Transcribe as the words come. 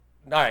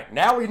Alright,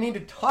 now we need to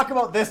talk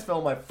about this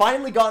film. I've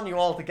finally gotten you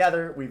all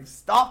together. We've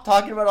stopped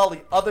talking about all the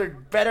other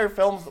better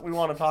films that we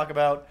want to talk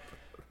about.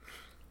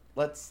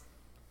 Let's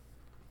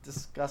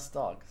discuss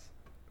dogs.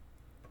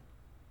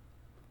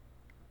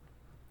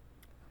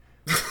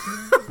 I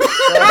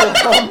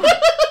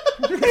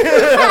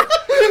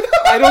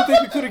don't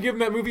think we could have given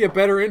that movie a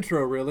better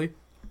intro, really.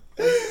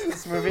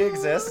 This movie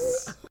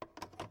exists.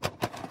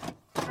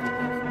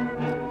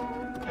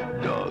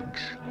 Dogs,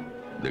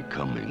 they're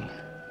coming.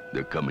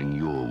 They're coming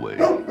your way.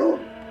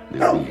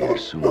 They'll be here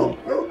soon.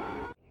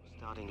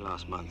 Starting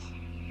last month,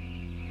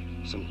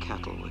 some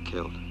cattle were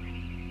killed.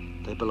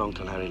 They belonged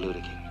to Larry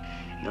Luther King.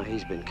 Now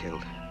he's been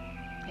killed.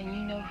 And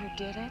you know who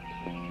did it?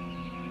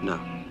 No,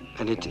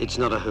 and it's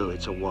not a who,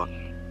 it's a what.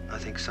 I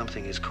think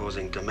something is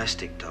causing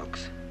domestic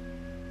dogs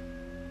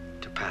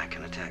to pack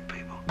and attack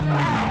people.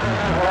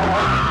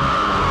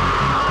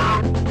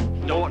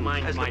 Don't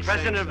mind. As the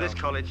president of this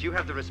college, you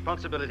have the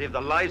responsibility of the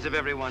lives of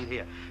everyone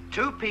here.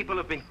 2 people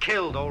have been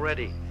killed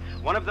already.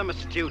 One of them a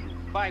student.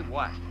 By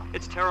what?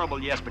 It's terrible,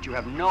 yes, but you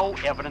have no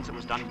evidence it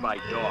was done by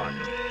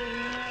dogs. The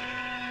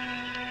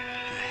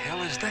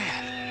hell is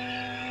that?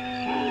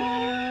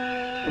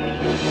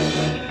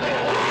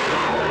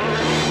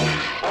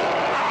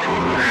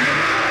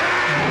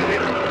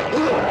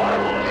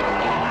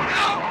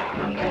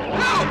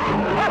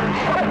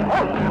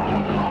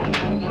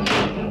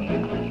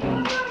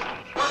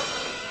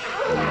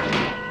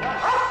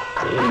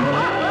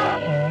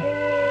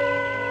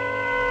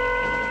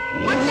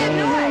 What's that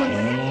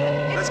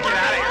noise? Let's get out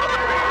of here.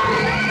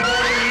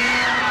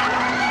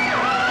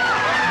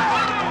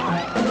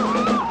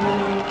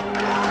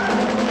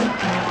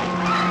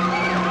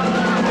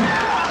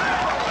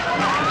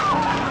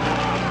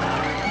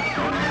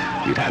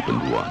 It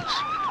happened once.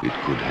 It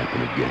could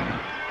happen again.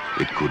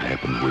 It could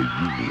happen where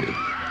you live.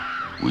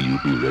 Will you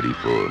be ready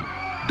for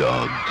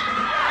dogs?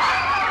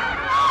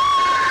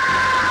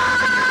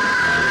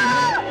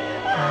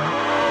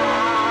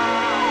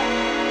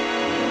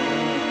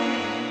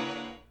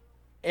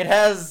 It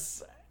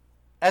has,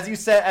 as you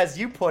said, as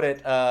you put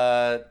it,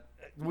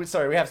 we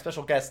have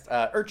special guest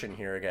Urchin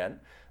here again.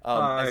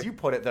 As you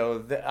put it,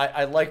 though,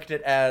 I liked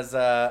it as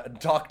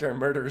Dr.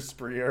 Murder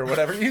Spree or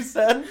whatever you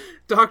said.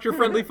 Dr.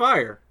 Friendly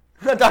Fire.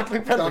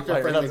 Dr. Friendly Dr.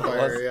 Fire, Friendly that's what it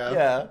Fire, was.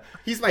 yeah.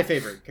 He's my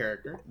favorite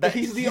character.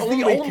 He's the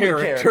only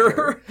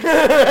character.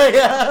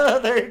 Yeah,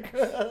 there you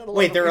go.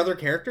 Wait, there are other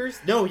characters?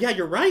 No, yeah,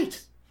 you're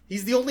right.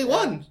 He's the only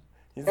one.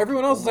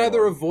 Everyone else is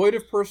either a void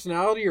of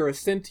personality or a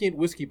sentient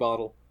whiskey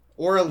bottle.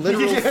 Or a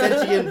literal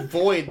sentient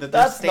void that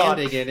they're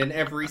standing in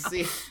every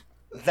scene.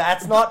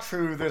 That's not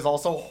true. There's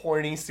also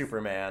horny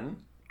Superman.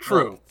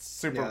 True.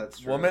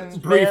 Superwoman.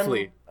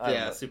 Briefly.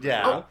 Yeah,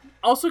 Superman. Yeah.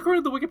 Also,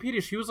 according to the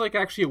Wikipedia, she was like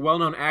actually a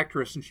well-known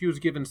actress, and she was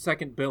given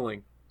second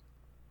billing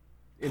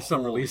in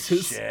some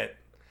releases. Shit.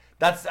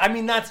 That's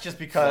just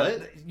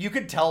because you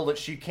could tell that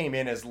she came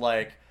in as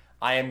like,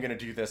 I am gonna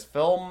do this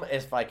film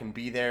if I can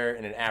be there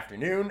in an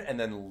afternoon and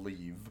then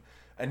leave.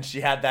 And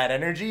she had that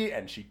energy,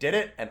 and she did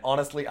it. And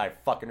honestly, I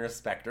fucking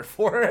respect her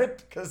for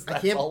it because I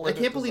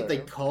can't believe they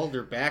called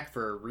her back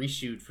for a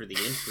reshoot for the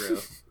intro.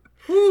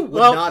 Who would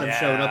not have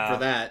shown up for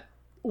that?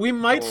 We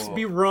might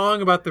be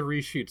wrong about the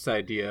reshoots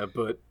idea,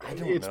 but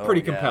it's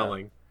pretty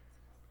compelling.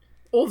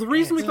 Well, the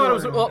reason we thought it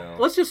was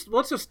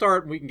let's just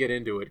start and we can get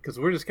into it because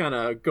we're just kind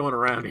of going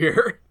around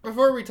here.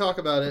 Before we talk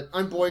about it,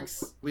 I'm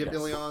Boyks. We have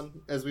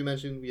Ilyon, as we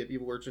mentioned. We have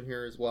EvilUrchin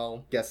here as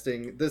well,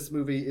 guesting. This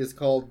movie is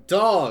called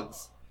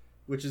Dogs,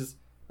 which is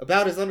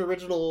about as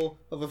unoriginal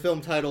of a film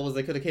title as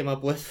they could have came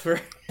up with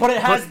for... But it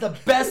has the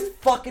best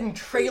fucking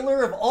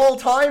trailer of all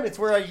time. It's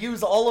where I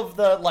use all of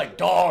the, like,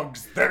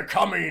 dogs, they're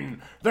coming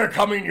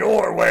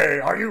your way,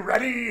 are you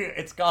ready?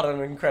 It's got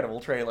an incredible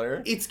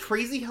trailer. It's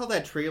crazy how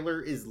that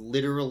trailer is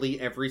literally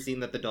every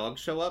scene that the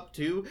dogs show up,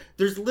 too.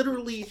 There's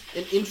literally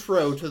an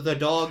intro to the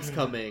dogs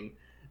coming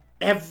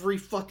every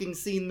fucking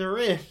scene they're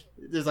in.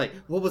 There's like,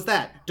 what was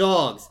that?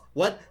 Dogs.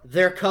 What?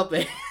 They're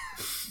coming.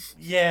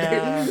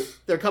 Yeah.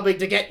 They're coming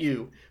to get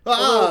you.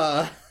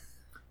 Ah!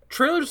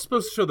 Trailers are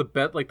supposed to show the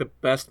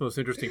best, most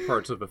interesting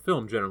parts of a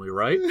film, generally,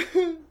 right?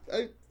 And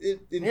they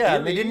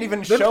didn't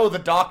even show the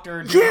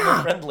doctor doing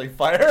the friendly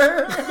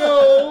fire.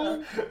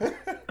 No!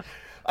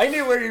 I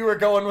knew where you were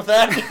going with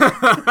that.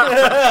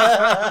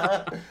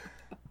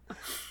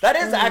 That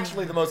is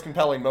actually the most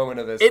compelling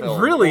moment of this film.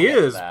 It really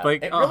is,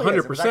 like, it really 100%.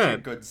 Is. It was actually a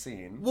good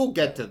scene. We'll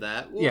get to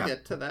that. We'll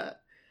get to that.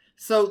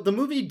 So, the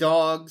movie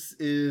Dogs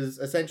is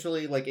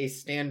essentially like a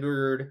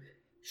standard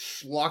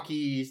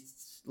schlocky,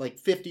 like,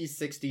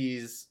 50s,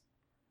 60s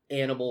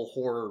animal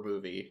horror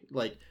movie.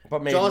 Like,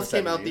 Jaws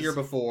came out the year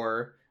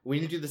before. We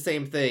need to do the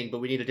same thing, but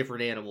we need a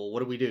different animal. What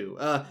do we do?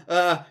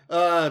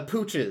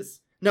 Pooches.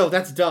 No,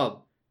 that's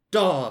dumb.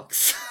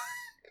 Dogs.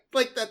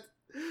 Like,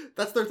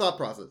 that's their thought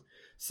process.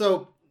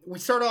 So, we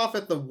start off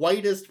at the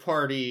whitest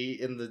party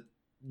in the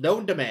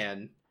known to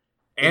man.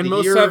 And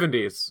most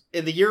 70s.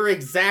 In the year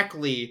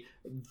exactly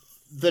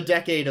the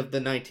decade of the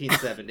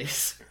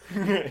 1970s.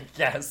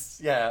 Yes,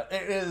 yeah.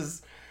 It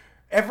is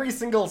every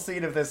single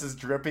scene of this is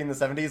dripping the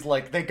 70s.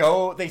 Like,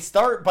 they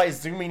start by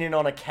zooming in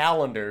on a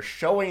calendar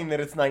showing that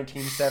it's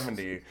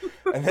 1970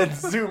 and then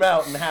zoom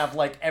out and have,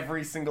 like,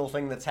 every single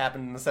thing that's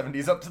happened in the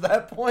 70s up to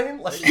that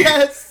point. Like,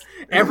 yes!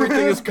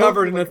 Everything is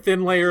covered in a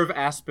thin layer of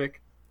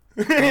aspic.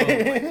 Oh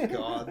my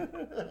god.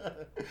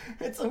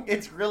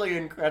 It's really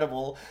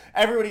incredible.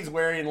 Everybody's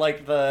wearing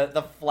like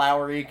the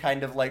flowery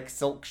kind of like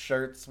silk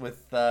shirts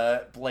with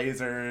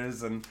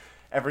blazers, and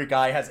every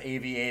guy has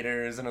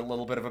aviators and a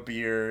little bit of a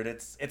beard.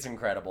 It's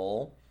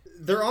incredible.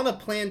 They're on a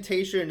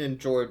plantation in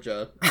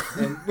Georgia,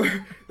 and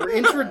we're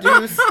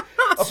introduced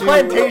a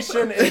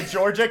plantation in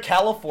Georgia,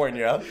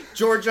 California.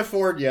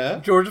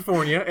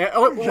 Georgia-fornia.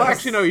 Oh, well,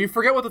 actually, no, you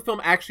forget what the film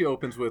actually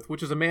opens with,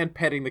 which is a man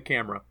petting the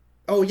camera.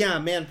 Oh yeah,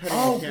 man petting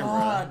the camera.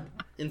 God.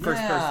 In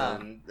first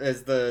person,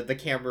 as the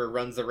camera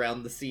runs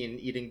around the scene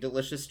eating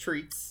delicious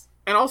treats.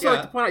 And also, I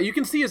like to point out, you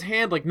can see his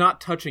hand, like,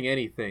 not touching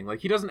anything.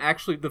 Like, he doesn't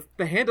actually,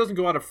 the hand doesn't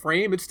go out of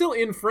frame. It's still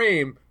in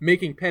frame,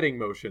 making petting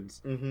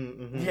motions.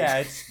 Yeah,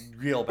 it's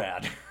real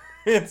bad.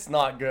 It's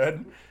not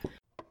good.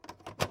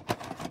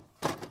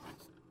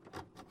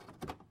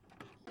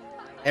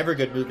 Every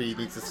good movie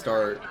needs to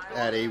start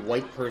at a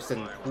white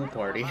person pool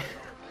party.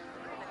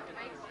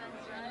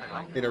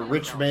 In a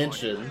rich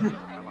mansion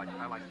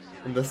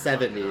in the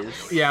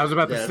 70s. Yeah, I was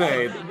about to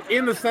say,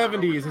 in the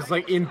 70s, it's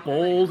like in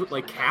bold,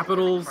 like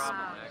capitals.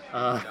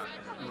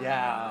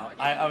 Yeah,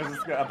 I was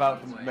just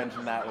about to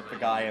mention that with the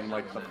guy in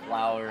like the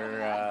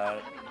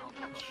flower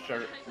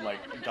shirt,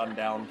 like done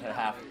down to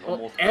half.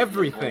 Well,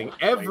 everything,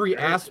 every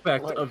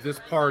aspect of this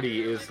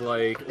party is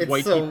like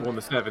white people in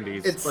the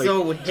 70s. It's like,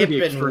 so hip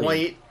and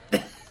white.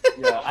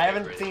 Yeah, I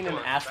haven't seen an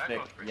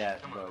aspect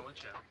yet, but...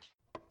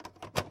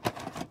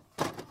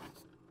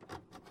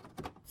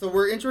 So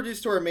we're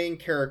introduced to our main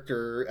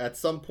character at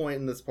some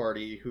point in this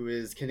party, who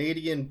is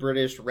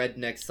Canadian-British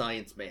redneck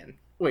science man.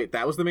 Wait,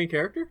 that was the main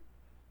character?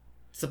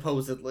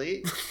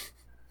 Supposedly.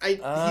 He's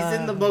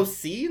in the most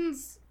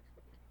scenes?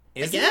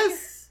 I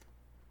guess?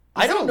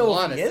 I don't know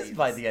if he is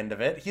by the end of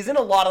it. He's in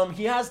a lot of them.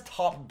 He has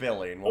top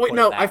billing. Wait,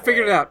 no, I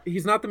figured it out.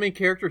 He's not the main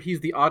character.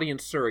 He's the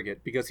audience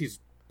surrogate, because he's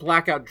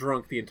blackout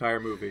drunk the entire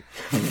movie.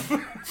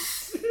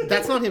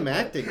 That's not him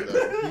acting,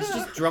 though. He's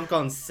just drunk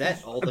on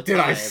set all the time. Did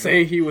I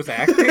say he was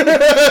acting?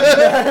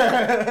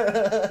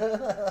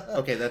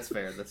 Okay, that's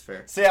fair,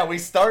 So yeah, we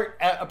start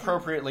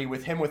appropriately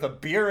with him with a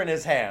beer in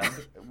his hand.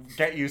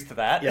 Get used to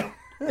that. Yeah.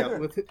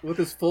 With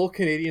his full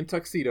Canadian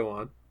tuxedo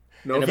on.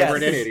 No and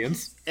British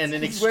Canadians. And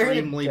an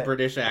extremely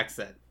British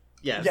accent.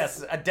 Yes.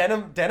 Yes, a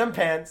denim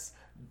pants,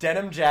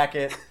 denim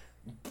jacket,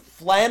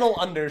 flannel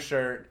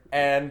undershirt,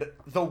 and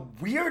the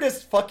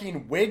weirdest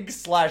fucking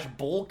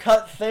wig/bowl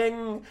cut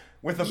thing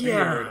with a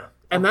beard.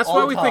 And that's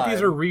why we think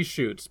these are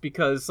reshoots,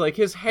 because like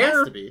his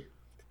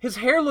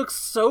hair looks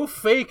so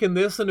fake in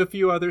this and a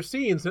few other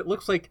scenes. It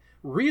looks like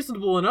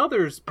reasonable in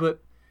others,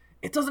 but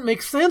it doesn't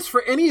make sense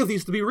for any of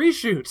these to be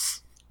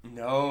reshoots.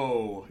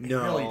 No, it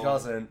really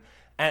doesn't.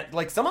 And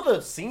like some of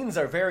the scenes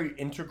are very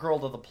integral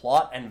to the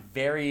plot and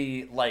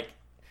very like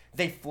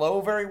they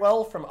flow very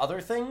well from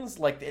other things.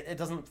 Like it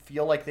doesn't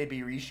feel like they'd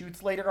be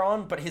reshoots later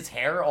on, but his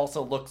hair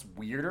also looks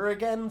weirder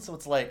again, so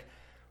it's like,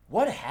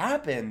 what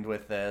happened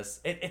with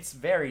this? It's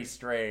very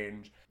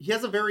strange. He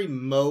has a very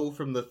Moe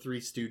from the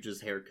Three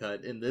Stooges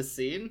haircut in this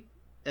scene.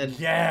 And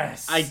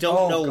yes, I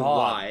don't know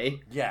why.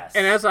 Yes,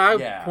 and as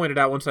I pointed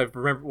out once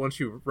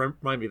you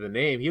remind me of the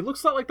name, he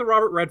looks a lot like the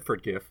Robert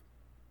Redford gif.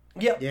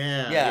 Yep.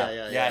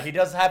 Yeah. He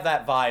does have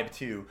that vibe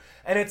too,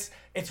 and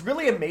it's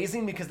really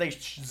amazing because they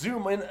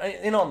zoom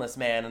in on this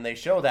man and they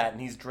show that,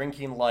 and he's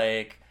drinking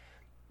like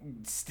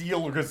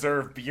Steel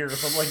Reserve beer or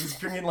something. Like he's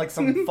drinking like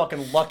some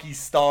fucking Lucky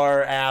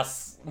Star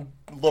ass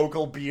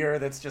local beer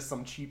that's just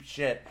some cheap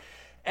shit,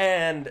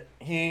 and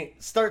he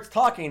starts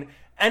talking.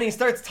 And he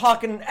starts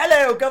talking,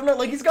 hello, governor.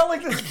 Like, he's got,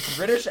 like, this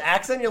British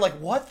accent. You're like,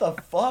 what the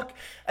fuck?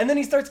 And then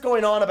he starts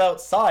going on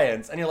about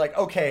science. And you're like,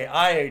 okay,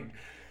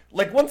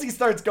 like, once he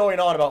starts going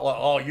on about, like,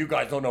 oh, you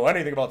guys don't know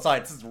anything about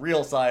science. This is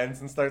real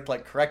science. And starts,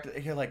 like,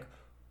 correcting. You're like,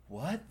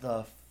 what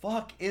the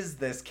fuck is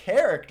this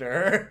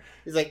character?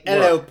 He's like,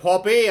 hello,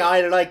 Poppy.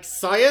 I like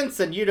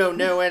science, and you don't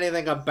know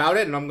anything about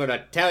it. And I'm going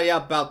to tell you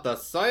about the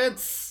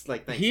science.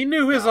 Like, he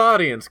knew his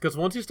audience, because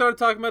once he started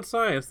talking about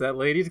science, that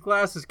lady's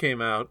glasses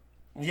came out.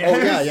 Yes.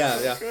 Oh,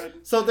 yeah.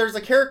 So there's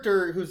a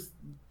character who's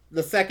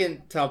the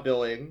second top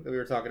billing that we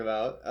were talking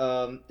about,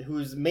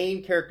 whose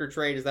main character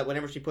trait is that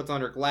whenever she puts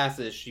on her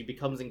glasses, she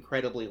becomes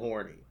incredibly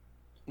horny.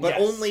 But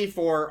only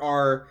for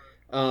our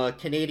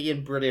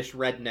Canadian-British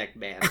redneck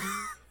man.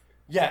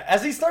 Yeah,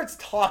 as he starts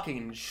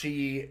talking,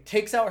 she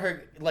takes out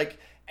her, like,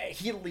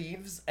 he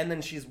leaves, and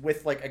then she's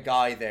with, like, a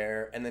guy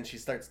there, and then she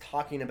starts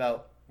talking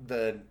about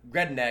the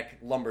redneck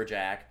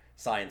lumberjack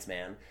science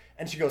man,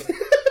 and she goes,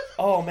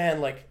 oh, man,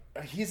 like,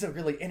 he's a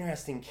really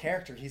interesting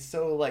character. He's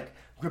so, like,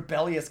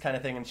 rebellious kind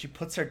of thing. And she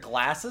puts her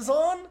glasses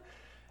on.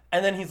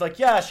 And then he's like,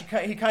 yeah,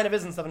 he kind of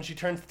is and stuff. And she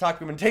turns to talk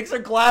to him and takes her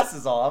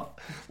glasses off.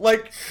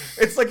 Like,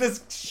 it's like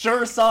this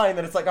sure sign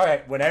that it's like, all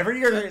right, whenever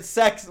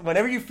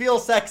you feel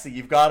sexy,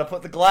 you've got to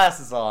put the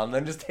glasses on.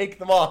 Then just take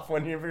them off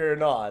when you're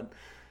not.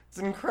 It's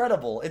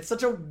incredible. It's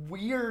such a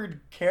weird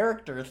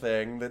character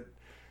thing that,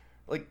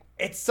 like,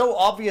 it's so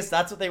obvious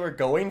that's what they were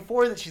going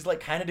for, that she's,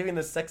 like, kind of doing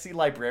this sexy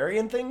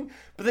librarian thing,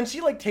 but then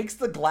she, like, takes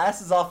the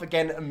glasses off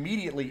again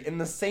immediately in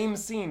the same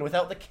scene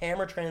without the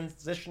camera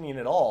transitioning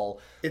at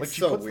all. It's like,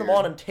 she so puts weird. them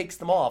on and takes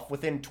them off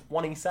within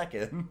 20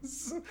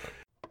 seconds.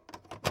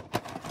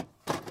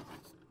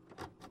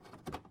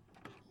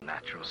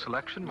 Natural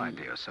selection, my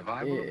dear.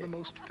 Survival of the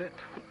most fit.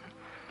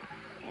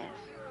 Yes.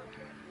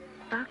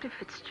 Dr.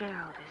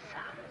 Fitzgerald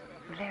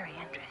is very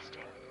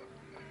interesting.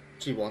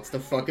 She wants to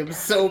fuck him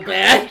so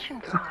bad.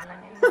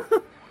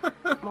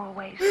 More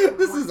ways.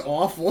 This is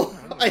awful.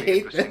 I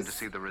hate Interesting this. to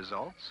see the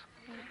results.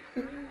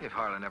 If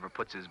Harlan ever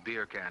puts his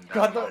beer can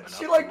God, down long enough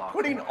she, to like, lock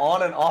putting him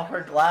on and off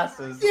her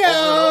glasses.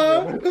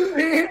 Yeah. Over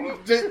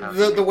and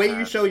over. The way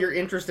you show you're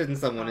interested in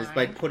someone is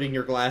by putting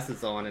your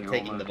glasses on and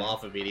taking them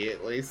off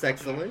immediately,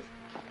 sexily.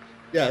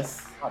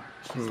 Yes. God,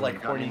 she's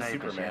like horny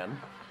Superman.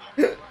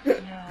 No.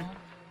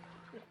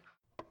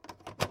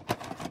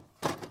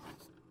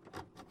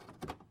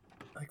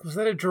 Like, was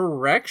that a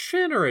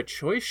direction or a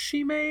choice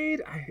she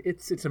made?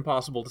 It's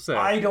impossible to say.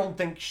 I don't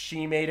think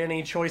she made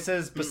any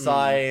choices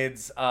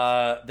besides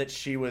that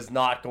she was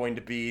not going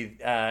to be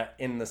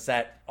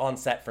on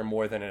set for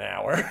more than an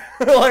hour.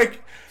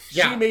 Like,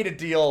 she made a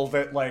deal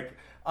that, like,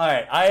 all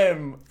right, I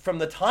am, from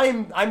the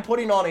time I'm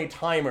putting on a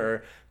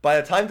timer, by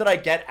the time that I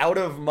get out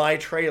of my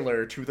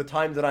trailer to the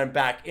time that I'm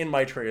back in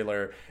my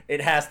trailer,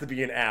 it has to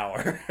be an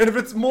hour. And if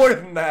it's more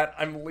than that,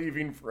 I'm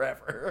leaving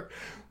forever.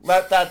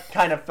 That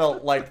kind of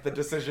felt like the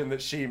decision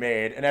that she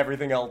made, and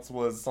everything else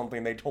was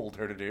something they told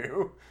her to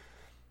do.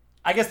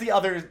 I guess the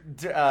other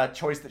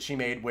choice that she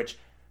made, which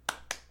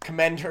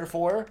commend her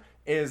for,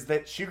 is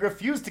that she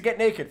refused to get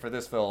naked for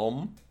this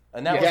film,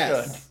 and that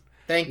was good.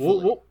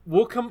 Thankfully.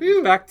 We'll come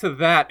back to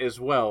that as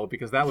well,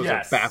 because that was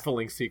a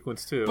baffling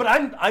sequence too. But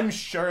I'm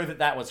sure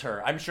that was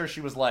her. I'm sure she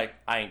was like,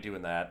 I ain't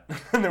doing that.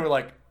 And they were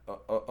like,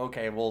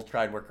 okay, we'll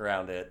try and work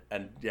around it.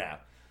 And yeah.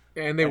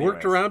 And they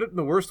worked around it in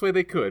the worst way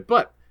they could.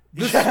 But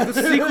this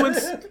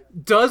sequence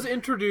does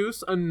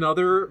introduce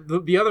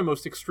the other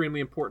most extremely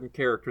important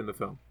character in the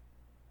film.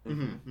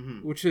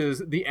 Which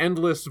is the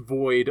endless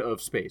void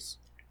of space.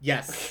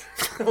 Yes.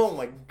 Oh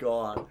my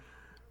god.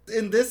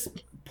 In this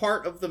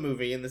part of the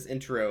movie, in this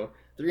intro,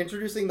 they're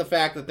introducing the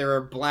fact that there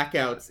are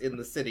blackouts in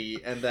the city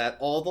and that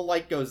all the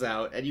light goes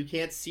out and you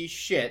can't see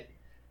shit.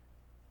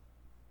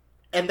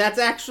 And that's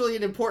actually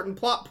an important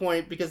plot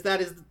point because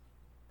that is,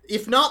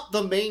 if not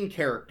the main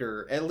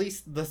character, at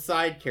least the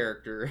side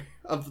character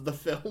of the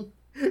film.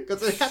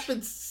 Because it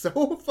happens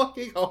so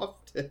fucking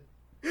often.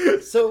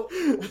 So,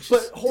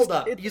 but hold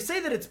up. You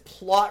say that it's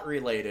plot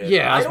related.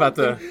 Yeah, I was about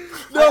to...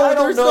 No, I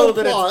don't know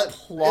that plot. it's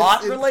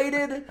plot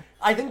related.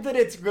 I think that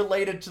it's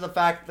related to the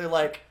fact that they're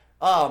like,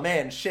 oh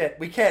man, shit,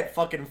 we can't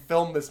fucking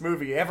film this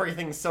movie.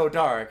 Everything's so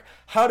dark.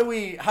 How do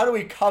we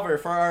cover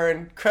for our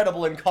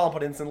incredible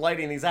incompetence in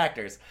lighting these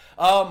actors?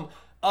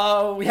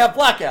 We have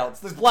blackouts.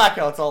 There's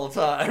blackouts all the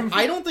time.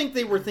 I don't think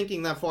they were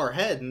thinking that far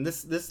ahead, and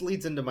this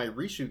leads into my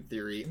reshoot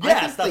theory.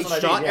 Yes, I think they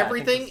shot Yeah,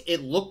 everything,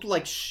 it looked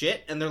like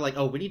shit, and they're like,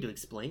 oh, we need to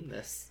explain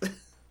this.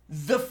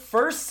 The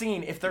first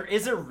scene, if there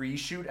is a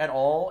reshoot at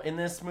all in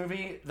this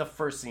movie, the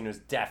first scene is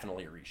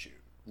definitely a reshoot.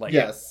 Like,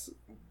 yes.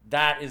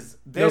 That is,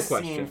 this No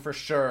scene question. for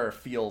sure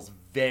feels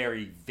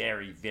very,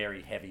 very,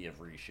 very heavy of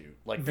reshoot.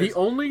 Like, Sorry,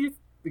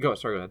 go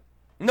ahead.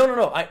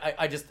 No.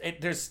 I just,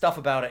 there's stuff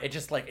about it. It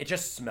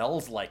just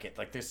smells like it.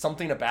 Like, there's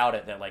something about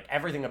it that, like,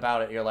 everything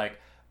about it, you're like,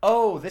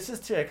 oh, this is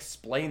to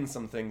explain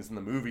some things in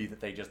the movie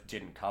that they just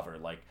didn't cover.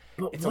 Like,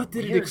 but it's what a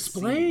did it weird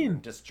explain?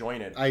 Scene,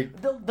 disjointed.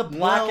 The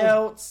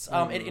Well,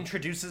 blackouts. It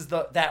introduces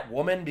that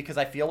woman because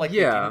I feel like they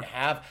didn't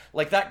have,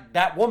 like,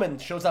 that woman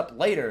shows up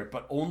later,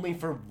 but only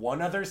for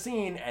one other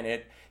scene, and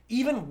it.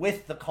 Even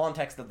with the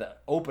context of the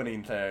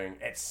opening thing,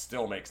 it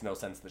still makes no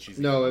sense that she's...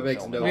 No, it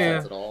makes no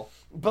sense at all.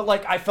 But,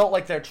 like, I felt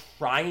like they're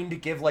trying to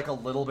give, like, a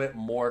little bit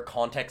more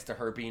context to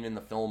her being in the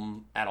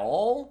film at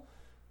all.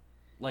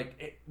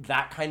 Like,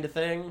 that kind of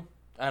thing.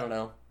 I don't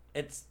know.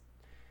 It's...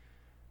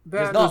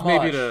 That was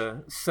maybe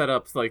to set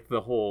up, like,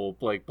 the whole,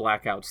 like,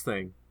 blackouts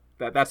thing.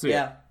 That's it.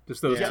 Yeah.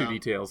 Just those two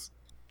details.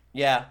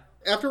 Yeah.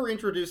 After we're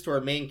introduced to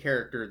our main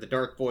character, the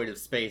dark void of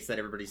space that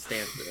everybody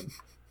stands in,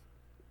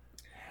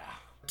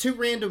 two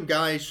random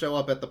guys show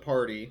up at the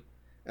party,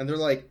 and they're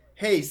like,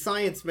 hey,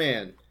 science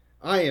man,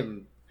 I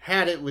am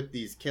had it with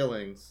these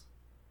killings.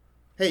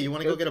 Hey, you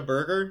want to go get a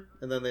burger?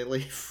 And then they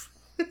leave.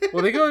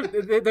 Well,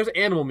 there's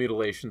animal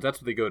mutilations. That's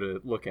what they go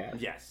to look at.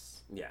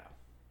 Yes. Yeah.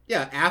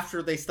 Yeah,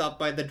 after they stopped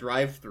by the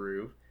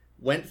drive-thru,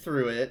 went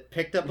through it,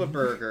 picked up a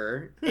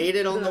burger, ate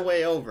it on the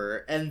way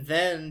over, and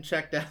then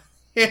checked out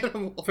the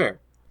animal. Fair.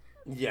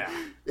 Yeah.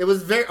 It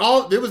was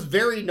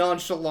very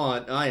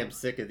nonchalant. I am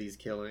sick of these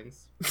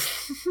killings.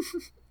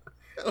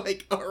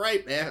 Like, all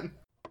right, man.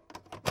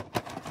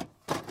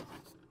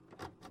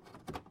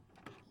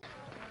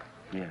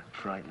 Yeah,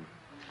 frightened.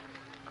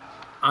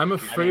 I'm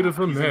afraid of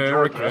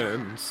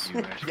Americans.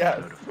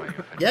 Yes.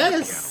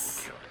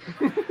 Yes.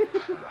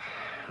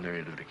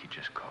 Larry Ludicky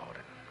just called,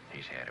 and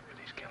he's had it with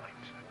these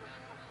killings.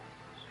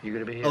 You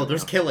gonna be here? Oh,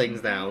 there's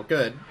killings now.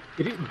 Good.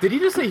 Did he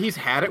just say he's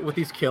had it with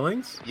these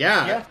killings?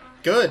 Yeah.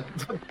 Good.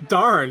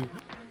 Darn.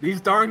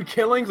 These darn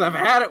killings, I've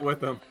had it with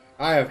them.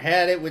 I have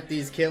had it with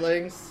these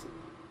killings.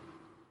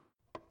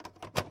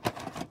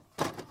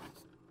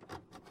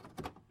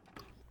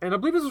 And I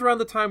believe this was around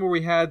the time where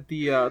we had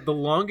the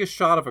longest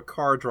shot of a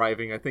car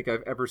driving I think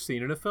I've ever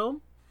seen in a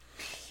film.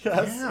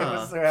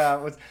 Yes,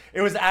 yeah.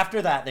 It was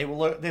after that. They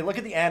look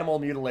at the animal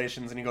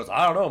mutilations, and he goes,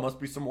 I don't know, must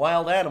be some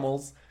wild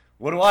animals.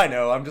 What do I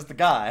know? I'm just a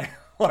guy.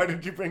 Why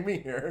did you bring me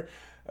here?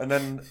 And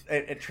then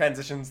it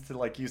transitions to,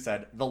 like you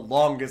said, the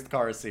longest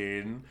car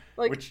scene.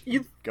 Like, which,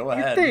 go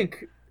ahead. You'd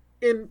think,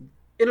 in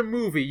a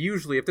movie,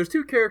 usually, if there's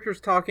two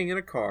characters talking in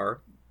a car,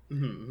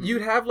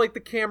 you'd have, like, the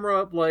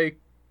camera, like,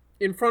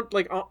 in front,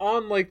 like,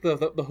 on like,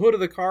 the hood of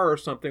the car or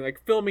something, like,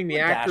 filming the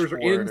actors or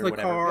in the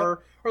car.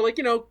 Yep. Or, like,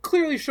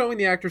 clearly showing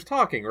the actors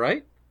talking,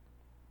 right?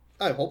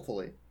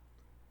 Hopefully.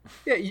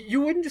 Yeah,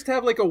 you wouldn't just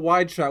have, like, a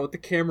wide shot with the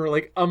camera,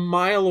 like, a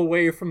mile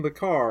away from the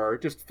car,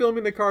 just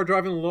filming the car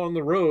driving along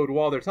the road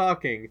while they're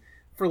talking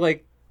for,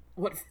 like,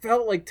 what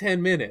felt like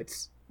 10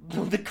 minutes.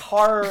 The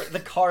car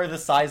the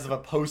size of a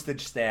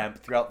postage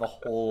stamp throughout the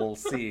whole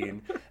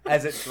scene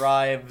as it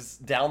drives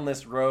down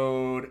this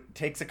road,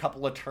 takes a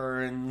couple of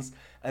turns,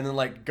 and then,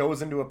 like,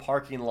 goes into a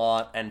parking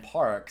lot and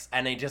parks,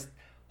 and they just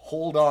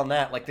hold on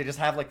that. Like, they just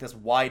have, like, this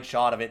wide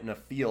shot of it in a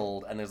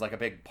field, and there's, like, a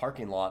big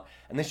parking lot,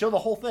 and they show the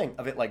whole thing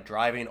of it, like,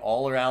 driving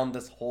all around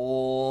this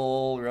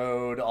whole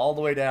road, all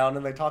the way down,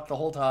 and they talk the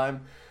whole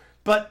time.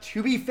 But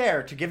to be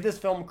fair, to give this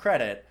film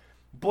credit,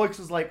 Boyks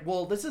was like,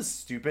 well, this is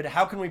stupid.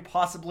 How can we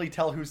possibly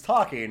tell who's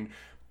talking?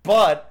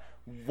 But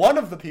one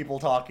of the people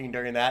talking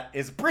during that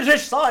is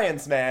British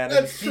Science Man.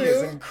 That's and true. He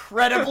is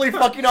incredibly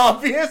fucking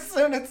obvious,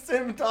 and it's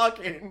him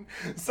talking.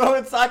 So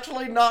it's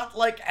actually not,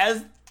 like,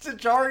 as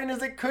jarring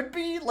as it could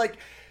be. Like,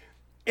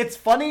 it's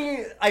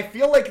funny. I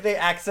feel like they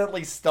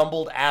accidentally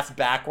stumbled ass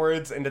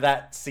backwards into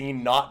that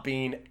scene not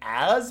being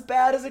as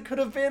bad as it could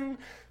have been.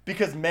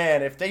 Because,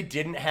 man, if they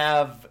didn't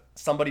have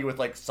somebody with,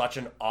 like, such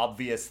an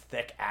obvious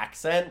thick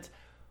accent,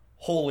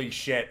 holy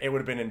shit, it would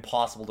have been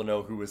impossible to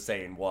know who was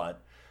saying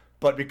what.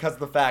 But because of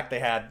the fact they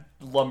had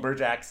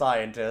lumberjack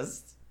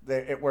scientists,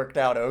 it worked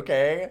out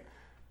okay.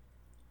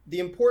 The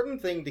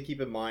important thing to keep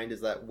in mind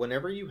is that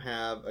whenever you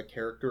have a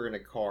character in a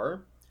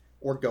car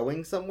or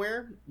going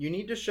somewhere, you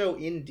need to show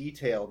in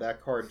detail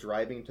that car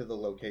driving to the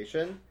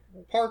location,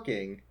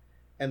 parking,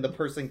 and the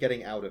person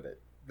getting out of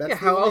it. That's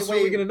how else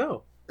are we going to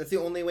know? That's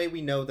the only way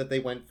we know that they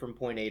went from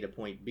point A to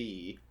point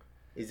B,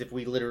 is if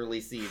we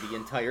literally see the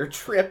entire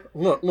trip.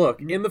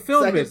 Look, in the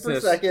film second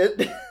business, for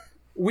second.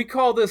 We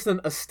call this an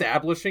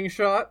establishing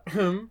shot.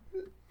 Yeah,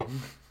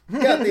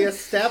 they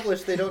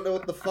establish they don't know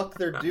what the fuck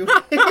they're doing.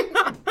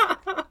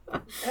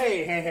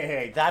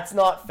 Hey, that's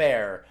not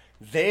fair.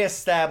 They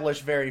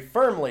establish very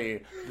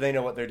firmly they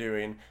know what they're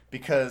doing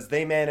because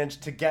they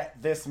managed to get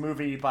this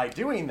movie by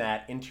doing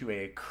that into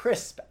a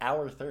crisp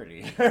hour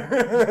 30.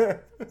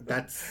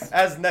 That's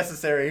as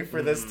necessary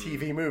for this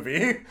TV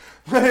movie.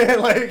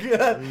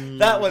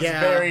 That was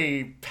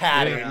very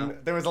padding. Yeah.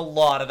 There was a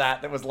lot of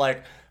that was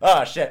like,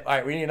 oh shit, all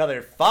right, we need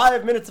another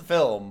 5 minutes of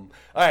film.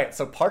 All right,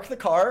 so park the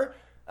car.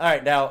 All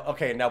right,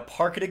 now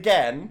park it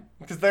again,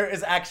 because there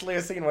is actually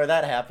a scene where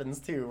that happens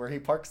too, where he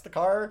parks the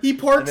car, and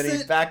then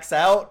he backs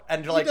out,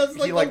 and he wants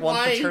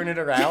to turn it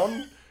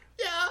around.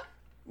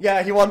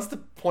 Yeah, he wants to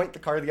point the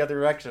car the other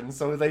direction,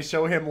 so they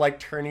show him like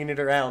turning it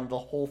around the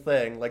whole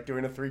thing, like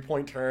doing a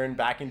 3-point turn,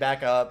 backing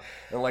back up,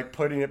 and like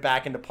putting it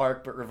back into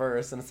park but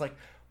reverse, and it's like,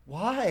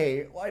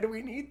 why do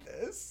we need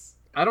this?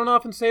 I don't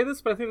often say this,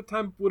 but I think the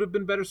time would have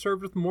been better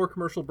served with more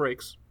commercial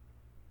breaks.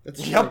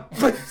 That's true.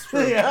 That's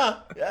true.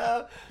 Yeah.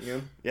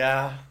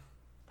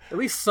 At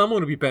least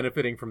someone would be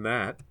benefiting from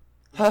that.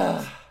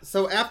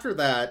 So after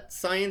that,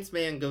 Science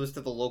Man goes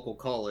to the local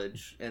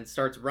college and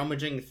starts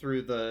rummaging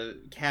through the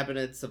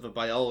cabinets of a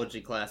biology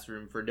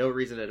classroom for no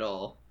reason at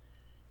all.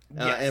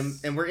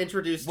 Yes. And we're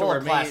introduced to our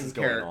main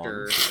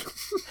character,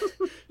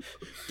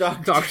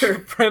 Dr.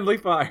 Friendly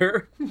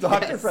Fire.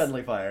 Dr.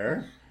 Friendly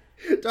Fire.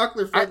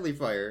 Dr. Friendly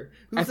Fire.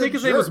 I think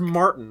his name was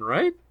Martin,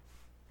 right?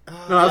 No,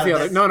 that was the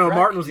other. No,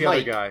 Martin was the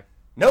other guy.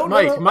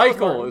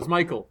 Michael. It was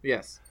Michael.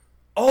 Yes.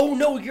 Oh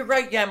no, you're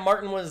right. Yeah,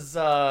 Martin was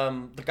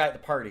the guy at the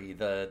party.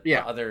 The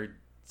other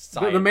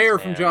science the mayor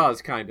man. from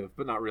Jaws, kind of,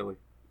 but not really.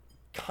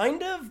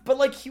 Kind of, but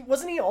like,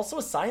 wasn't he also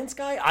a science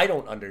guy? I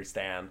don't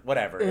understand.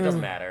 Whatever, it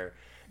doesn't matter.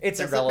 It's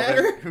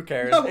irrelevant. Who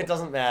cares? No. It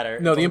doesn't matter.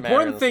 No, the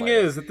important thing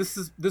is that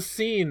this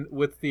scene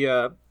with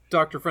the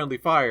Dr. Friendly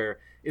Fire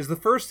is the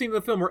first scene of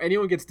the film where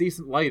anyone gets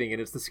decent lighting,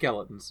 and it's the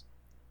skeletons.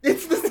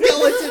 It's the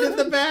skeleton in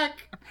the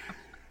back.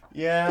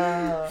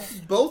 Yeah.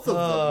 Both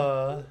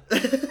of them.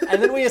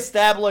 And then we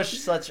establish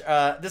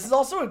this is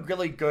also a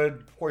really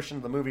good portion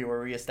of the movie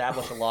where we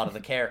establish a lot of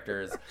the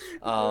characters.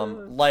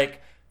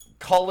 Like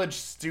college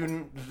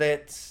student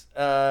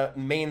that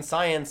main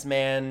science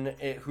man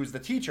who's the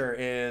teacher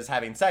is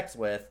having sex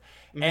with,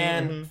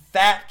 and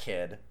fat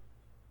kid.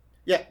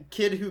 Yeah,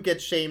 kid who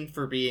gets shamed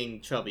for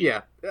being chubby.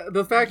 Yeah,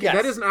 the fact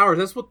that isn't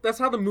ours. That's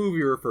how the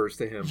movie refers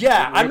to him.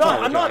 Yeah, I'm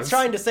not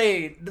trying to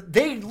say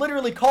they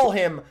literally call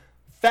him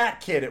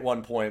Fat Kid at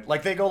one point.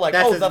 Like they go like,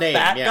 That's "Oh, his the name,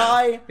 fat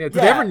guy." Yeah, did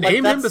they ever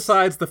name him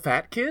besides the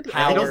Fat Kid?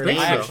 Howard. I don't think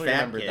so. I actually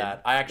remembered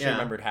that. I actually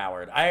remembered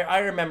Howard. I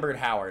remembered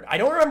Howard. I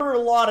don't remember a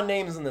lot of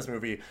names in this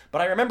movie, but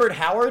I remembered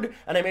Howard,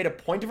 and I made a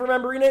point of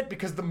remembering it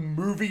because the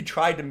movie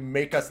tried to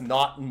make us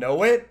not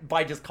know it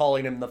by just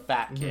calling him the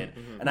Fat Kid,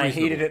 and I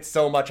hated it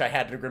so much I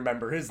had to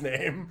remember his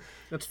name.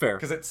 That's fair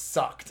because it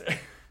sucked.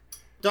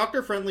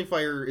 Dr. Friendly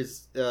Fire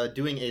is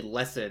doing a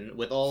lesson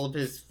with all of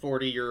his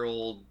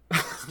 40-year-old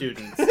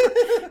students.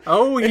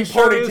 Oh, he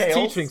sure is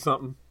teaching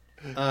something.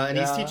 And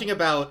he's teaching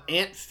about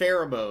ant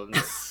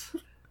pheromones.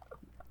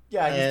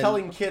 Yeah, he's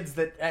telling kids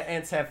that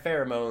ants have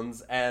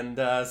pheromones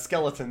and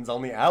skeletons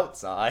on the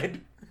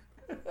outside.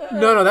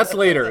 No, that's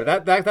later.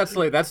 That's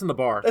later. That's in the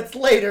bar. That's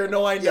later.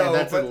 No, I know. Yeah,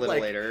 that's but a little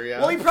later. Yeah.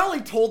 Well, he probably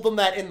told them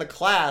that in the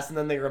class, and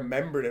then they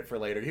remembered it for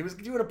later. He was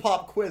doing a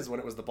pop quiz when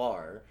it was the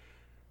bar.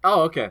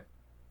 Oh, okay.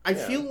 I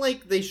feel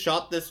like they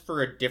shot this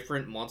for a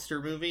different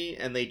monster movie,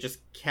 and they just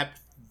kept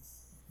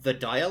the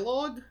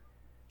dialogue.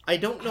 I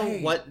don't know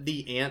what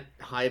the ant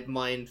hive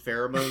mind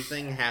pheromone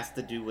thing has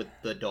to do with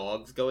the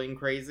dogs going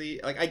crazy.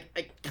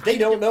 Like they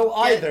don't know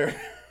either.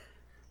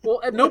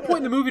 Well, at no point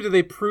in the movie do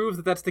they prove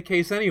that that's the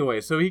case anyway.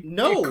 So it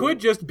could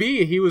just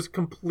be he was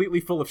completely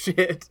full of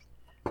shit.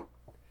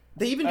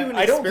 They even do an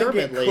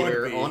experiment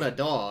later on a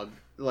dog,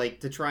 like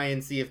to try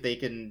and see if they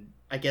can,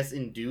 I guess,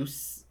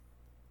 induce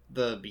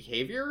the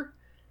behavior.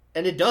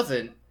 And it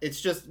doesn't.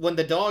 It's just when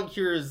the dog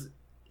hears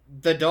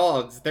the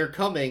dogs, they're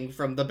coming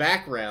from the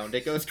background,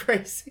 it goes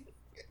crazy.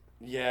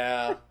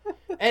 Yeah.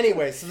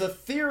 Anyway, so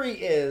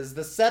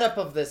the setup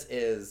of this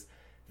is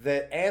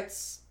that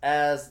ants,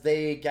 as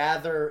they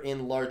gather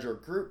in larger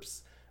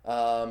groups,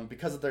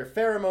 because of their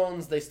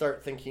pheromones, they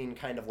start thinking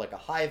kind of like a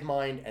hive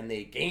mind, and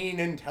they gain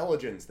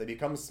intelligence. They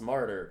become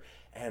smarter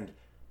and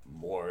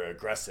more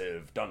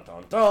aggressive. Dun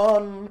dun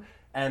dun.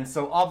 And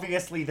so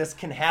obviously this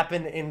can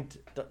happen in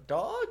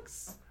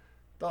dogs?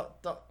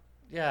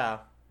 Yeah.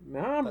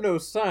 I'm no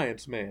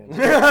science man.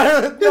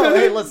 No,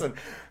 hey, listen.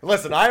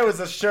 I was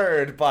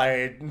assured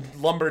by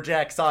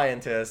lumberjack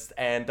scientist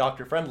and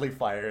Dr. Friendly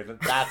Fire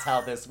that that's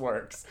how this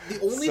works. The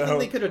only thing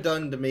they could have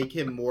done to make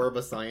him more of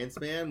a science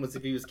man was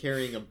if he was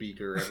carrying a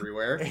beaker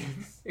everywhere.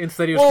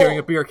 Instead, he was carrying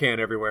a beer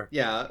can everywhere.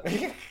 Yeah.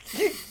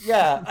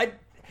 Yeah.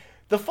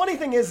 The funny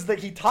thing is that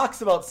he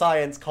talks about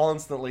science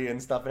constantly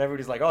and stuff, and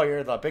everybody's like, "Oh,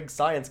 you're the big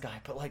science guy,"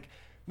 but like,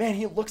 man,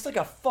 he looks like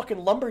a fucking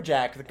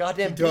lumberjack with a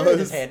goddamn beer in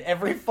his hand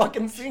every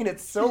fucking scene.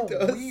 It's so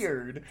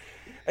weird.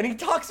 And he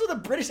talks with a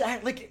British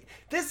accent. Like,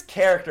 this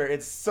character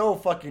is so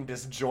fucking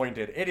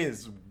disjointed. It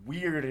is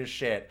weird as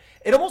shit.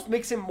 It almost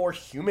makes him more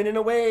human in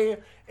a way.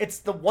 It's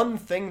the one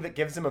thing that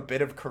gives him a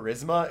bit of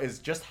charisma is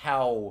just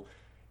how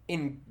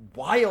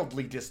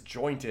wildly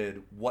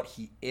disjointed what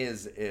he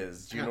is.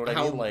 Do you know what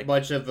I mean? Like, how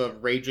much of a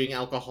raging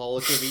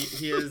alcoholic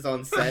he is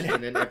on set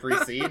and in every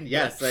scene?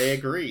 Yes, I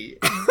agree.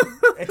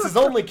 It's his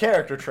only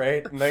character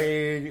trait, and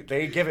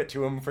they give it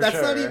to him for sure.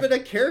 That's not even a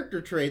character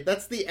trait.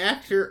 That's the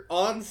actor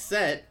on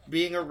set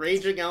being a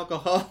raging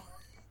alcoholic.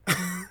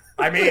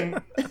 I mean,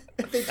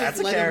 that's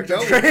a character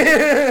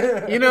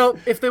trait. You know,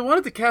 if they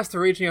wanted to cast a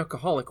raging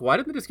alcoholic, why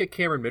didn't they just get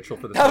Cameron Mitchell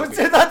for this movie?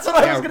 That's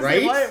what I was going to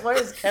say. Why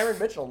is Cameron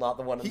Mitchell not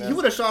the one in this? He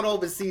would have shot all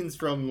of his scenes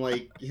from,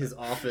 like, his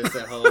office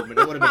at home, and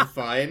it would have been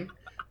fine.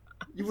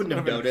 You wouldn't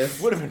have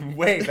noticed. Would have been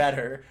way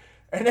better.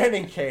 In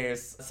any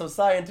case, so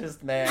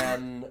Scientist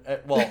Man,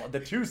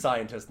 the two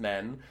Scientist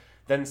Men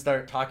then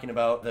start talking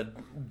about the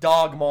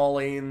dog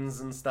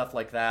maulings and stuff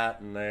like that,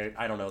 and they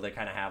kind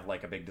of have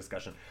like a big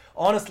discussion.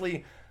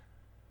 Honestly,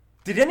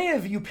 did any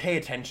of you pay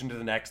attention to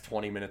the next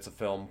 20 minutes of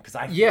film? Because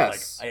I feel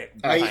like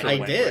I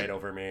went did right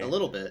over me. A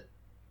little bit.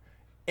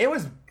 It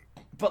was,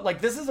 but like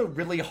this is a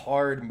really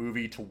hard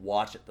movie to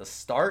watch at the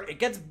start. It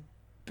gets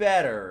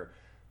better,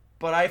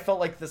 but I felt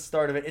like the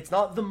start of it. It's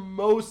not the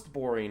most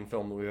boring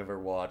film we've ever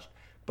watched.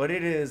 But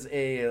it is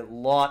a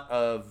lot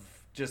of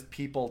just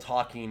people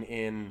talking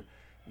in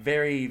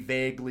very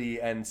vaguely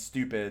and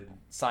stupid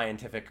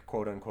scientific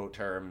quote-unquote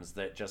terms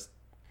that just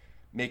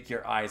make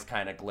your eyes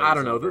kind of glaze I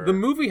don't know. over. The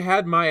movie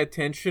had my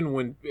attention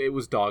when it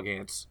was dog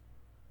ants.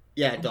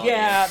 Yeah, dog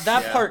ants.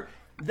 Part,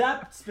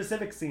 that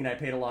specific scene I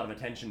paid a lot of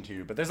attention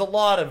to, but there's a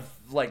lot of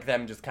like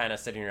them just kind of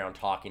sitting around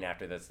talking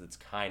after this that's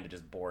kind of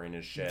just boring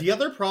as shit. The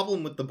other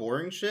problem with the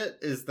boring shit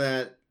is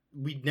that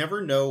we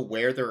never know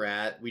where they're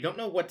at. We don't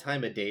know what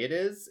time of day it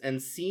is,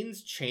 and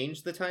scenes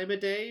change the time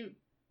of day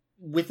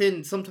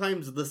within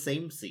sometimes the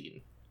same scene.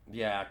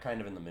 Yeah,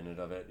 kind of in the minute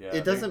of it. Yeah,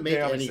 it doesn't make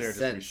any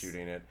sense. Just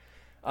reshooting it.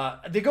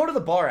 They go to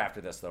the bar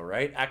after this, though,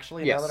 right?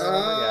 Actually, yes. Now that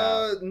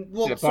I remember,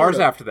 well, bars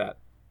after that.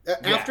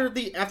 After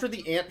the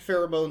ant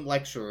pheromone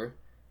lecture,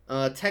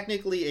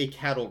 technically a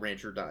cattle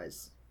rancher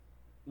dies,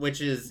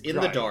 which is in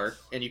the dark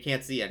and you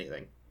can't see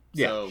anything.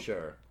 Yeah, so,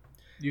 sure.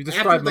 You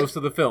described most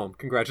of the film.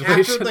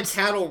 Congratulations. After the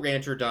cattle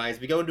rancher dies,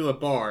 we go into a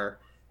bar,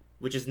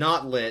 which is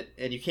not lit,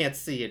 and you can't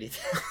see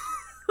anything.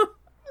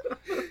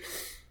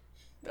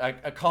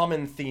 a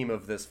common theme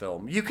of this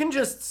film. You can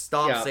just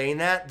stop saying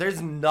that.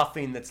 There's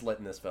nothing that's lit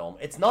in this film.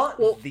 It's not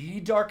the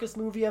darkest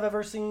movie I've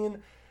ever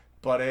seen,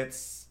 but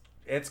it's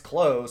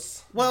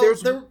close. Well,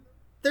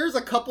 there's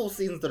a couple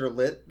scenes that are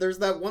lit. There's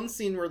that one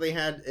scene where they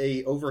had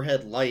a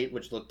overhead light,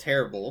 which looked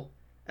terrible.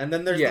 And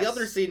then there's the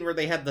other scene where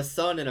they had the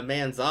sun in a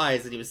man's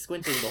eyes and he was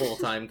squinting the whole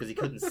time because he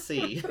couldn't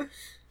see.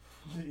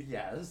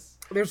 Yes.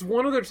 There's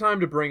one other time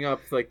to bring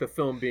up, like, the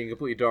film being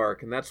completely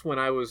dark, and that's when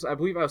I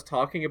believe I was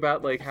talking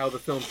about, like, how the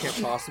film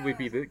can't possibly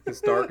be this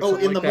dark. Oh,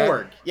 in the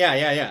morgue.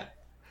 Yeah.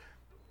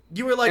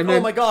 You were like, oh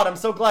my god, I'm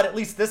so glad at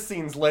least this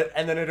scene's lit,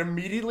 and then it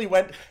immediately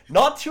went,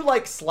 not to,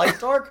 like, slight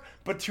dark,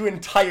 but to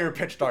entire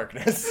pitch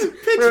darkness.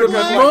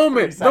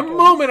 The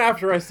moment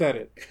after I said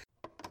it.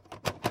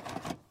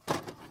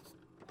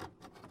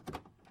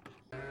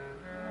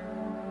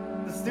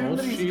 The student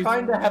that he's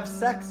trying to have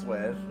sex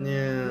with.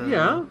 Yeah.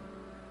 Yeah.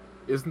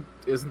 Isn't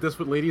this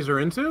what ladies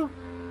are into?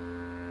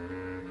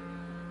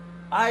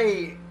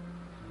 I'm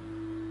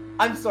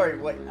sorry,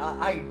 what,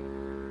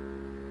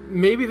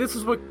 Maybe this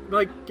is what,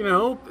 like, you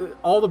know,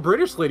 all the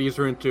British ladies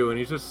are into, and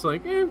he's just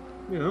like, you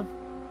know.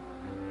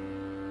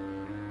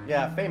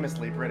 Yeah,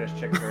 famously, British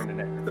chicks are into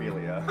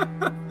necrophilia.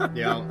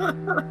 Yeah.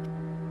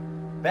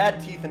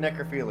 Bad teeth and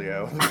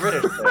necrophilia. The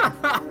British thing.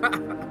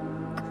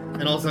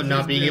 And also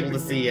not being able to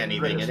see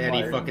anything at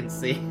any fucking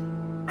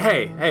scene.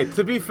 Hey,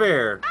 to be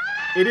fair,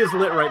 it is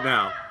lit right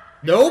now.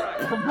 Nope.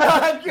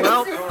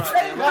 Well,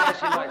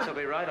 will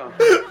be right on.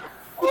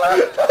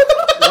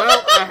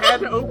 Well, I had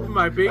to open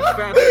my big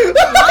fat...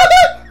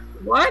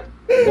 What?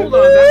 Hold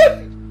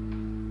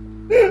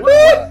on.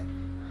 What?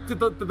 Did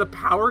the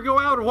power go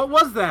out, or what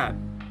was that?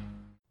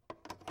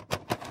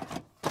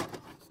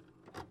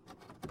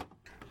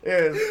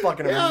 It was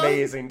fucking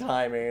amazing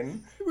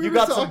timing. You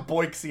got some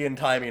Boyksian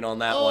timing on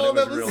that one. It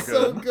was real good.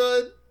 So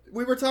good.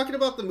 We were talking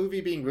about the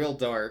movie being real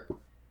dark.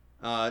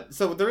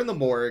 So they're in the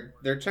morgue.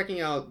 They're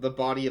checking out the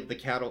body of the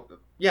cattle...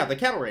 Yeah, the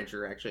cattle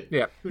rancher, actually.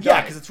 Yeah.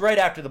 Because it's right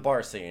after the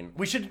bar scene.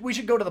 We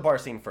should go to the bar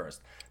scene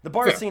first. The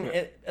bar scene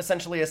it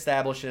essentially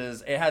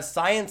establishes... It has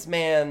Science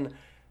Man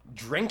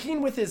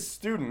drinking with his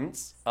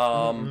students,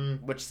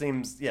 which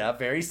seems,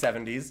 very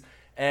 70s.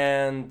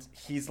 And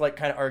he's, like,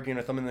 kind of arguing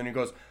with them, and then he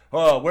goes,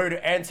 oh, where do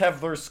ants have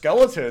their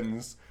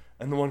skeletons?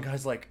 And the one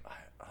guy's like,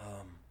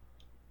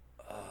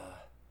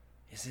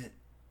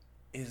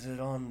 is it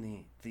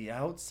on the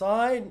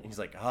outside? And he's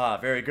like,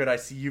 very good. I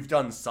see you've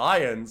done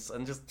science.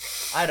 And just,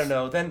 I don't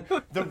know. Then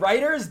the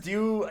writers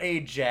do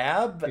a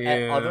jab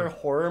at other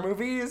horror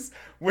movies,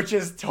 which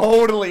is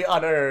totally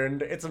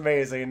unearned. It's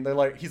amazing.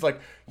 He's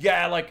like,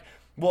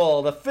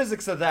 well, the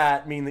physics of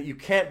that mean that you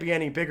can't be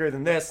any bigger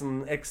than this,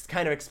 and it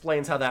kind of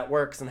explains how that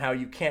works and how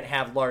you can't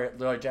have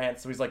large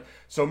ants. So he's like,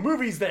 so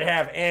movies that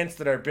have ants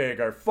that are big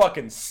are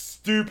fucking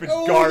stupid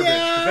garbage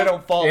because they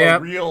don't follow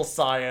real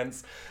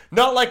science.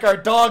 Not like our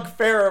dog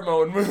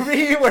pheromone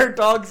movie where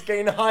dogs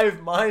gain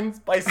hive minds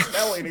by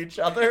smelling each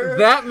other.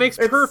 That makes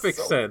perfect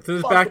sense. It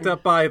is backed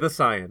up by the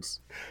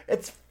science.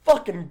 It's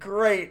fucking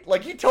great.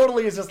 Like, he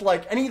totally is just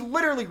like, and he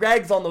literally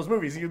rags on those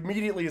movies. He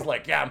immediately is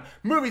like, yeah,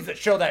 movies that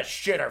show that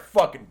shit are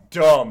fucking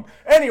dumb.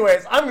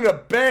 Anyways, I'm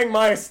gonna bang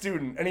my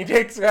student. And he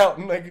takes her out,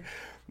 and like,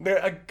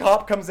 a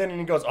cop comes in and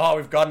he goes, oh,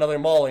 we've got another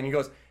Molly. And he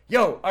goes,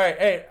 yo, all right,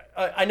 hey,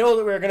 I know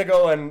that we're gonna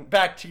go and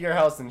back to your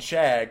house and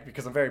shag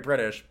because I'm very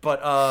British,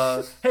 but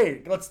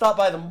hey, let's stop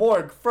by the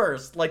morgue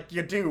first, like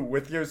you do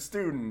with your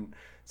student.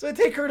 So I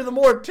take her to the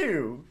morgue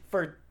too,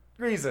 for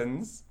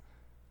reasons.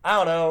 I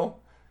don't know.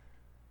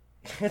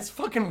 It's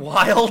fucking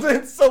wild.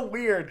 It's so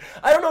weird.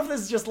 I don't know if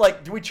this is just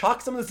like, do we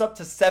chalk some of this up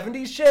to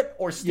 70s shit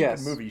or stupid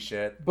movie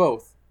shit?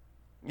 Both.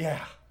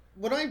 Yeah.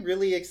 Would I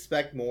really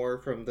expect more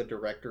from the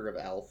director of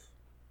Alf?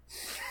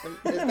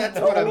 That's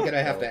what I'm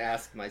gonna have to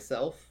ask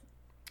myself.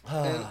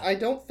 And I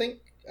don't think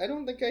I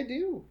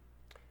do.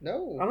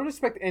 No. I don't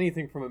expect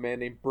anything from a man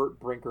named Bert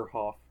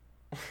Brinkerhoff.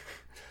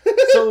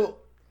 So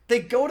they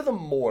go to the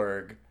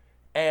morgue,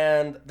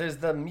 and there's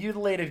the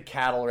mutilated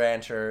cattle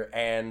rancher,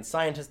 and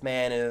Scientist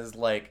Man is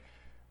like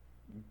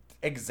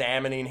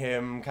examining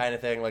him, kind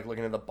of thing, like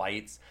looking at the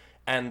bites.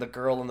 And the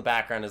girl in the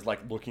background is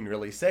like looking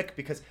really sick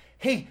because,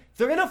 hey,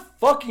 they're in a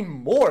fucking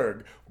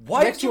morgue.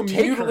 Why did you take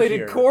her here? Next to a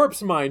mutilated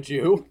corpse, mind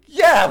you.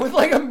 Yeah, with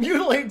like a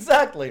mutilated,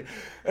 exactly.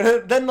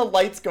 And then the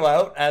lights go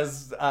out,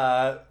 as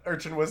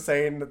Urchin was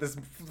saying that this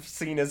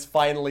scene is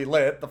finally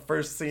lit. The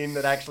first scene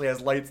that actually has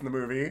lights in the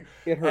movie.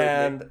 It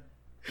hurt me.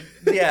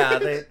 Yeah,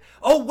 they.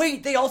 Oh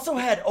wait, they also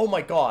had. Oh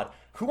my god,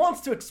 who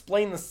wants to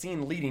explain the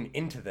scene leading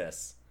into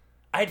this?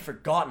 I had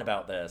forgotten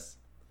about this.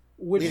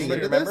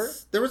 Remember?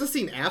 There was a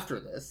scene after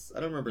this. I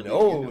don't remember.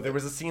 No, there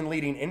was a scene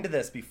leading into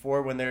this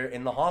before when they're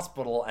in the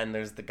hospital and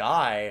there's the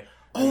guy.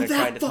 Oh,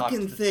 that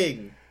fucking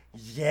thing.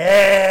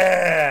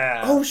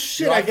 Yeah. Oh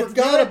shit! I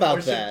forgot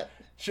about that.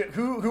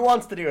 Who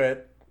wants to do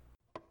it?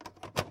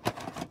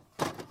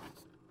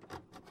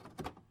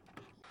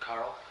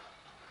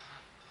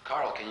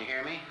 Carl, can you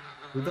hear me?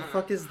 Who the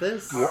fuck is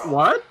this?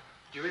 What?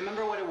 Do you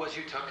remember what it was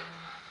you took?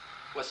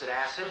 Was it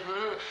acid?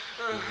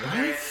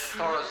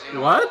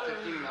 What?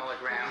 50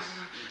 milligrams.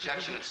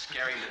 Injection would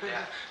scare you to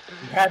death.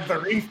 You had the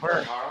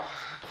reefer. Carl?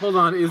 Hold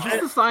on, is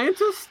this the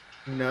scientist?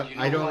 No, You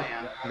know I who don't I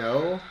am.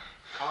 know.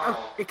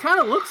 Carl. It kind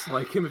of looks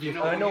like him if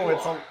you... I know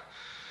it's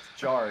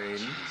jarring.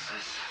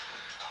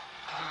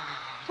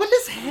 What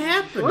is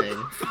happening?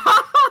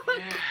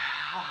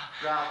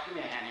 Ralph, give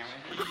me a hand here.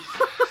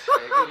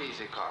 Take it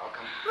easy, Carl.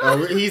 Come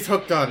on. Oh, he's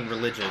hooked on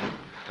religion.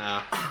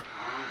 Calm down.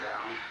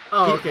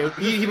 Oh, okay.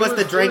 He must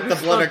have drank the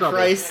blood of Stunt double.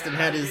 Christ and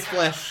had his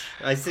flesh.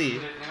 I see.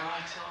 Now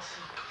it's all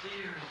so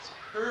clear. It's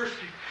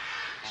perfect.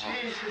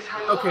 Jesus,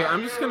 Okay,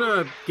 I'm just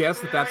gonna guess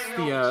that that's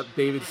the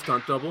David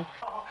stunt double.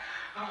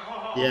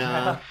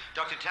 Yeah.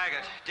 Dr.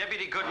 Taggart,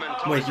 Deputy Goodman.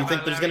 Wait, you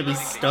think there's gonna be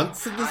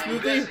stunts in this I'm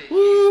movie? busy.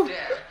 Woo! He's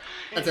dead.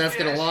 That's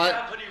asking a lot.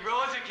 Company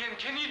rose again.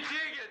 Can you dig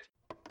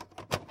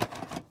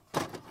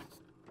it?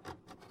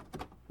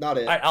 Not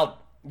it.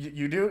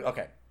 You do?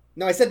 Okay.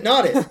 No, I said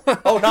not it.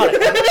 Oh, not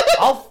it.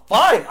 I'll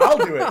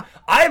do it.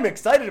 I am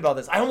excited about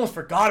this. I almost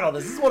forgot about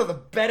this. This is one of the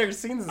better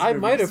scenes in this I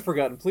movie. might have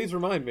forgotten. Please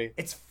remind me.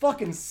 It's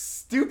fucking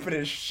stupid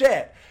as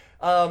shit.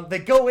 They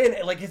go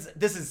in, like,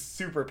 this is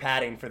super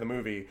padding for the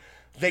movie.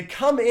 They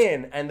come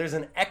in, and there's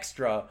an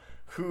extra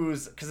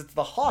who's, because it's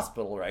the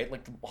hospital, right?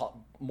 Like, the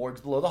morgue's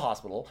below the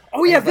hospital.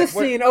 Oh yeah, And it's this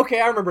like, scene. Okay,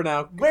 I remember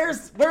now.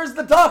 Where's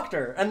the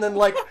doctor? And then,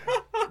 like,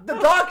 the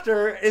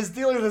doctor is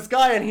dealing with this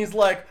guy, and he's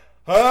like,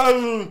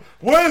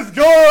 what's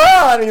going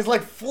on? And he's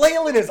like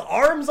flailing his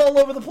arms all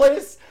over the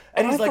place.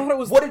 And he's like,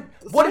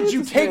 what did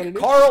you take,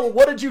 Carl?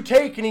 What did you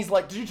take? And he's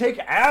like, did you take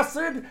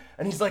acid?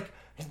 And he's like,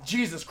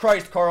 Jesus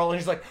Christ, Carl. And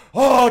he's like,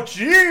 oh,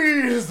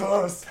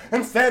 Jesus.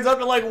 And stands up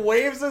and like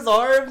waves his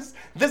arms.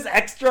 This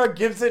extra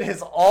gives it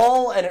his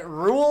all and it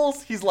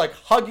rules. He's like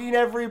hugging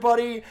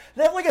everybody.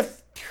 They have like a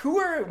 2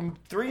 or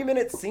 3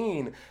 minute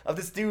scene of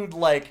this dude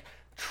like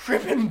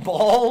tripping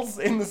balls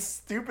in the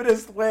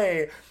stupidest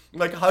way,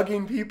 like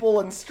hugging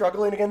people and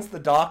struggling against the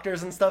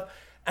doctors and stuff.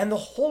 And the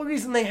whole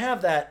reason they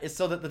have that is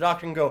so that the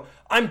doctor can go,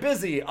 I'm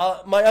busy,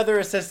 my other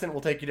assistant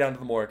will take you down to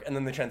the morgue, and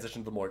then they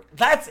transition to the morgue.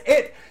 That's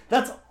it.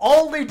 That's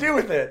all they do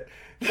with it.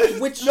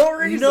 Which no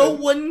reason. No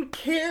one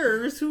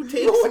cares who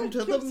takes him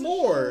to the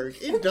morgue.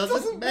 It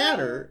doesn't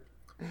matter.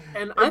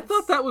 And I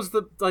thought that was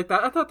I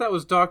thought that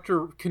was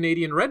Dr.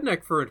 Canadian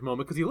Redneck for a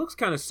moment because he looks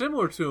kind of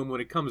similar to him when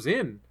it comes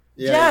in.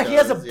 Yeah, he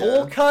has a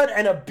bowl cut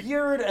and a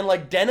beard and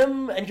like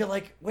denim, and you're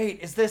like, wait,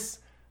 is this?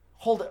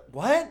 Hold it,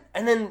 what?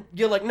 And then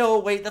you're like, no,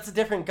 wait, that's a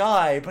different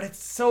guy. But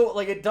it's so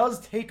like it does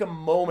take a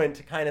moment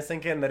to kind of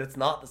sink in that it's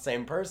not the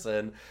same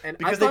person, and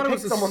because they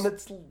picked someone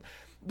that's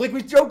like,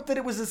 we joked that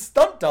it was a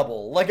stunt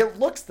double. Like, it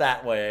looks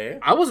that way.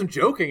 I wasn't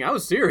joking. I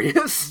was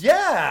serious.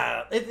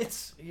 Yeah,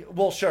 it's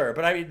well, sure,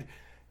 but I mean,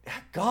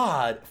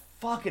 God,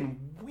 fucking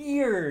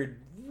weird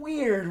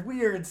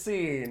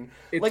scene.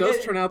 It like,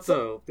 does turn out,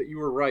 though, that you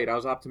were right. I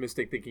was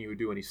optimistic thinking you would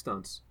do any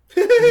stunts.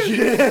 There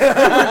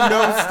were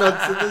no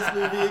stunts in this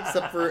movie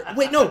except for...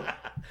 Wait, no!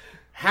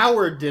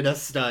 Howard did a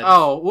stunt.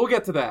 Oh, we'll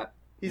get to that.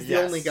 He's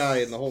the only guy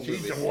in the whole movie.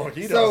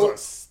 He does a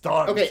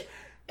stunt. Okay,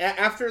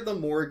 after the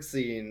morgue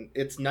scene,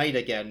 it's night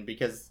again,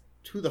 because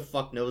who the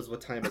fuck knows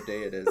what time of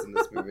day it is in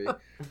this movie.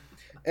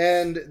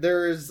 And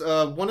there's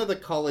one of the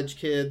college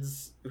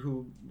kids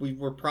who we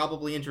were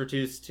probably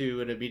introduced to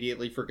and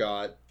immediately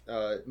forgot.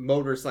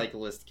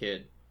 Motorcyclist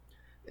kid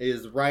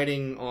is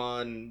riding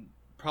on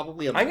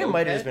probably a moped. I think it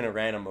might have just been a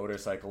random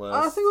motorcyclist.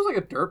 I think it was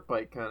like a dirt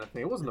bike kind of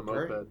thing. It wasn't a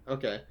moped.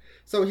 Okay.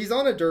 So he's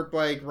on a dirt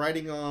bike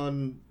riding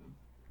on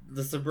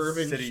the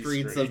suburban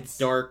streets of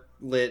dark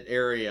lit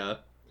area.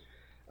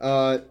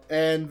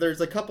 And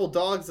there's a couple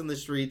dogs in the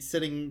street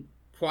sitting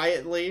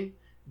quietly,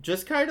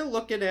 just kind of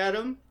looking at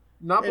him.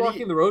 Not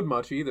blocking the road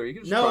much either. You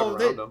can just drive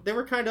around them. They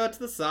were kind of out to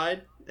the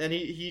side, and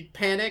he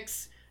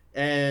panics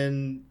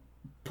and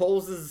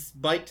pulls his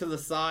bike to the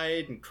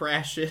side and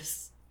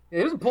crashes. Yeah,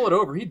 he doesn't pull it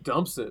over. He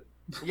dumps it.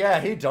 Yeah,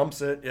 he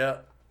dumps it. Yeah.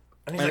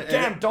 And he's like,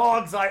 "Damn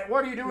dogs!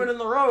 What are you doing in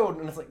the road?"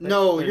 And it's like,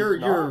 "No,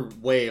 you're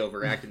way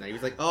overacting that."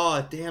 He's like,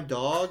 "Oh, damn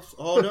dogs!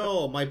 Oh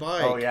no, my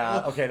bike! Oh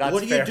yeah, okay, that's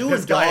what are fair. you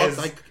doing,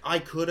 dogs? I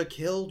could have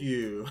killed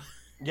you."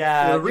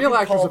 Yeah, the real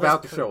actor's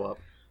about to show up.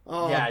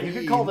 Oh, yeah, you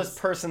could call this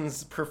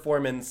person's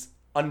performance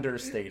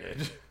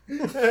understated.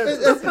 and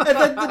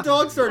then the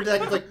dog started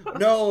acting like,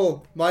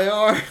 "No, my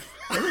arm."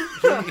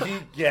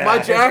 Yeah, my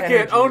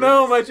jacket! Oh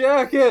no, my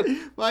jacket!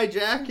 My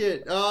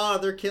jacket! Oh,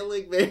 they're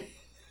killing me.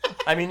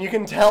 I mean, you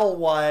can tell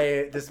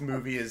why this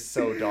movie is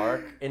so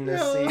dark in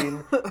this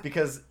scene,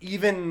 because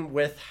even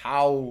with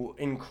how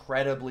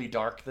incredibly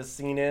dark this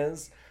scene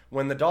is,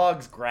 when the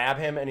dogs grab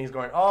him and he's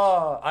going,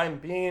 "Oh, I'm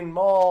being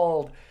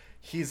mauled,"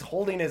 he's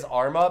holding his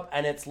arm up,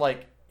 and it's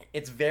like,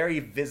 it's very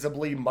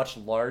visibly much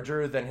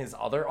larger than his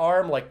other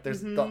arm. Like,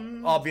 there's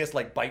the obvious,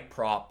 like, bite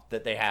prop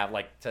that they have,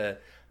 like, to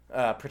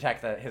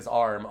protect his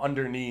arm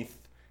underneath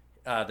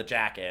the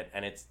jacket,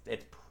 and it's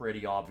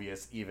pretty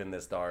obvious even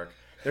this dark.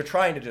 They're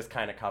trying to just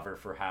kind of cover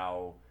for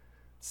how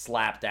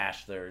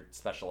slapdash their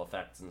special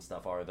effects and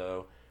stuff are,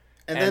 though.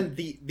 And then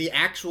the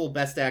actual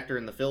best actor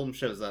in the film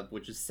shows up,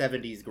 which is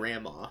 70s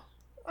grandma.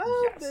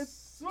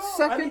 Yes.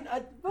 Second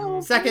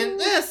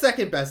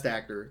best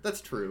actor. That's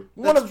true.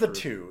 One of the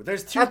two.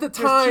 There's two. At the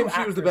time,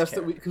 she was the best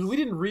characters. because we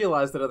didn't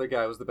realize that other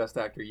guy was the best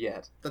actor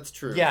yet. That's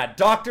true. Yeah,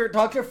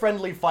 Dr.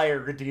 Friendly Fire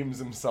redeems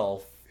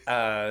himself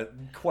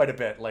quite a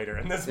bit later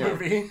in this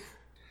movie.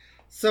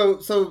 So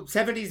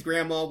 70s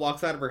grandma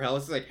walks out of her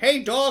house and is like,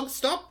 "Hey dog,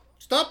 stop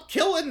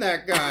killing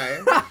that guy."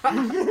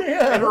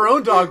 And her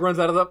own dog runs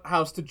out of the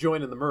house to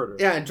join in the murder.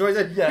 Yeah, and Joy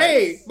said,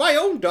 "Hey, my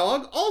own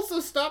dog also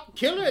stop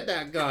killing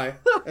that guy."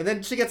 And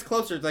then she gets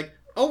closer. It's like,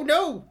 "Oh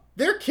no,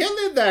 they're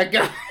killing that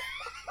guy."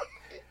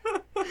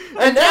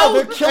 and now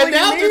they're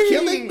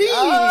killing me.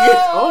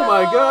 Oh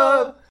my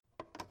god.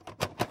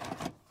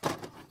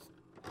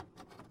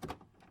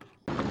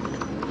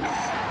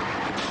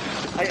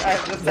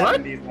 The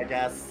 70s, I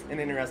guess. An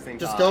interesting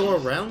Just time. go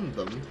around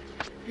them.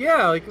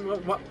 Yeah, like,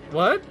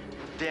 what?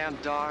 Damn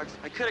dogs.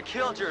 I could have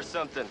killed you or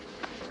something.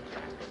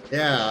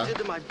 Yeah. What did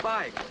to my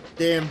bike?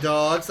 Damn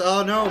dogs.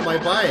 Oh no, my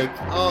bike.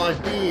 Oh,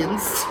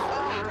 beans.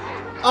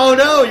 Oh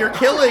no, you're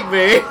killing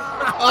me.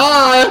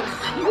 Oh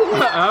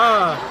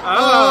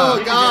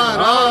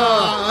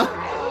god.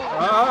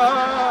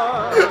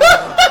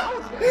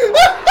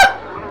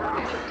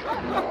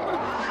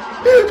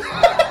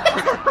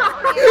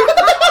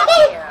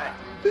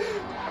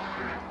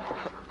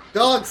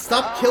 Dog,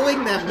 stop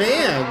killing that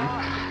man.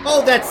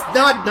 Oh, that's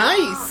not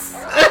nice.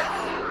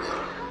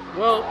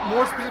 Well,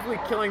 more specifically,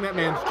 killing that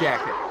man's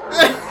jacket.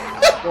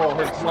 Well,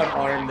 his one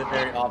arm that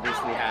very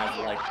obviously has,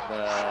 like,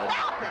 the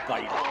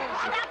bite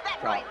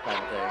prop kind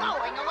of thing.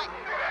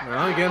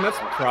 Well, again, that's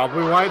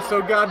probably why it's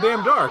so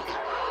goddamn dark.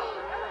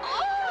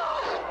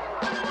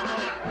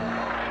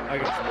 I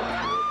guess.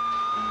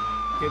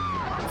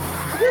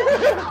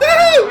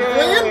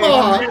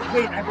 Grandma!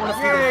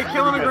 Yay,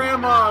 killing a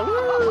grandma!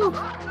 Woo!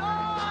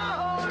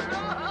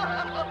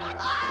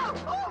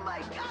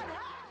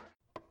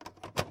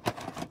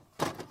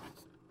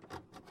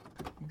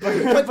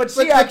 But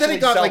she then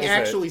it got sells like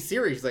actually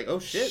serious. Like, oh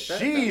shit,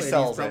 she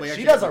sells it.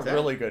 She does a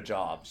really good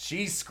job.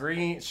 She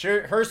screams.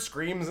 Her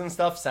screams and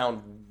stuff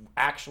sound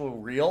actual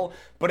real,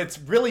 but it's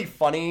really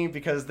funny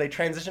because they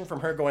transition from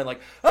her going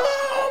like,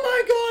 "Oh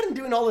my god," and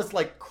doing all this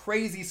like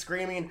crazy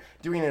screaming,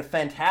 doing a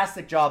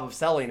fantastic job of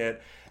selling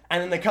it,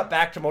 and then they cut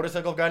back to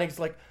Motorcycle Guy and he's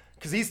like,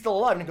 because he's still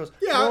alive, and he goes,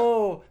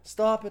 "No,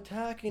 stop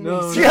attacking me."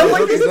 So you have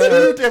like these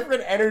two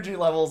different energy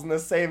levels in the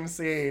same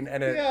scene,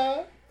 and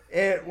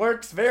it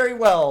works very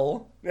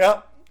well.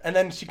 Yep. And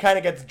then she kind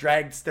of gets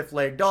dragged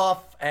stiff-legged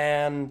off,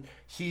 and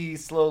he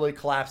slowly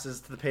collapses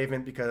to the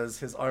pavement because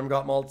his arm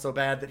got mauled so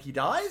bad that he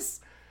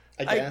dies.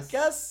 I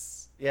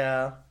guess.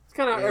 Yeah. It's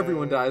kind of how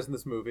everyone dies in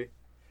this movie.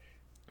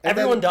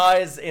 Everyone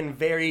dies in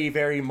very,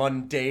 very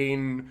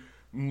mundane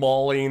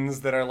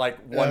maulings that are like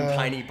one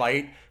tiny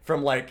bite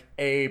from like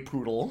a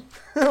poodle.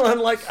 And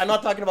like, I'm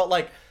not talking about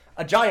like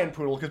a giant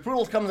poodle, because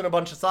poodles comes in a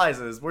bunch of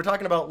sizes. We're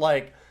talking about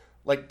like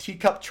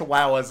teacup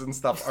chihuahuas and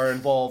stuff are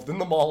involved in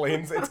the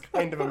maulings. It's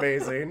kind of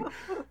amazing.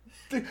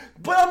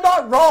 But I'm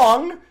not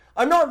wrong.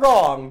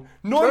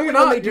 Normally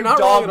when they do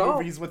dog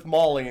movies with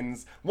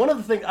maulings, one of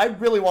the things I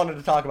really wanted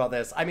to talk about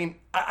this. I mean,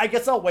 I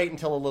guess I'll wait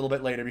until a little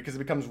bit later because it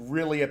becomes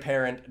really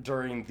apparent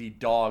during the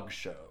dog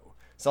show.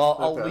 So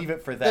I'll leave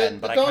it for then.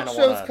 But the I dog kind of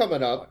show's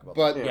coming up.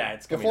 But yeah,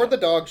 it's coming before up. the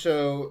dog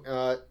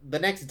show, the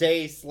next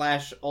day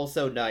 /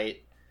 also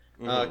night.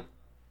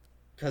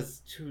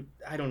 Because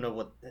I don't know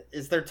what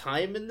is there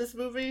time in this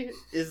movie?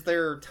 Is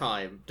there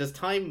time? Does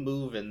time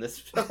move in this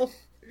film?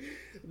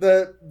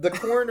 The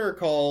coroner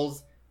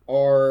calls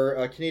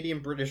our Canadian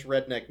British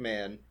redneck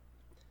man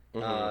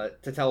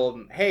to tell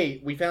him, "Hey,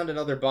 we found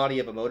another body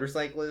of a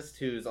motorcyclist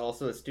who's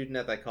also a student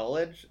at that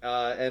college,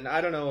 and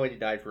I don't know what he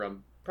died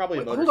from. Probably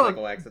a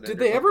motorcycle accident." Did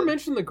they ever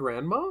mention the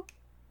grandma?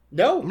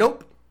 No.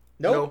 Nope.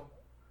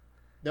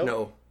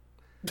 No.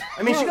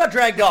 I mean, she got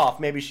dragged off.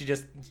 Maybe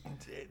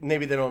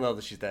they don't know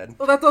that she's dead.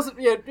 Well, that doesn't.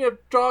 Yeah,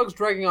 dogs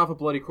dragging off a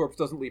bloody corpse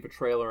doesn't leave a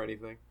trail or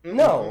anything.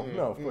 No,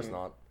 of course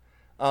not.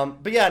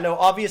 But yeah, no,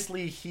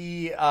 obviously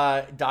he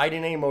died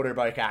in a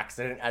motorbike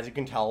accident, as you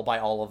can tell by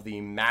all of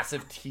the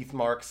massive teeth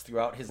marks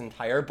throughout his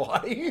entire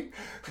body.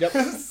 Yep.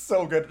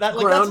 So good.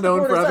 Ground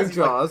known for having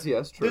jaws,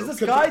 yes, true. There's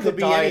this guy that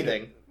died.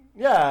 Anything.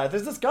 Yeah,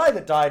 there's this guy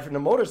that died from a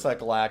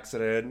motorcycle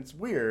accident. It's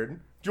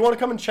weird. Do you want to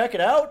come and check it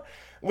out?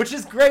 Which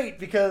is great,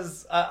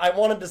 because I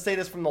wanted to say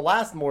this from the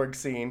last morgue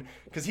scene,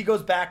 because he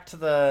goes back to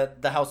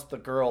the house with the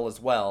girl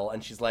as well,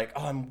 and she's like,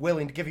 "Oh, I'm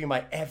willing to give you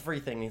my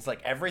everything." And he's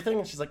like, "Everything?"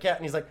 And she's like, "Yeah."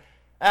 And he's like,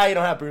 "You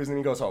don't have booze," and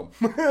he goes home.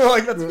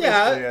 Like, that's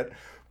basically it.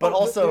 But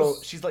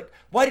also, she's like,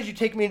 "Why did you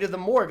take me to the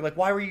morgue? Like,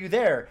 why were you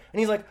there?" And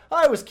he's like,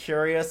 "I was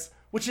curious,"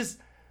 which is,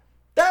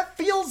 that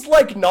feels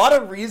like not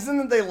a reason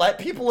that they let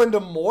people into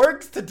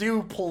morgues to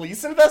do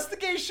police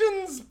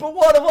investigations, but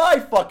what do I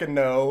fucking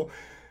know?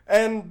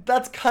 And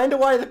that's kind of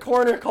why the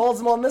coroner calls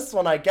him on this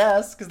one, I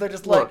guess, because they're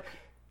just like,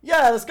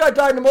 "Yeah, this guy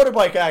died in a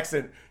motorbike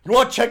accident. You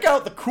want to check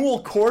out the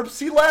cool corpse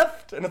he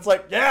left?" And it's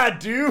like, "Yeah,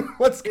 dude,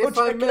 let's go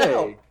check it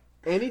out."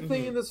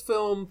 Anything in this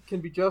film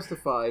can be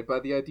justified by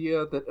the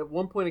idea that at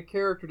one point a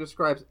character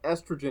describes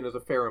estrogen as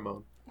a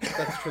pheromone.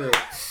 That's true.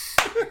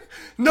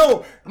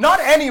 No, not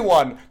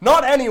anyone.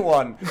 Not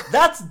anyone.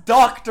 That's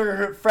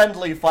Dr.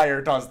 Friendly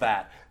Fire does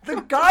that.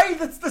 The guy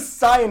that's the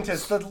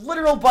scientist, the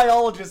literal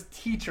biologist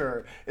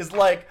teacher, is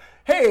like,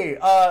 hey,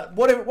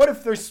 what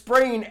if they're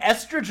spraying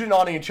estrogen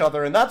on each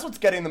other and that's what's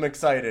getting them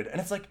excited? And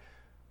it's like,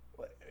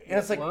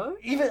 what?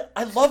 Even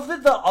I love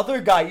that the other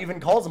guy even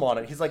calls him on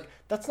it. He's like,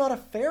 that's not a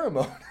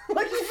pheromone.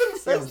 Like, he even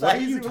says that.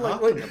 He's even like,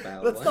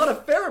 about? That's not a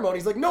pheromone.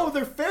 He's like, no,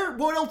 they're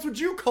what else would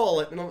you call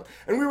it? And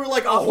we were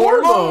like, a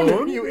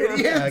hormone? You idiot.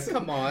 Yeah,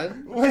 come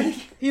on. Like,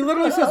 he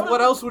literally says,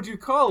 what else would you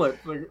call it?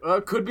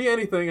 Like, could be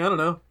anything. I don't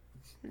know.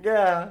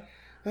 Yeah.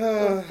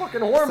 Fucking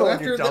hormone,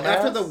 so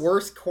after the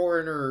worst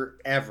coroner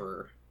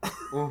ever,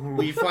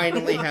 we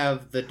finally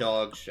have the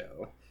dog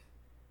show.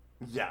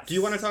 Yes. Do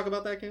you want to talk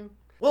about that, Kim?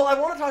 Well, I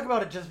want to talk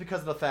about it just because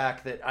of the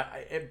fact that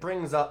it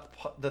brings up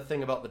the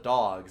thing about the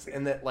dogs,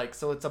 and that, like,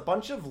 so it's a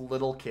bunch of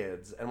little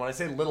kids, and when I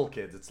say little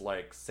kids, it's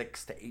like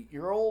 6 to 8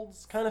 year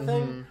olds kind of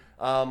thing,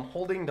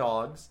 holding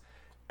dogs,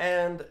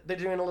 and they're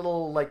doing a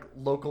little, like,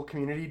 local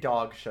community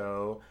dog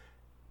show,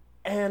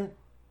 and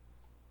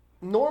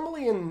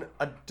normally in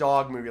a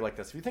dog movie like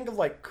this, if you think of,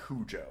 like,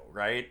 Cujo,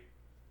 right?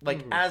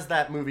 Like, as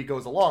that movie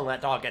goes along,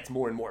 that dog gets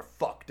more and more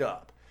fucked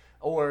up.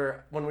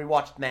 Or when we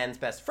watched Man's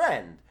Best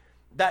Friend,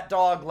 that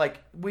dog, like,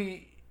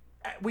 we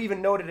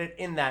even noted it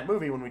in that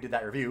movie when we did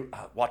that review.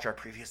 Watch our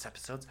previous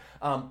episodes.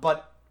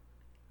 But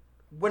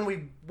when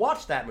we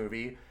watched that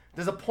movie,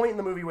 there's a point in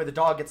the movie where the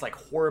dog gets, like,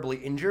 horribly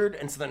injured,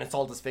 and so then it's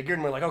all disfigured,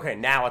 and we're like, okay,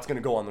 now it's gonna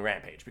go on the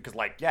rampage. Because,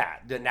 like, yeah,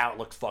 now it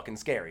looks fucking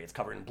scary. It's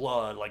covered in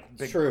blood, like,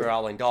 big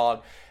growling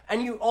dog.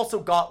 And you also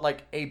got,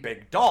 like, a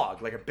big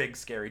dog, like a big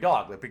scary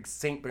dog, like a big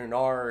St.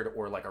 Bernard,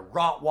 or like a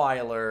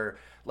Rottweiler,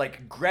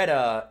 like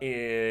Greta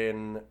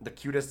in The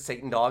Cutest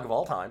Satan Dog of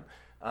All Time.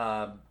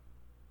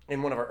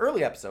 In one of our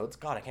early episodes.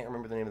 God, I can't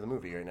remember the name of the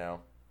movie right now.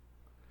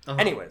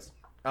 Anyways,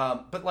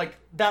 but, like,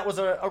 that was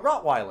a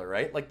Rottweiler,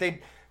 right? Like,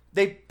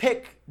 they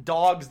pick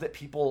dogs that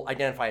people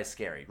identify as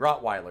scary.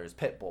 Rottweilers,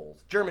 pit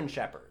bulls, German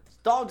shepherds,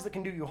 dogs that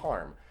can do you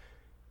harm.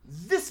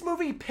 This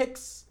movie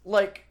picks,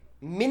 like,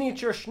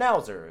 miniature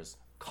schnauzers,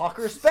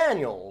 cocker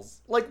spaniels,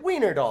 like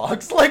wiener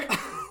dogs. Like,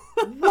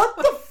 what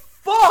the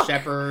fuck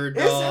Shepherd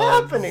is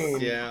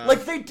happening? Yeah.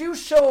 Like, they do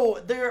show,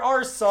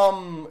 there's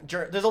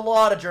a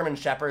lot of German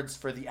shepherds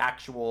for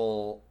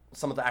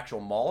some of the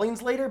actual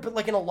maulings later, but,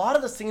 like, in a lot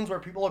of the scenes where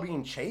people are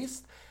being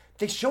chased,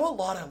 they show a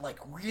lot of, like,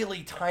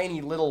 really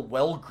tiny little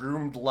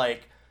well-groomed,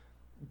 like,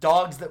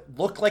 dogs that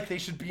look like they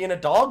should be in a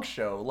dog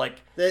show. Like,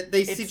 they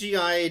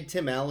CGI'd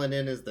Tim Allen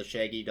in as the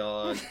shaggy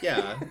dog.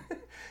 Yeah.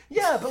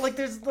 Yeah, but, like,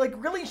 there's, like,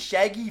 really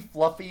shaggy,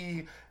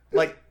 fluffy,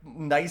 like,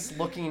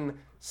 nice-looking,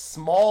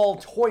 small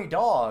toy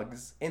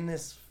dogs in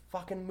this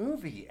fucking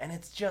movie. And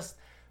it's just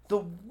the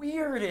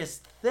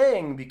weirdest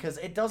thing, because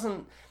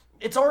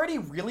it's already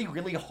really,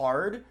 really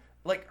hard.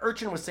 Like,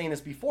 Urchin was saying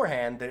this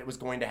beforehand, that it was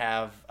going to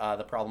have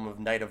the problem of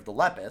Night of the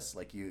Lepus,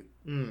 like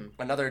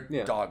another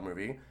dog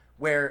movie,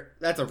 where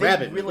that's a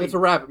rabbit. It's a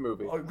rabbit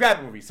movie. Oh,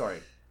 rabbit movie, sorry.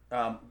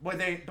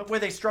 Where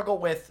they struggle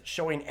with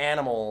showing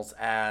animals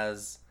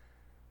as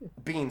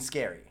being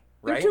scary,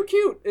 right? They're too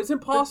cute. It's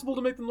impossible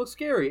to make them look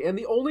scary, and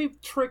the only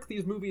trick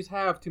these movies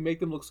have to make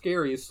them look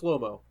scary is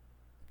slow-mo.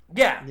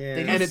 Yeah.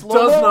 And it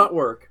does not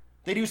work.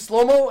 They do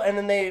slow-mo, and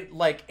then they,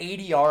 like,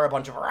 ADR a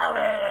bunch of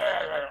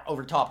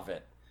over top of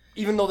it.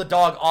 Even though the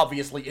dog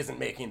obviously isn't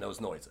making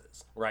those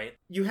noises, right?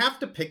 You have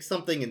to pick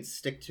something and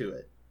stick to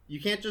it. You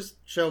can't just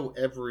show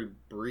every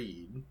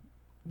breed.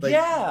 Like,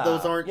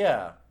 those aren't...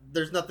 Yeah.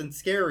 There's nothing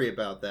scary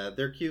about that.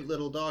 They're cute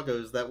little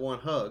doggos that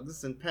want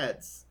hugs and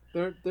pets.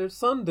 They're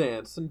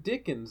Sundance and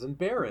Dickens and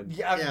Barron.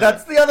 Yeah,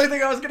 that's the other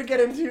thing I was going to get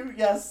into.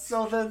 Yes,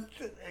 so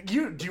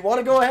do you want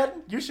to go ahead?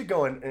 You should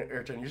go in,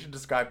 Urchin. You should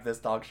describe this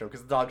dog show,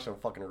 because the dog show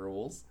fucking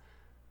rules.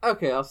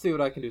 Okay, I'll see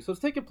what I can do. So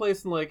it's taking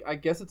place in, like, I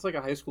guess it's like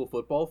a high school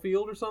football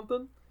field or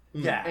something.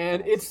 Yeah.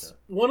 And it's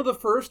one of the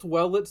first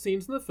well-lit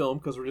scenes in the film,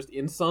 because we're just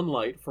in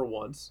sunlight for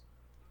once.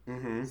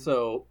 Mm-hmm.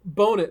 So,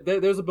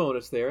 there's a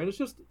bonus there. And it's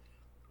just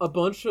a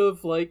bunch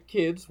of, like,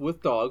 kids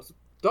with dogs.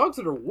 Dogs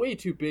that are way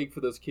too big for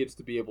those kids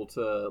to be able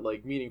to,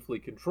 like, meaningfully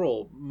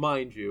control,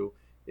 mind you.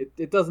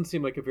 It doesn't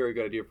seem like a very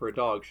good idea for a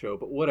dog show,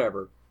 but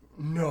whatever.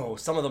 No,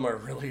 some of them are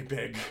really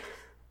big.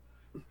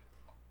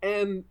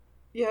 And,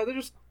 yeah, they're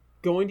just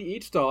going to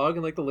each dog,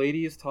 and, like, the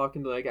lady is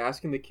talking to, like,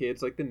 asking the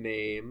kids, like, the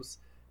names,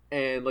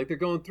 and, like, they're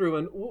going through,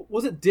 and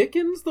was it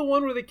Dickens, the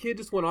one where the kid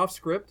just went off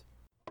script?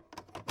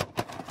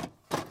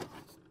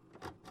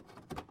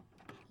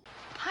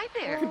 Hi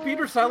there. Could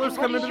Peter Sellers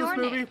come into this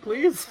movie,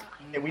 please?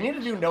 Hey, we need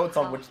to do notes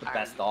on which the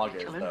best dog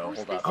is, though.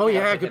 Hold up. Oh,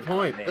 yeah, good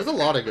point. There's a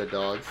lot of good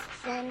dogs.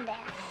 Sundance.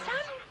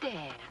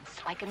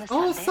 Like in the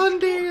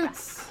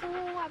Sundance.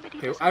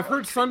 Okay, I've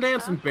heard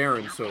Sundance and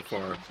Barron so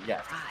far.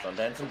 Yes,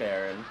 Sundance and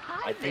Barron.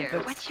 Hi think there.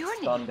 it's What's your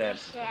name?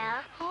 Sundance.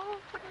 Yeah. Oh,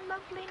 what a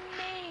lovely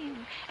name.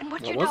 And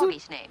what's What your was it?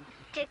 doggy's name?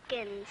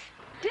 Dickens.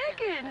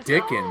 Dickens.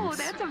 Dickens. Oh,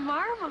 that's a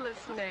marvelous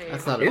name.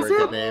 That's not a Is very it?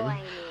 good name.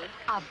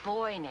 A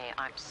boy name.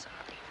 I'm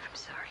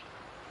sorry.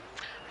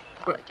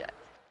 I apologize.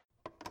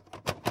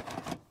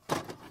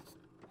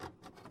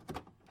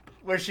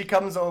 where she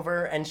comes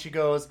over and she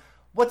goes,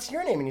 "What's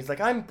your name?" And he's like,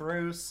 "I'm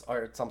Bruce,"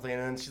 or something.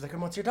 And then she's like,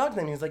 "And what's your dog's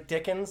name?" And he's like,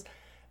 "Dickens."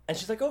 And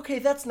she's like, "Okay,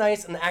 that's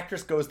nice." And the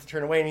actress goes to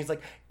turn away, and he's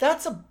like,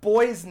 "That's a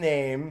boy's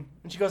name."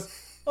 And she goes,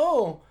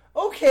 "Oh,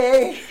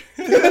 okay."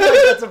 Like,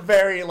 that's a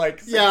very, like,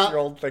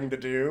 6-year-old thing to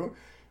do.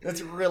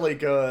 That's really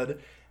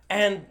good.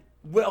 And,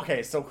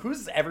 okay, so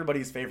who's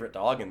everybody's favorite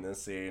dog in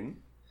this scene?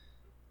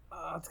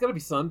 It's gotta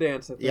be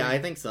Sundance, I think. Yeah, I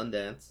think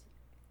Sundance.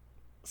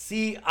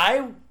 See,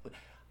 I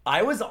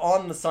was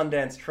on the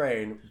Sundance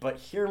train, but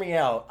hear me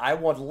out. I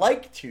would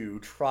like to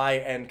try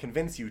and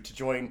convince you to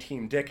join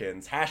Team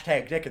Dickens.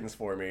 Hashtag Dickens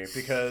for me,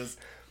 because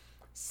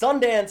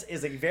Sundance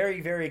is a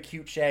very, very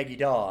cute, shaggy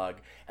dog,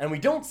 and we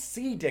don't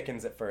see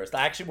Dickens at first.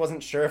 I actually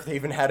wasn't sure if they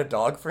even had a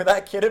dog for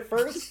that kid at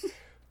first.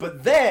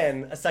 But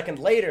then, a second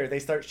later, they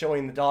start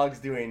showing the dogs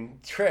doing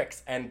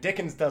tricks, and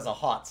Dickens does a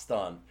hot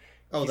stunt.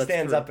 He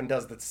stands up and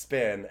does the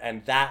spin,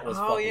 and that was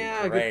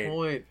fucking great. Good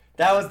point.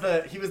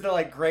 He was the,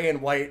 like, gray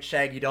and white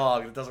shaggy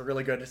dog that does a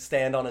really good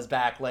stand on his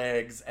back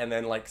legs and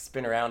then, like,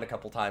 spin around a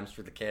couple times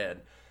for the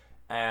kid.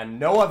 And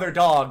no other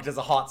dog does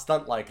a hot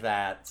stunt like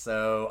that,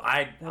 so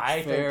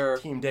I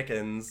think Team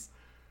Dickens.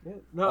 Yeah.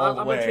 No, I'm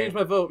gonna change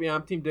my vote. Yeah,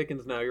 I'm Team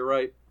Dickens now. You're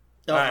right.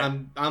 Oh, right.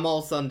 I'm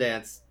all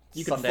Sundance.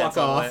 You can fuck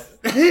off.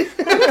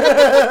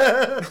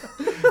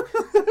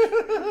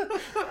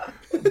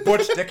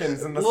 Butch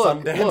Dickens and the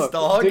Sundance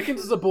dog.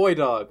 Dickens is a boy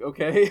dog,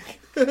 okay?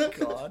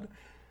 God.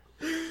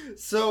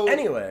 So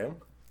anyway,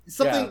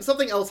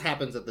 something else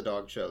happens at the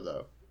dog show,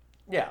 though.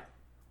 Yeah.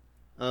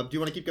 Do you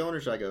want to keep going,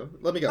 or should I go?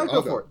 Let me go.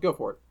 I'll go. Go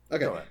for it.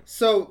 Okay.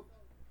 So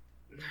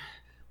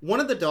one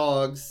of the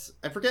dogs,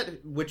 I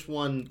forget which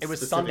one. It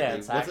was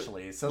Sundance,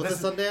 actually. Was it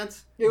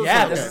Sundance?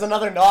 This is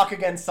another knock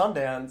against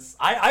Sundance.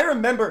 I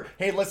remember.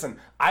 Hey, listen,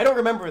 I don't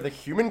remember the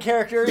human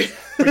characters,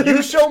 but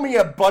you show me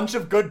a bunch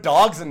of good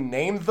dogs and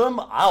name them,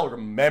 I'll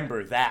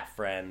remember that,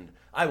 friend.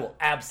 I will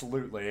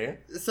absolutely.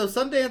 So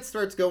Sundance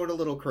starts going a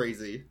little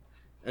crazy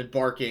and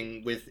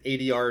barking with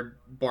ADR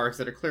barks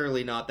that are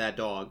clearly not that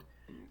dog.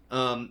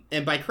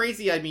 And by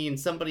crazy, I mean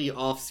somebody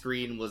off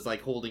screen was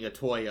like holding a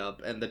toy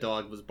up and the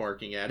dog was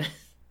barking at it.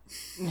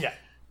 Yeah.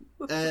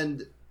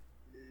 And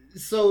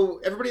so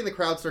everybody in the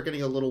crowd start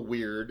getting a little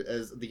weird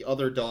as the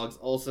other dogs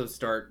also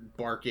start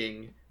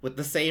barking with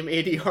the same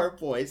ADR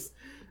voice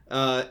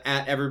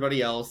at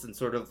everybody else and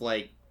sort of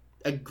like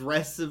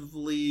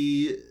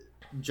aggressively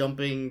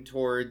jumping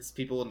towards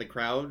people in the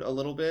crowd a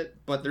little bit,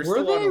 but they're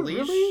still on a leash.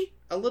 Really?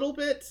 A little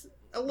bit.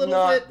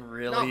 Not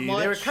really. Not much.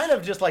 They were kind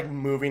of just like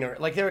moving, or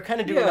like they were kind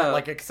of doing that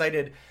like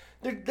excited.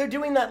 They're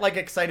doing that like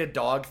excited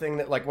dog thing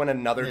that like when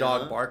another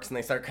dog barks and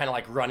they start kind of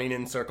like running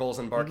in circles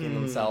and barking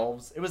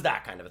themselves. It was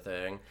that kind of a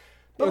thing,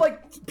 but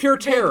like pure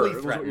terror.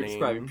 Is what you're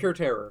describing. Pure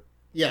terror.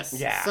 Yes.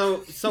 Yeah.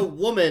 So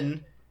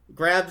woman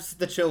grabs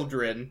the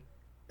children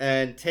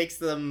and takes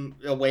them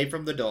away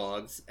from the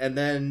dogs, and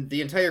then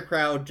the entire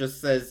crowd just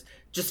says,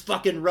 "Just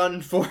fucking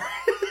run for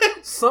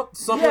it."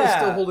 Someone's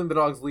still holding the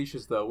dogs'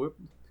 leashes, though.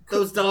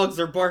 Those dogs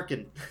are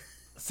barking.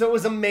 So it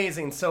was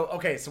amazing. So,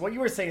 okay, so what you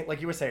were saying,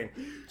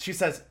 she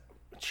says,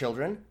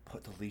 "Children,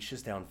 put the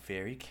leashes down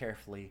very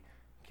carefully.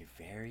 Okay,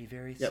 very,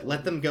 very slowly. Yeah,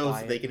 let them go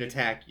so they can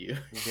attack you.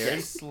 Very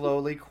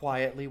slowly,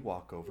 quietly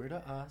walk over to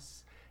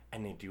us."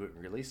 And they do it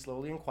really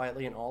slowly and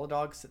quietly, and all the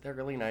dogs sit there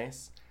really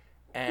nice.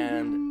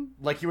 And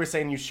like you were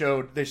saying,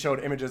 they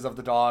showed images of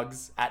the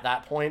dogs at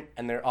that point,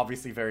 and they're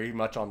obviously very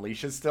much on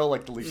leashes still.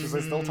 Like the leashes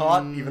are still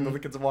taut, even though the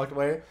kids have walked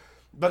away.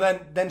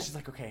 But then she's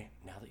like, "Okay,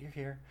 now that you're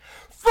here,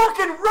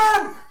 fucking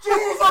run!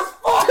 Jesus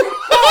fucking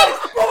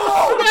Christ, go!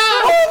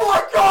 Oh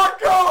my God,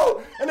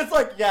 go!" And it's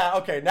like, yeah,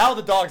 okay, now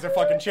the dogs are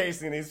fucking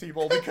chasing these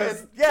people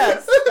because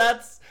yes,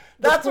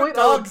 that's what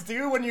dogs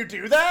do when you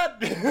do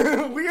that.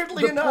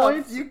 Weirdly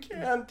enough, you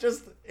can't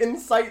just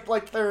incite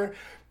like their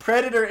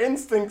predator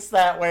instincts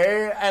that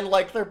way and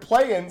like their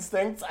play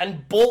instincts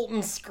and bolt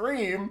and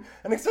scream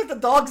and expect the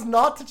dogs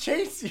not to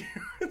chase you.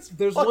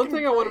 There's one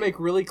thing I want to make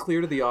really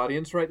clear to the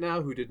audience right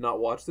now who did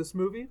not watch this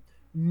movie.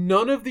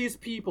 None of these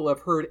people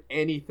have heard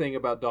anything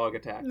about dog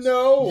attacks.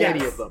 No.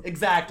 Any of them.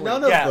 Exactly.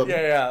 None of them.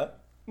 Yeah.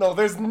 No,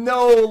 there's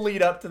no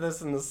lead up to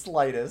this in the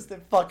slightest.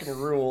 It fucking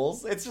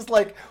rules. It's just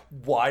like,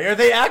 why are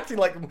they acting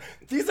like...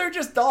 These are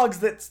just dogs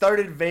that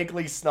started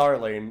vaguely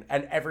snarling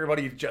and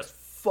everybody just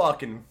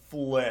fucking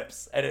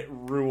flips and it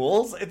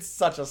rules. It's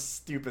such a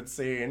stupid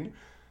scene.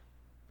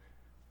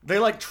 They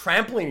like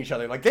trampling each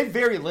other. Like they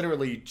very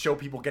literally show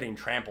people getting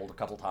trampled a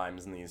couple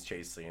times in these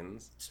chase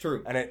scenes. It's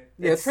true. And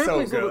it's so good.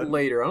 Trampling's a little bit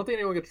later. I don't think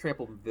anyone gets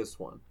trampled in this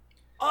one.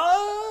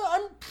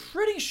 I'm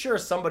pretty sure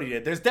somebody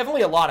did. There's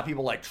definitely a lot of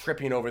people like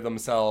tripping over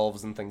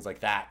themselves and things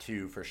like that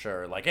too, for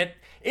sure. Like it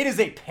is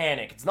a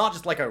panic. It's not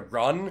just like a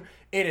run.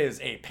 It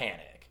is a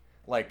panic.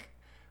 Like,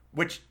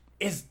 which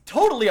is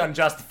totally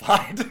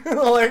unjustified.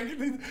 Like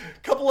a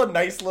couple of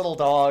nice little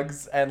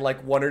dogs and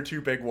like one or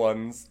two big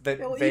ones that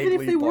vaguely even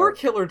if they were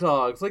killer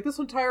dogs, like this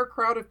entire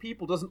crowd of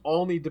people doesn't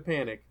all need to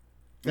panic.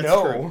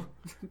 No,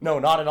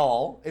 not at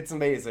all. It's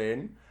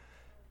amazing.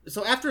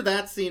 So after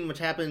that scene, which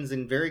happens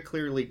in very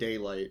clearly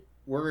daylight,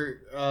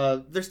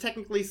 where there's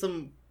technically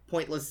some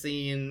pointless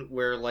scene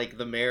where, like,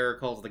 the mayor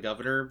calls the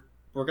governor.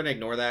 We're gonna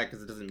ignore that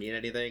because it doesn't mean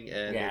anything,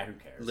 and who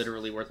cares?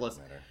 Literally worthless.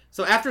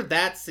 So after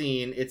that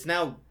scene, it's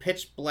now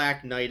pitch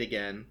black night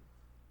again,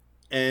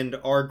 and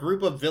our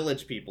group of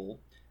village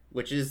people,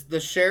 which is the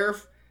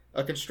sheriff,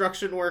 a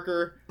construction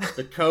worker,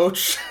 the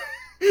coach,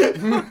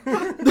 and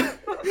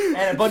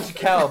a bunch of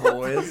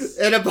cowboys,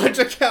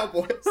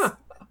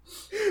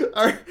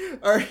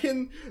 are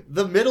in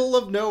the middle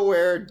of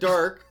nowhere,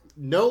 dark,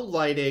 no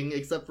lighting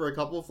except for a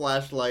couple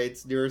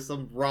flashlights near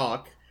some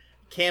rock,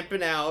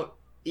 camping out,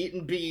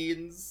 eating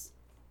beans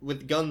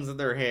with guns in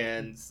their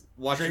hands,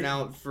 watching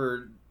out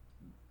for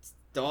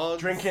dogs,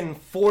 drinking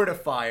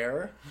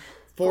Fortifier.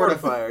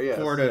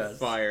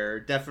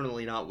 Fortifier,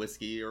 definitely not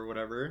whiskey or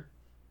whatever.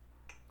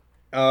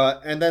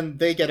 And then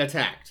they get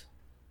attacked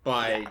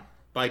by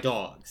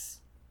dogs,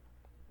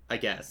 I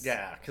guess.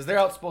 Yeah, because they're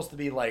out supposed to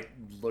be, like,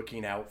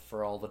 looking out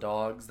for all the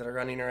dogs that are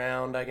running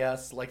around, I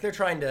guess. Like, they're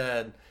trying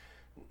to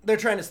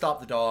stop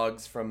the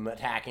dogs from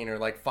attacking or,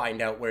 like,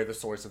 find out where the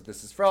source of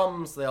this is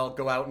from, so they all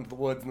go out into the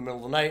woods in the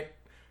middle of the night,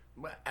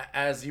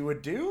 as you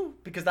would do,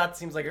 because that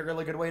seems like a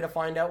really good way to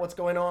find out what's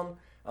going on.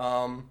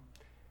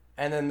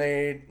 And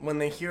then when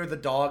they hear the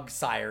dog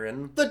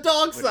siren... The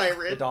dog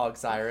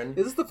siren!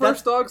 Is this the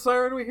first dog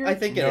siren we hear? I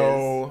think it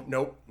is.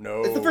 Nope.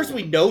 It's the first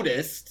we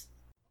noticed.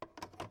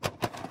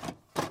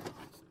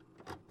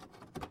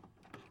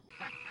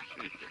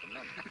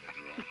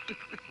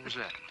 What was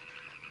that?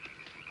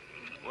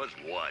 Was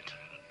what?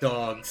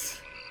 Dogs.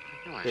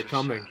 They're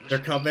coming. They're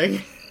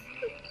coming.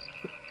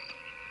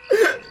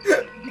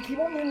 You keep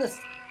on hearing this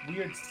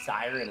weird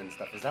siren and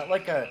stuff. Is that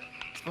like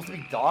supposed to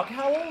be dog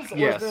howls? Or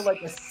yes. is there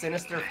like a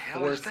sinister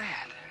force?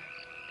 That?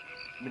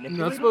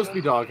 No, it's supposed to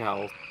be dog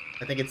howls.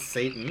 I think it's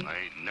Satan.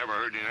 I ain't never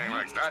heard anything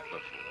like that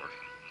before.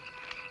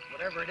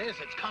 Whatever it is,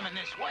 it's coming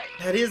this way.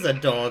 That is a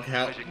dog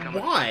howl.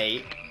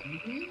 Why?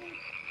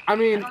 I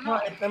mean,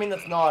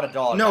 that's not a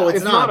dog. No, howl.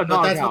 it's not a but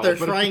dog that's howl, what they're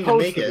but trying it's to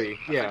make supposed it.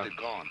 be. Yeah,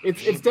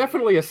 it's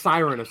definitely a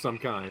siren of some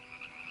kind.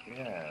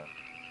 Yeah.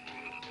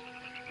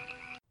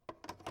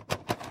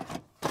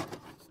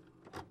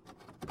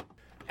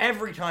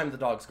 Every time the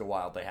dogs go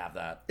wild, they have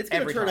that. It's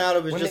gonna turn out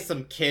it was just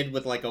some kid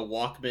with like a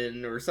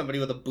Walkman or somebody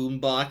with a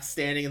boombox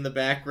standing in the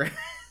background,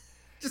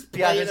 just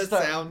playing a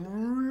sound.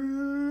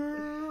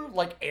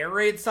 Like air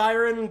raid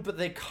siren, but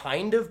they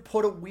kind of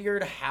put a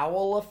weird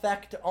howl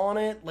effect on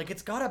it. Like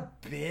it's got a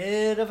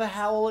bit of a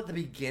howl at the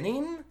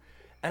beginning,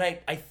 and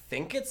I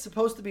think it's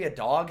supposed to be a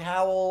dog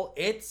howl.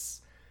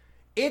 It's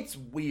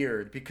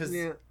weird because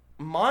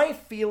my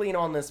feeling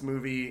on this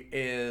movie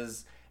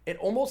is it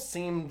almost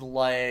seemed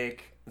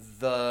like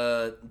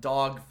the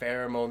dog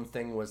pheromone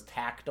thing was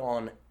tacked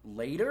on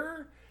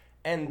later,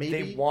 and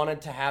they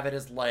wanted to have it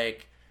as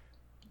like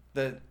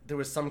there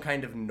was some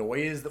kind of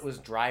noise that was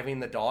driving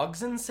the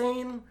dogs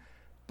insane,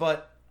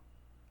 but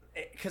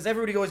because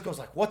everybody always goes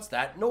like, what's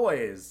that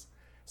noise?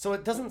 So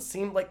it doesn't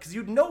seem like, because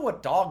you'd know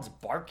what dogs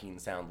barking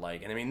sound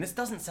like, and I mean this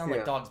doesn't sound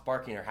like dogs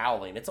barking or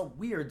howling. It's a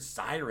weird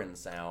siren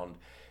sound,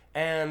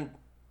 and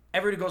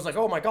everybody goes like,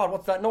 oh my god,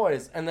 what's that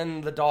noise? And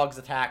then the dogs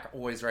attack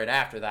always right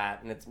after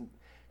that, and it's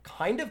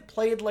kind of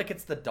played like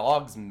it's the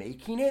dogs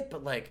making it,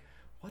 but like,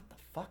 what the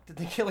fuck did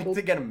they get? Like,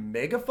 to get a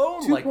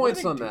megaphone? 2 like,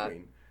 points on that,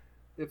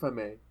 if I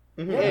may.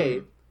 Mm-hmm.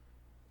 A,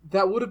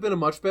 that would have been a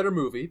much better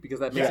movie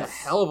because that makes a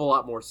hell of a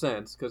lot more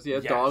sense. Because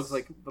dogs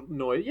like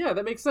noise. Yeah,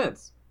 that makes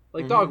sense.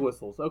 Like dog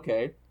whistles.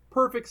 Okay,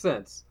 perfect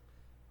sense.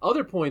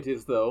 Other point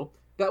is though,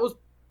 that was,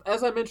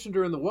 as I mentioned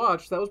during the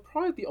watch, that was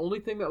probably the only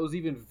thing that was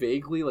even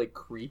vaguely like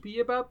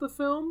creepy about the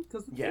film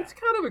because it's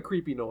kind of a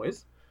creepy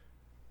noise.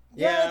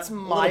 Yeah, it's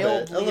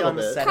mildly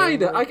unsettling.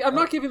 Kinda. I'm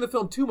not giving the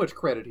film too much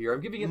credit here. I'm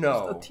giving it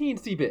just a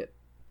teensy bit.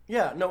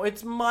 Yeah, no,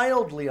 it's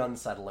mildly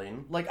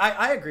unsettling. Like,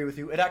 I agree with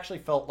you. It actually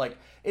felt like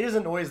it is a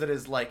noise that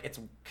is like,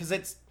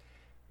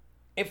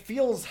 it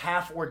feels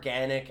half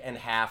organic and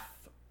half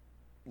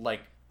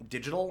like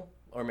digital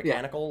or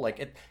mechanical. Like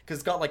because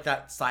it's got like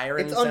that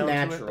siren it's sound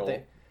unnatural. to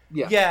it.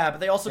 But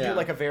they also do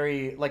like a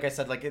very, like I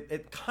said, like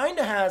it kind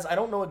of has, I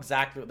don't know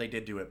exactly what they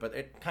did to it, but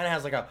it kind of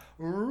has like a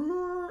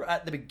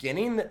at the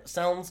beginning that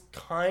sounds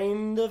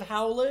kind of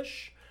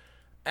howlish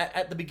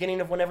at the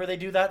beginning of whenever they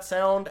do that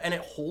sound, and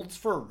it holds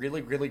for a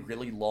really, really,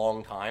 really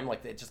long time.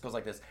 Like it just goes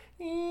like this,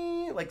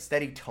 like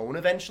steady tone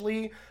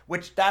eventually,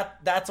 which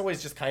that's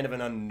always just kind of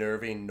an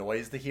unnerving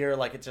noise to hear.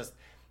 Like it just,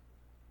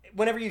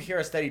 whenever you hear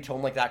a steady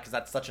tone like that, because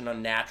that's such an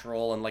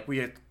unnatural, and like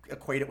we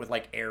equate it with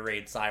like air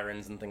raid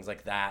sirens and things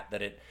like that,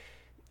 that it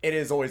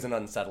is always an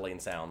unsettling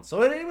sound.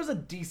 So it was a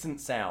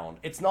decent sound.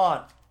 It's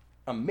not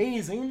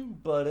amazing,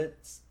 but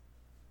it's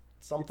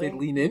something. If they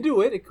lean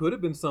into it, it could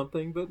have been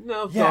something, but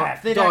no. Yeah,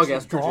 dog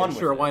estrogen,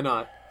 sure, why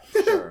not?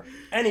 Sure.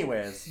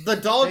 Anyways, the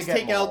dogs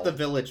take out the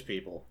village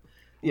people.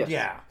 Yes.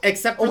 Yeah.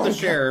 Except for the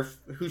sheriff,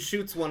 who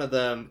shoots one of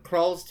them,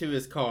 crawls to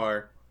his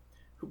car,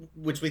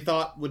 which we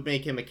thought would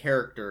make him a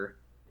character,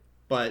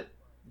 but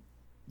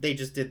they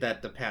just did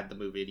that to pad the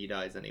movie, and he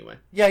dies anyway.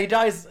 Yeah, he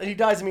dies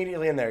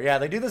immediately in there. Yeah,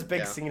 they do this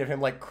big scene of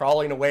him like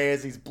crawling away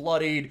as he's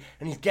bloodied,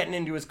 and he's getting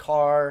into his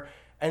car,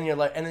 and you're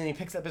like, and then he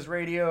picks up his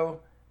radio,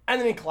 And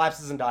then he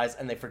collapses and dies,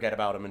 and they forget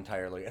about him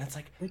entirely. And it's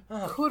like, they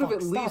could have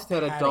at least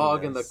had a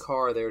dog in the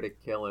car there to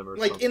kill him or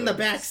something. Like, in the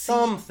back seat.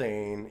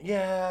 Something,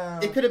 yeah.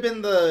 It could have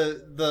been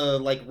the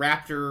like,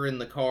 raptor in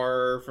the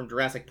car from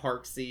Jurassic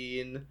Park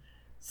scene.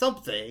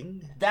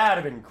 Something. That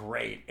would have been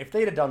great. If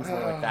they'd have done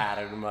something like that,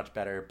 it would have been much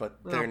better,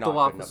 but they're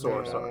not good enough.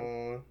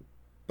 Sorry.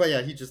 But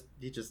yeah, he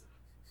just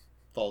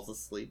falls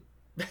asleep.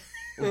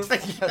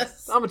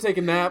 Yes. I'm gonna take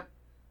a nap.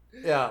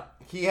 Yeah,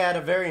 he had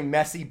a very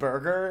messy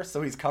burger,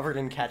 so he's covered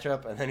in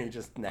ketchup, and then he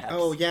just naps.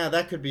 Oh yeah,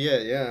 that could be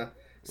it. Yeah.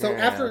 So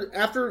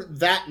after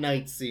that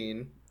night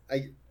scene,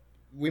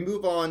 we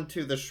move on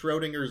to the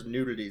Schrodinger's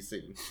nudity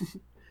scene.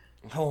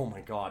 Oh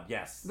my god,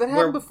 yes. That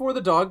happened before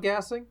the dog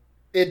gassing?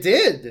 It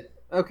did.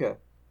 Okay.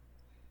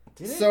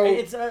 Did it? So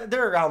it's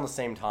they're around the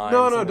same time.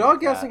 No,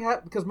 dog gassing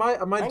happened because my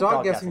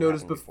dog gassing note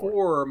is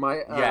before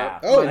my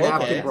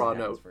napkin bra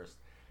note. First.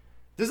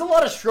 There's a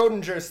lot of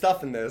Schrodinger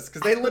stuff in this,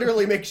 because they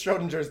literally make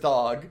Schrodinger's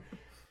dog.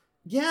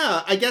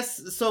 Yeah, I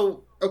guess,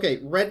 so, okay,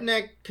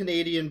 redneck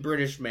Canadian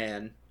British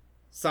man,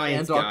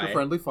 science guy. And Dr.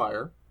 Friendly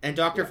Fire. And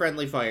Dr.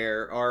 Friendly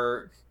Fire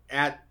are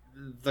at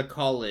the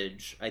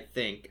college, I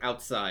think,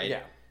 outside.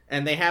 Yeah.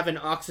 And they have an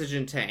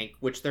oxygen tank,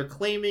 which they're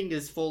claiming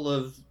is full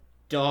of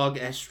dog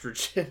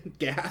estrogen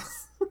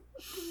gas.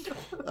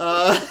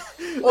 Oh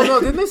no!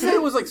 Didn't they say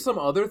it was like some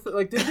other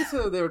didn't they say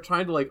that they were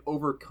trying to like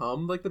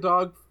overcome like the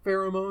dog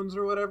pheromones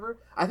or whatever?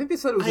 I think they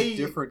said it was a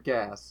different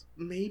gas.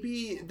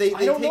 Maybe they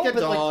take a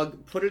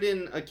dog, put it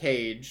in a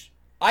cage.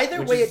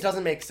 Either way, it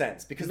doesn't make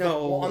sense because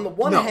on the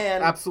one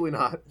hand, absolutely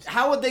not.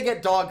 How would they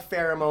get dog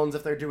pheromones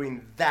if they're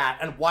doing that,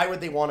 and why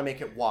would they want to make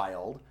it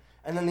wild?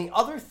 And then the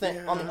other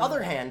thing, on the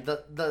other hand,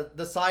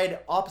 the side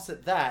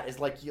opposite that is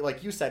like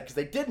you said, because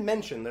they did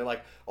mention they're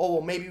like, oh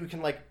well, maybe we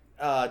can like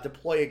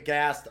deploy a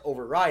gas to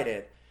override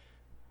it.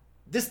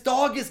 This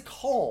dog is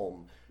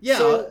calm. Yeah.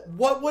 So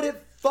what would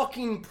it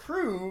fucking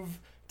prove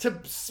to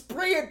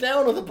spray it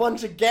down with a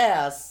bunch of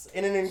gas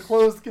in an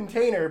enclosed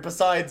container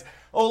besides,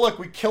 oh look,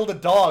 we killed a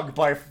dog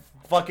by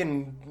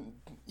fucking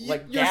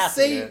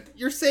gassing it.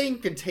 You're saying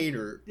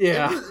container.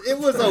 Yeah. It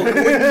was a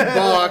wooden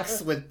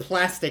box with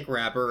plastic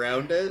wrap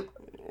around it.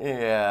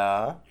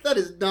 Yeah. That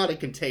is not a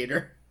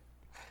container.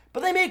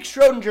 But they make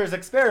Schrodinger's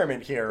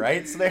experiment here,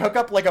 right? So they hook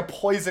up like a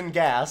poison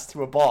gas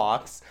to a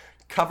box,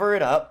 cover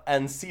it up,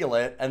 and seal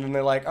it, and then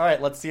they're like,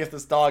 alright, let's see if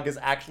this dog is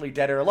actually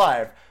dead or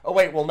alive. Oh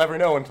wait, we'll never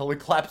know until we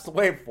collapse the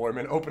waveform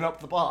and open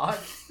up the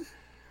box.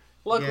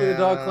 Luckily the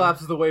dog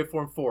collapses the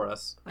waveform for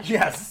us.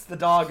 Yes, the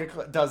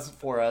dog does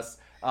for us.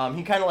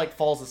 He kind of like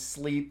falls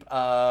asleep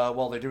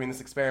while they're doing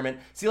this experiment.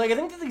 See, like I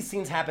think that these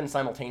scenes happen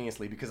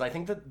simultaneously because I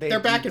think that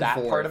they're back do and that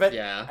forth, part of it,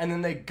 yeah. and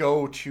then they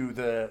go to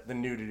the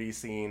nudity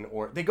scene,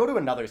 or they go to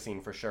another scene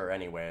for sure.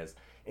 Anyways,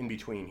 in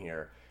between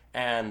here,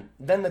 and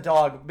then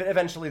but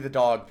eventually the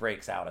dog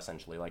breaks out.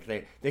 Essentially, like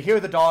they hear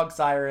the dog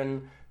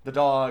siren, the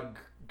dog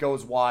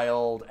goes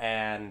wild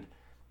and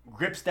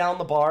rips down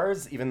the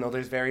bars, even though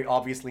there's very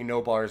obviously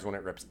no bars when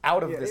it rips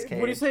out of this cage.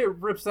 When you say it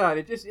rips out,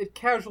 it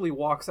casually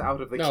walks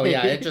out of the cage. No,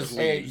 yeah, it just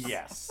leaves.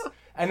 Yes.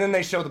 And then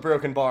they show the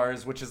broken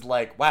bars, which is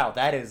like, wow,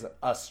 that is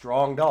a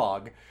strong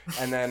dog.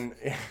 And then,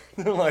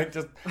 like,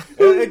 just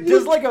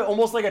like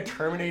almost like a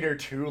Terminator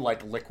 2,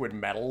 like, liquid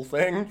metal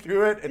thing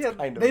through it. It's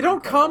kind of they don't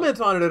incredible.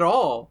 comment on it at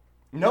all.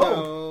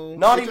 No,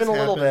 not even a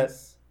little bit.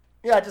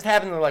 Yeah, it just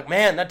happened. They're like,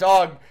 man, that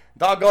dog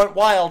going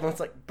wild. And it's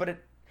like, but it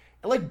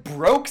like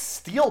broke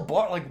steel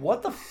bar. Like,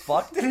 what the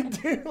fuck did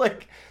it do?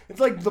 Like, it's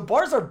like the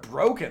bars are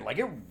broken. Like,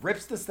 it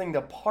rips this thing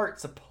apart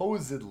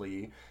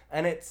supposedly,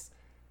 and it's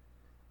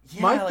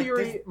my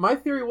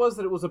theory was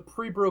that it was a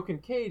pre-broken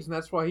cage, and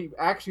that's why he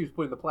actually was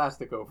putting the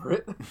plastic over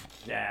it.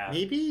 Yeah,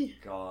 maybe.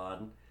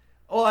 God.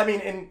 Oh, I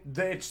mean,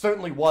 it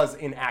certainly was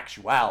in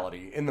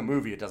actuality. In the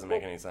movie, it doesn't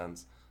make any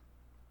sense.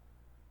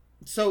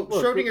 So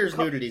Schrodinger's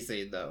nudity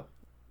scene, though.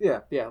 Yeah.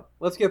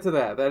 Let's get to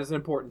that. That is an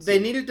important scene. They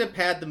needed to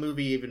pad the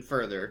movie even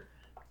further,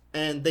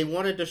 and they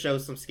wanted to show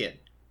some skin.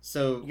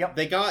 So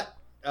they got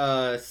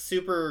a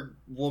super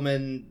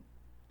woman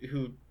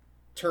who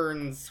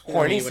turns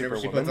horny whenever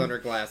she puts on her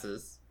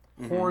glasses.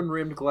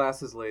 Horn-rimmed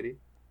glasses lady.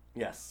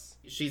 Yes.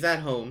 She's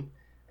at home,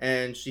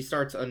 and she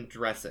starts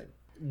undressing.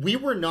 We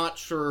were not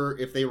sure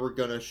if they were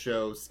going to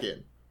show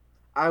skin.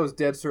 I was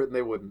dead certain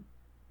they wouldn't.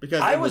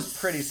 Because I was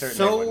pretty certain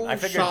they wouldn't. I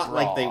figured shot bra.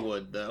 like they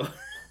would, though.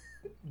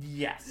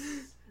 Yes.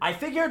 I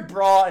figured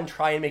bra and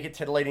try and make it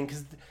titillating,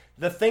 because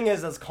the thing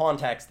is, as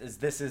context, is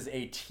this is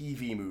a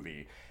TV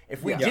movie.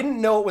 If we didn't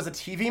know it was a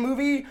TV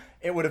movie,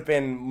 it would have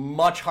been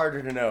much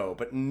harder to know.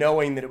 But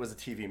knowing that it was a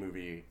TV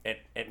movie,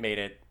 it made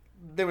it...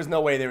 There was no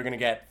way they were going to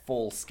get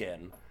full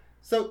skin.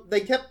 So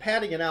they kept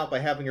padding it out by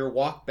having her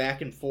walk back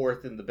and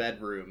forth in the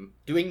bedroom,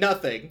 doing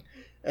nothing,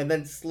 and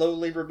then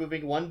slowly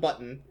removing one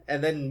button,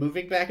 and then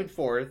moving back and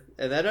forth,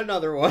 and then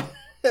another one,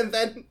 and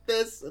then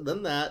this, and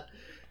then that.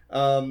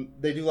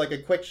 They do like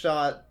a quick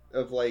shot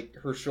of like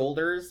her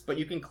shoulders, but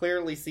you can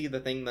clearly see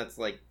the thing that's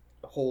like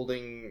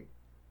holding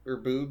her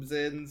boobs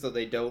in, so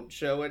they don't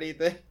show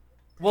anything.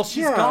 Well,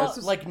 she's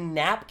got like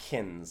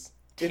napkins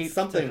taped it's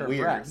something to her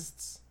weird.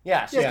 breasts.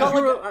 Yeah, she's got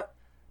like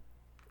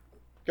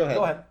Go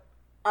ahead.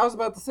 I was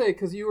about to say,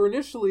 because you were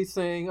initially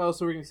saying, oh,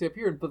 so we're going to see up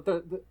here,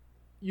 but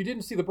you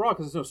didn't see the bra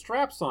because there's no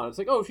straps on. It's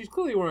like, oh, she's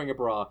clearly wearing a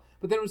bra.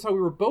 But then it was how we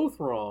were both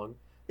wrong.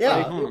 Yeah.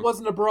 Like, it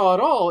wasn't a bra at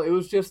all. It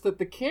was just that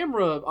the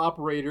camera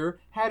operator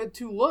had it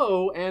too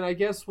low, and I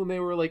guess when they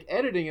were, like,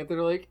 editing it,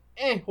 they're like,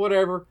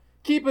 whatever.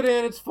 Keep it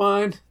in, it's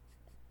fine.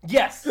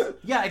 Yes.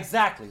 Yeah,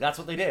 exactly. That's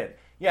what they did.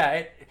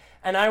 Yeah,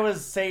 and I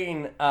was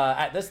saying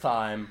at this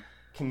time,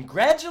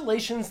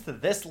 congratulations to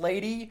this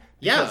lady.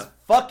 Because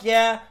fuck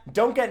yeah,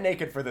 don't get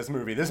naked for this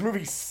movie. This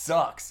movie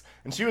sucks.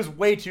 And she was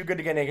way too good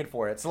to get naked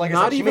for it. So like,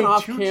 not even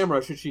off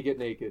camera should she get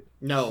naked.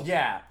 No.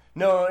 Yeah.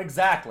 No,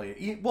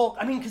 exactly. Well,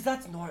 I mean, because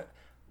that's not...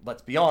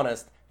 Let's be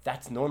honest,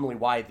 that's normally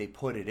why they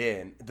put it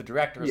in. The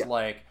director's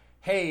like,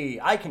 hey,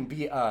 I can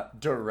be a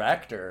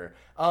director.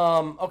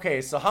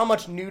 Okay, so how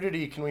much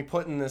nudity can we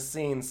put in this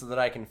scene so that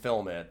I can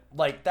film it?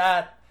 Like,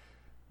 that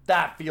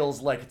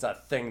feels like it's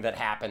a thing that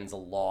happens a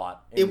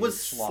lot. It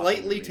was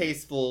slightly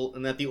tasteful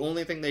in that the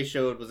only thing they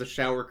showed was a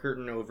shower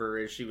curtain over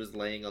as she was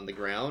laying on the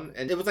ground.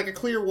 And it was like a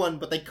clear one,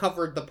 but they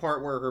covered the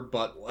part where her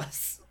butt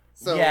was.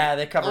 So yeah,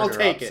 they covered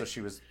her up, so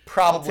she was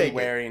probably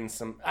wearing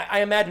some...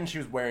 I imagine she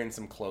was wearing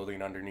some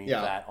clothing underneath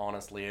that,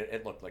 honestly.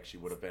 It looked like she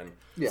would have been.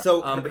 Yeah.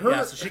 So,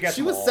 so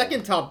she was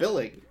second top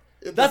billing.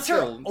 That's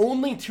her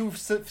only 2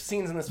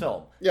 scenes in this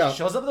film. Yeah. She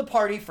shows up at the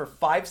party for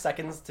 5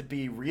 seconds to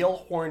be real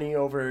horny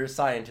over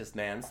scientist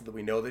man so that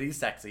we know that he's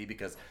sexy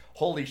because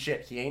holy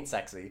shit, he ain't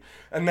sexy.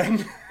 And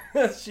then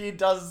she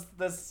does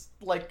this,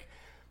 like,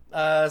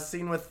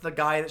 scene with the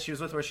guy that she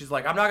was with where she's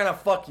like, I'm not gonna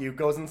fuck you,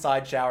 goes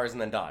inside, showers, and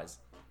then dies.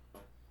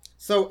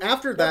 So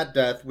after that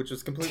death, which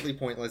was completely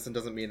pointless and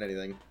doesn't mean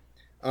anything,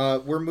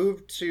 we're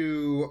moved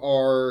to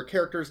our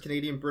characters,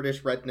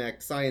 Canadian-British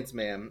redneck science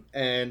man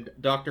and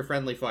Dr.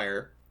 Friendly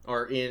Fire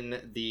are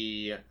in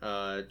the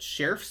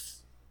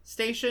sheriff's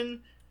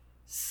station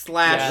 / they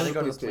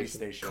go to the police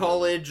station.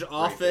 College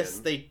office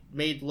they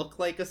made look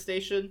like a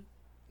station.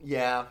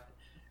 Yeah.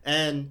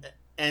 And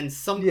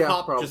some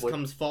cop just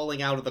comes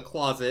falling out of the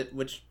closet,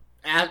 which...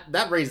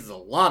 that raises a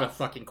lot of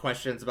fucking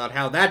questions about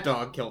how that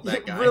dog killed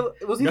that guy. Really?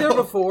 Was he there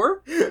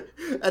before? Yeah,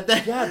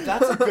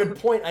 that's a good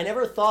point. I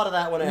never thought of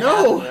that when it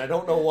happened. I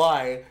don't know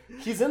why.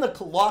 He's in the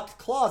locked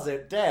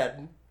closet,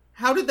 dead.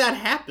 How did that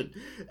happen?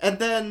 And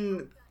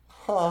then...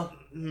 So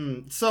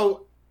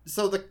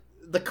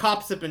the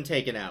cops have been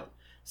taken out.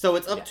 So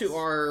it's up to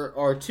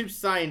our 2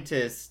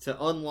 scientists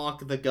to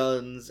unlock the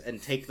guns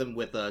and take them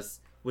with us,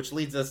 which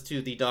leads us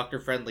to the Dr.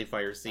 Friendly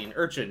Fire scene.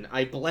 Urchin,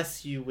 I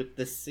bless you with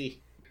this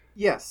scene.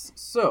 Yes,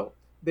 so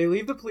they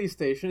leave the police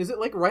station. Is it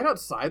like right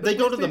outside? They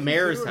go to the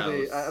mayor's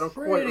house. I don't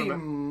quite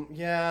remember.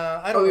 Yeah,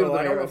 I don't know.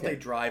 I don't know if they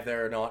drive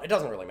there or not. It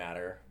doesn't really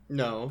matter.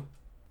 No.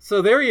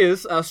 So there he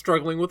is,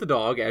 struggling with the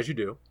dog, as you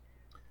do.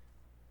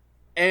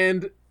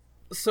 And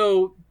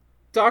so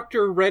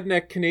Dr.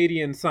 Redneck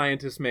Canadian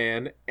Scientist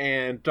Man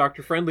and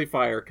Dr. Friendly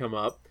Fire come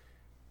up.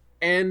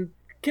 And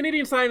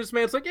Canadian Scientist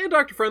Man's like, yeah,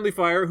 Dr. Friendly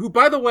Fire, who,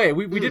 by the way,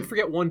 we did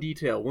forget one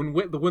detail.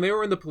 When they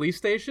were in the police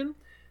station...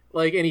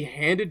 Like, and he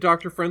handed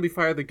Dr. Friendly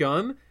Fire the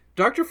gun.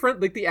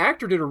 The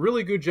actor did a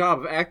really good job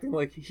of acting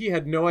like he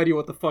had no idea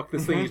what the fuck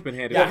this thing he's been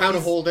handed. Or how to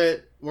hold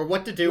it, or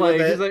what to do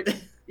with it. It's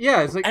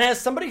like, and as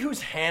somebody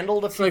who's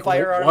handled a few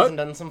firearms and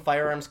done some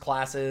firearms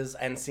classes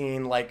and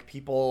seen like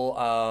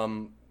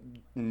people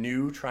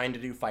new trying to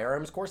do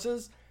firearms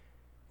courses,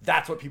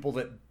 that's what people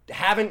that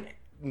haven't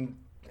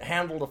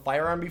handled a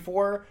firearm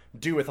before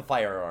do with a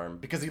firearm,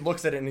 because he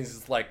looks at it and he's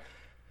just like,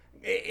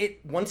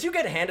 once you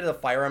get handed a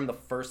firearm the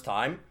first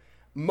time.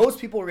 Most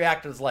people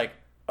react as like,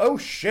 oh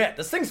shit,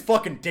 this thing's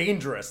fucking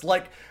dangerous.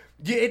 Like,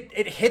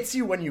 it hits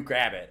you when you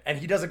grab it. And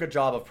he does a good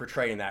job of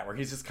portraying that, where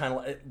he's just kind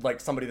of like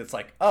somebody that's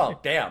like, oh,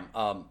 damn,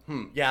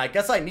 yeah, I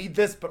guess I need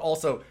this, but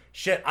also,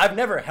 shit, I've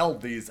never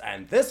held these,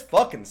 and this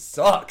fucking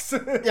sucks.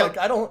 Like,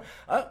 I don't...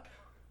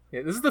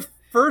 Yeah, this is the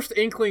first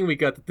inkling we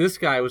got that this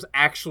guy was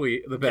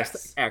actually the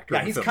best actor.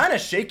 Yeah, he's kind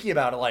of shaky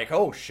about it, like,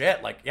 oh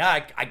shit, like,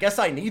 yeah, I guess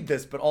I need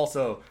this, but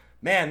also,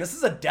 man, this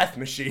is a death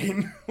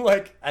machine.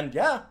 Like, and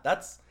yeah,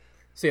 that's...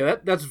 So yeah,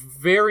 that's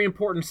very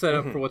important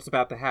setup for what's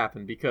about to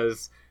happen,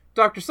 because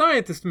Dr.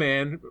 Scientist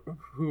Man,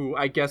 who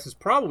I guess has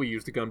probably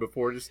used a gun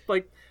before, just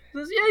like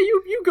says, yeah,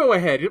 you go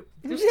ahead.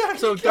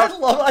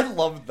 I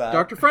love that.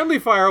 Dr. Friendly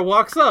Fire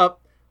walks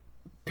up,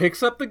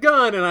 picks up the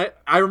gun, and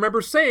I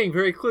remember saying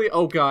very clearly,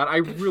 oh god, I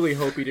really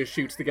hope he just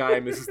shoots the guy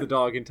and misses the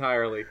dog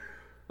entirely.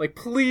 Like,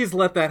 please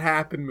let that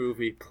happen,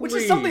 movie. Please.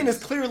 Which is something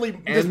this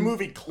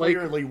movie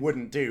clearly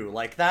wouldn't do.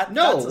 Like, that's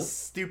a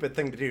stupid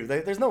thing to do.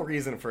 There's no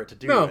reason for it to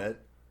do it.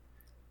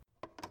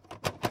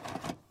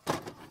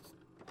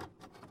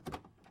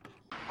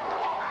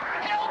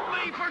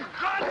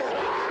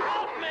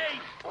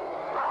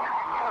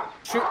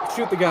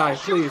 Shoot the guy,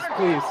 please.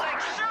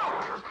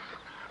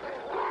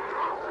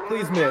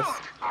 Please miss.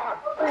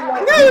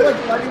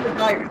 Letting the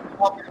guy who's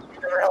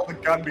never held a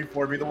gun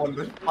before be the one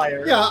to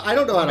fire. Yeah, I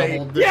don't know how to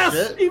hold this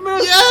shit. He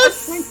missed!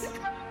 Yes!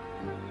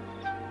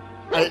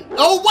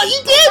 What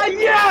you did?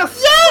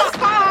 Yes!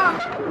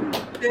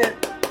 Yes!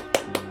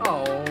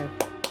 Oh.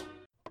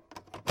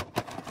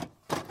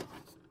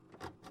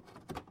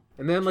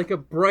 And then, like, a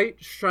bright,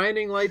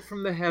 shining light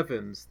from the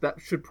heavens that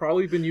should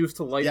probably have been used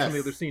to light some of the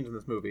other scenes in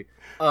this movie.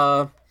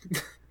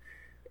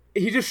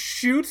 He just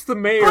shoots the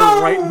mayor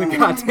right in the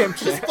goddamn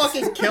chest. Just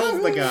fucking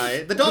kills the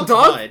guy. The dog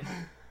died.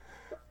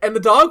 And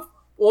the dog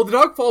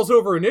falls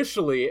over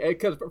initially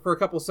for a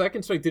couple of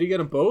seconds. Like, did he get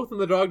them both?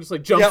 And the dog just,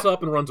 like, jumps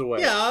up and runs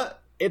away. Yeah.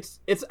 It's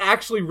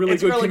actually really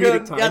good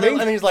comedic timing.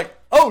 Yeah, and he's like,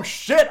 oh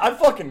shit, I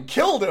fucking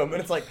killed him. And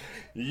it's like,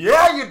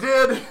 yeah, you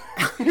did.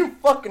 You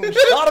fucking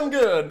shot him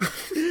good.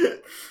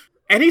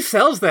 And he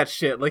sells that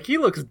shit. Like, he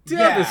looks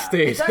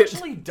devastated. It's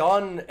actually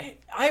done.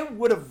 I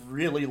would have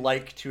really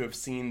liked to have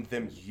seen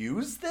them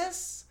use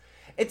this.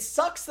 It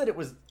sucks that it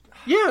was...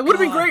 Yeah, it would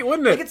have been great,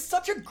 wouldn't it? Like, it's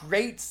such a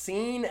great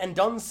scene and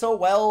done so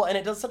well, and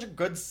it does such a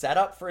good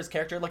setup for his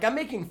character. Like, I'm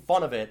making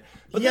fun of it,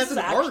 but this is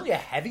actually a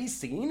heavy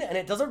scene, and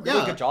it does a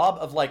really good job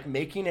of, like,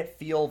 making it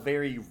feel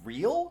very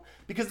real,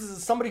 because this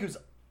is somebody who's...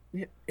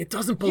 It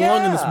doesn't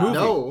belong in this movie,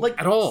 like,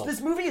 at all. This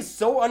movie is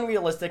so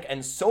unrealistic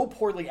and so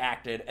poorly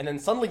acted, and then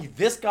suddenly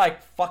this guy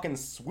fucking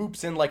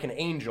swoops in like an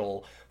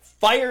angel,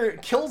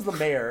 kills the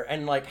mayor,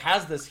 and, like,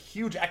 has this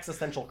huge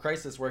existential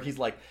crisis where he's,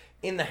 like,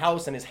 in the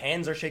house and his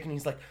hands are shaking.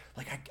 He's like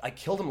I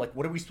killed him. Like,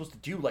 what are we supposed to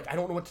do? Like, I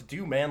don't know what to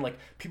do, man. Like,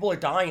 people are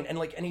dying. And,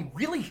 like, and he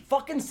really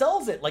fucking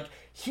sells it. Like,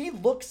 he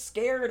looks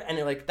scared, and,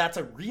 like, that's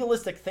a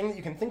realistic thing that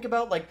you can think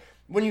about. Like,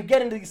 when you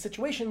get into these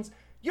situations,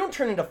 you don't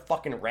turn into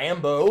fucking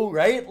Rambo,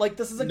 right? Like,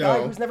 this is a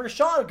guy who's never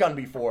shot a gun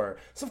before.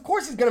 So, of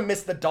course, he's gonna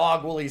miss the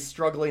dog while he's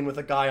struggling with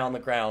a guy on the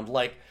ground.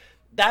 Like,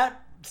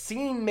 that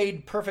scene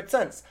made perfect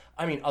sense.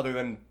 I mean, other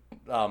than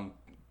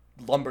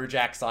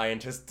lumberjack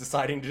scientist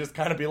deciding to just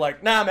kind of be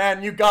like, nah,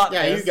 man, you got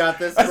this. Yeah, you got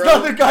this, bro. As the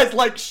other guy's,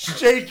 like,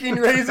 shaking,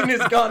 raising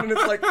his gun, and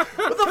it's like,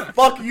 what the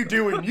fuck are you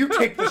doing? You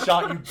take the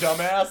shot, you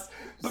dumbass.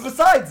 But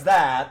besides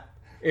that...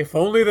 If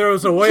only there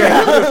was a way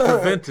I could have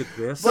prevented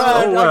this. But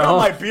I got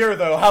my beer,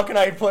 though. How can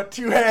I put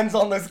two hands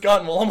on this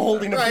gun while I'm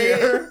holding a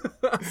beer?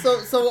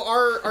 So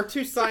our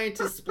two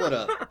scientists split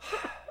up.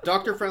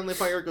 Dr. Friendly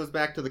Fire goes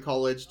back to the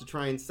college to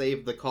try and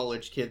save the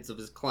college kids of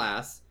his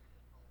class.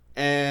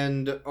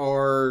 And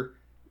our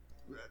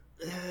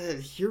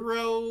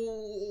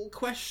hero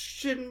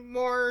question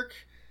mark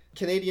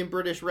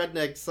Canadian-British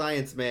redneck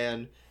science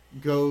man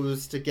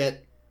goes to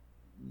get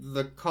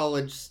the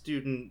college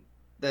student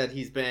that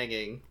he's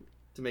banging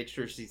to make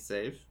sure she's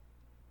safe.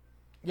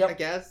 Yeah, I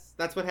guess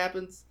that's what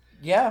happens.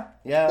 Yeah.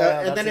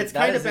 And then it's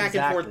kind of back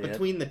and forth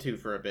between the two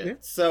for a bit. Yeah.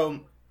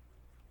 So,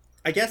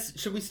 I guess,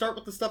 should we start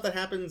with the stuff that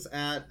happens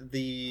at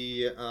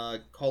the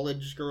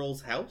college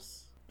girl's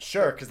house?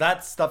 Sure, because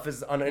that stuff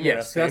is uninteresting.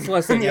 Yes, that's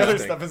less interesting. The other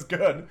stuff is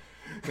good.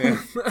 Yeah.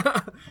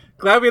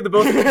 Glad we had the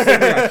both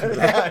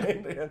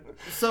reactions.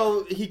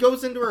 So he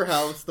goes into her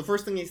house. The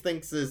first thing he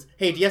thinks is,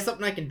 "Hey, do you have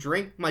something I can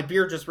drink? My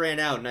beer just ran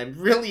out, and I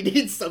really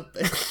need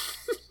something."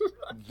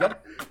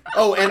 Yep.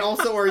 Oh, and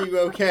also, are you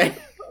okay?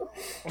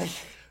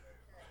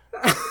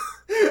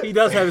 He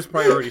does have his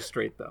priorities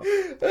straight, though.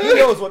 He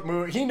knows what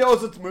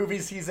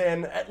movies he's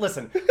in.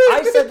 Listen,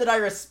 I said that I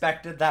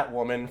respected that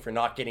woman for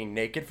not getting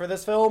naked for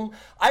this film.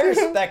 I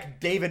respect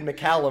David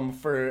McCallum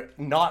for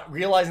not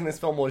realizing this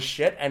film was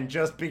shit and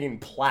just being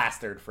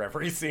plastered for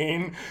every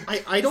scene.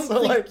 I don't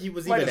think he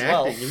was even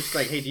acting. He was just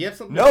like, "Hey, do you have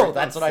something?" No,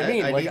 that's what I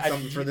mean. I need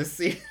something for this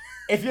scene.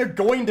 If you're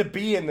going to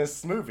be in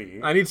this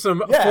movie, I need some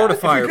fortifier,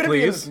 if you're gonna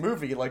please. be in this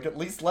movie, like, at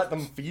least let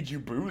them feed you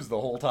booze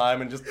the whole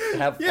time and just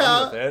have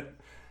fun with it.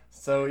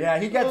 So yeah,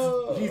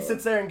 he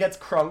sits there and gets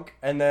crunk,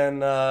 and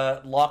then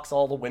locks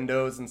all the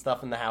windows and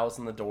stuff in the house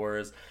and the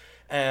doors,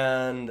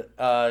 and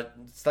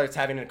starts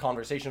having a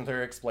conversation with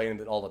her, explaining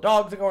that all the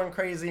dogs are going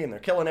crazy and they're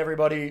killing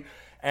everybody.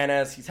 And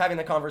as he's having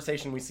the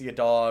conversation, we see a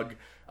dog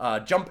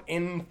jump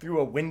in through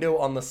a window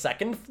on the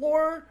second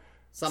floor.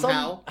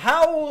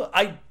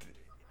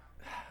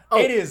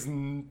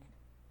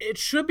 It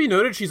should be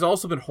noted she's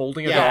also been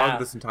holding a dog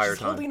this entire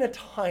time. Holding a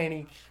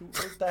tiny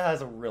cute... That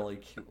has a really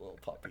cute little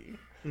puppy.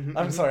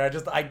 I'm sorry, I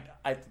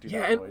have to do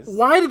that noise. And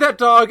why did that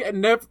dog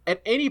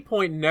at any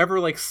point never,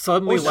 like,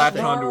 suddenly latch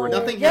onto her?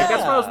 Nothing. Yeah.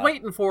 That's what I was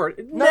waiting for.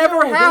 It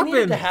never happened. They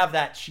needed to have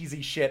that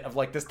cheesy shit of,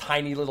 like, this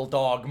tiny little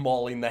dog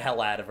mauling the hell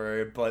out of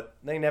her, but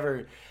they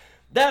never...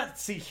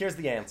 here's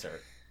the answer.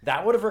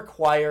 That would have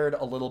required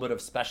a little bit of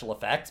special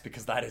effects,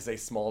 because that is a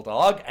small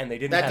dog, and they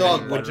didn't have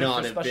any budget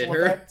for special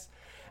effects.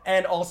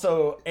 And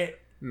also,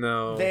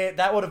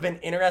 that would have been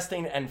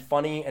interesting and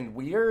funny and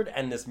weird,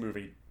 and this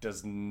movie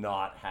does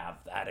not have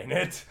that in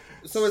it.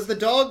 So as the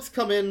dogs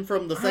come in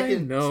from the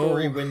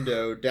second-story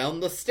window, down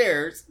the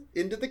stairs,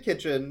 into the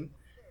kitchen,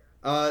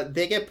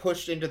 they get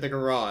pushed into the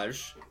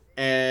garage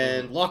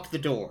and lock the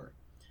door.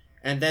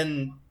 And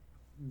then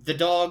the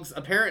dogs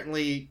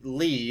apparently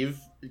leave,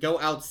 go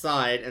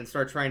outside, and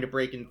start trying to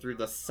break in through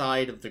the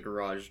side of the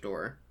garage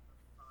door.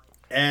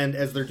 And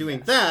as they're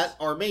doing that,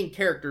 our main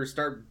characters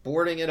start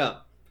boarding it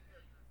up.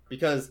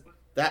 Because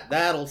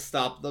that'll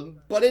stop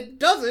them. But it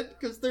doesn't,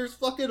 because there's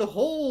fucking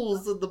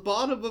holes in the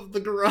bottom of the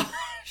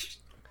garage.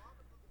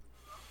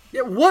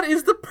 Yeah, what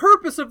is the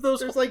purpose of those?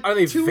 There's like are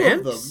they two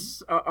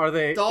vents? of them. Are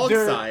they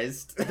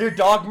dog-sized? They're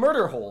dog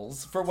murder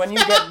holes. For when you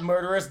get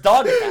murderous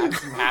dog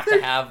attacks, you have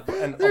to have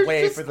a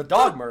way for the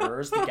dog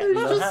murderers to get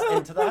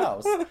into the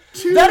house.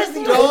 That is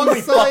the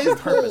only fucking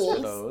purpose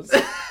for those.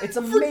 It's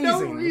amazing. For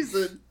no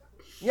reason.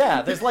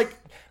 Yeah, there's like...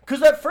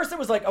 Because at first it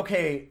was like,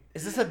 okay,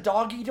 is this a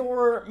doggy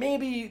door?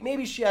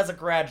 Maybe she has a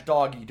garage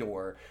doggy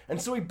door.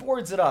 And so he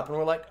boards it up, and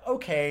we're like,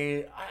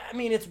 okay, I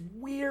mean, it's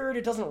weird.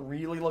 It doesn't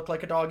really look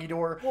like a doggy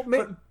door.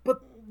 Well,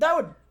 but that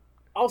would...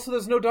 Also,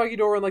 there's no doggy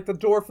door in, like, the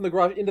door from the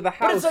garage into the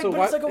house. But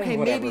it's like okay,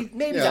 maybe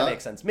that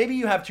makes sense. Maybe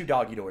you have two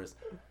doggy doors.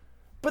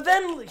 But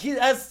then,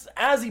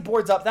 as he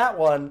boards up that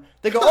one,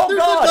 they go, oh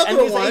god, and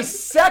there's a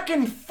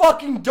second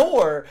fucking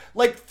door,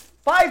 like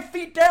 5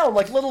 feet down,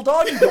 like little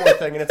doggy door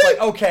thing, and it's like,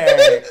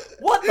 okay,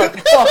 what the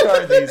fuck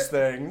are these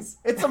things?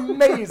 It's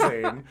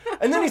amazing.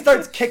 And then he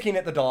starts kicking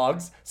at the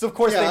dogs, so of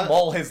course they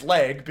maul his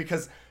leg,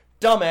 because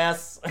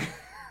dumbass,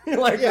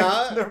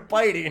 they're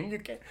biting, you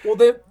can't... Well,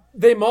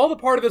 they maul the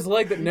part of his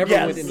leg that never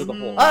went into the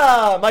hole.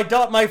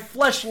 My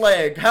flesh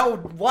leg.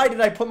 Why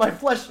did I put my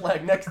flesh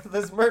leg next to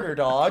this murder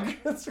dog?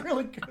 That's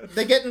really good.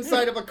 They get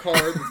inside of a car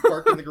that's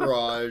parked in the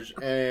garage,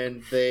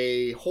 and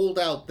they hold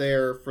out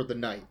there for the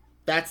night.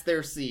 That's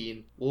their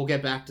scene. We'll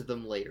get back to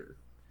them later.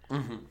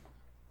 Mm-hmm.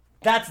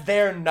 That's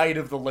their Night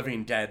of the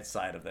Living Dead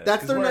side of it.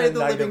 That's their Night of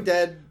the Living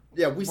Dead.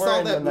 Yeah, we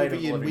saw that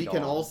movie, and we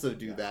can also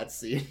do that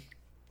scene.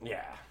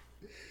 Yeah.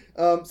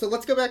 So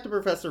let's go back to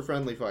Professor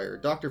Friendly Fire,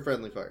 Dr.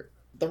 Friendly Fire.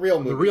 The real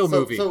movie. The real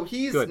movie. So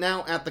he's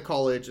now at the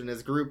college and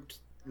has grouped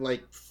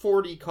like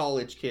 40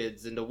 college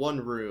kids into one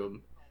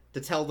room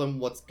to tell them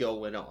what's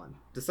going on.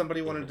 Does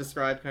somebody want to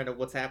describe kind of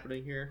what's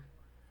happening here?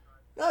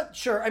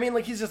 Sure. I mean,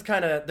 like, he's just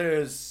kind of...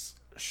 There's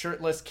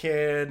shirtless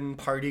kid and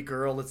party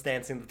girl that's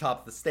dancing at the top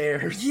of the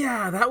stairs.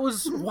 Yeah, that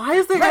was... Why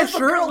is that guy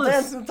shirtless?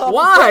 Dancing at the top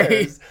Why? Of the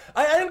stairs?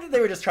 I think that they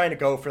were just trying to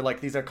go for, like,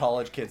 these are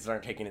college kids that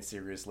aren't taking it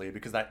seriously,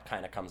 because that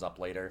kind of comes up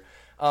later.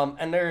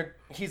 And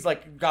he's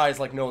like, guys,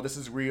 like, no, this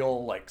is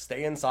real. Like,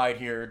 stay inside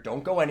here.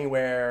 Don't go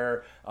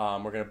anywhere.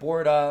 We're gonna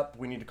board up.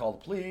 We need to call the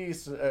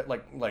police.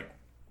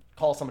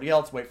 Call somebody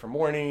else. Wait for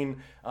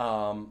morning.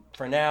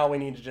 For now, we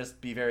need to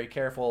just be very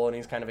careful. And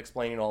he's kind of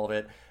explaining all of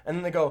it. And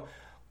then they go,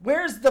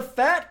 "Where's the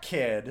fat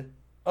kid?"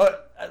 Or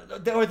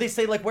they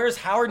say, like, "Where's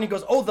Howard?" And he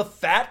goes, "Oh, the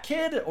fat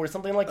kid," or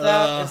something like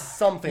that.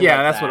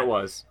 Yeah, that's what it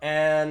was.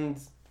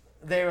 And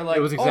they were like,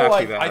 it was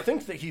exactly that. I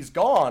think that he's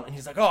gone. And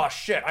he's like, oh,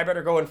 shit, I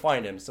better go and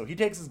find him. So he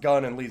takes his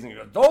gun and leaves, and he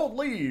goes, don't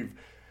leave.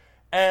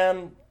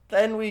 And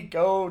then we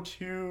go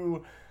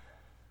to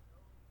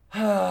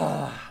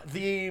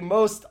the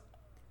most...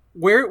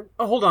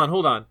 Hold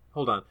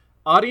on.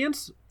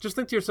 Audience, just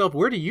think to yourself,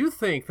 where do you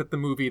think that the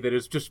movie that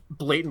is just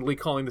blatantly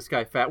calling this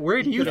guy fat,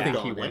 where do you think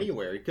he went?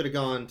 Anywhere. He could have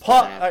gone to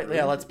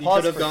let's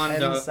pause. He could have gone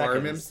to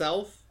arm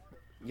himself.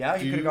 Yeah,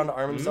 he could have gone to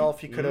arm himself.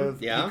 He could have.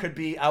 Yeah. He could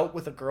be out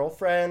with a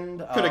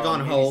girlfriend. Could have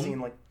gone home. Seen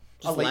like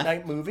a late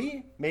night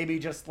movie. Maybe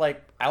just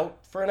like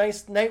out for a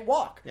nice night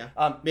walk. Yeah.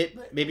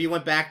 Maybe he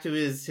went back to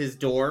his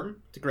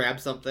dorm to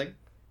grab something.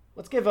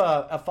 Let's give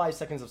a 5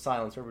 seconds of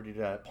silence for everybody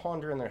to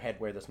ponder in their head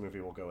where this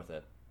movie will go with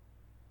it.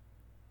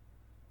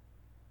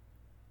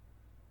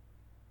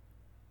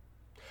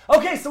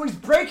 Okay, so he's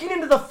breaking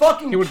into the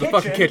fucking kitchen. The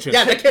fucking kitchen.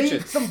 Yeah, the kitchen.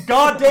 Eat some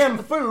goddamn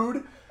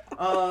food.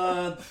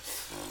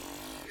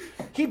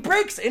 He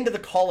breaks into the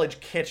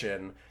college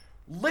kitchen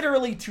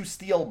literally to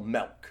steal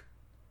milk.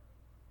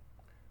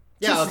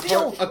 Yeah,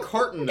 a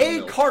carton of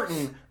milk. A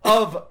carton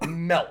of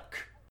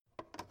milk.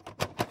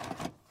 Okay,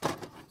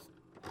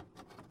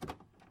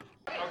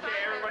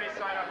 everybody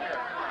sign up here.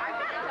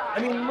 I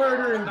mean,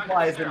 murder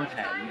implies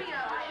intent.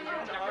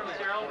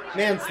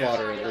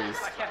 Manslaughter, at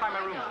least. I can't find my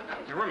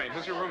roommate. Your roommate?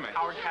 Who's your roommate?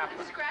 Howard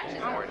Kaplan.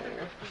 Howard.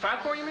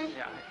 Fat boy, you mean?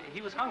 Yeah, he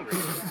was hungry.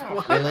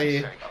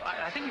 Really?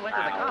 I think he went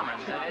to the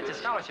Commons. It's a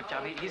scholarship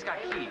job. He's got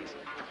keys.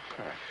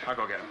 I'll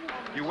go get him.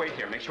 You wait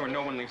here. Make sure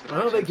no one leaves the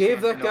Well, they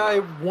gave that guy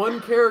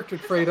one character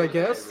trait, I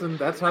guess, and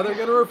that's how they're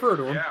going to refer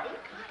to him.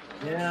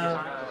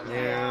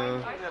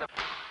 Yeah.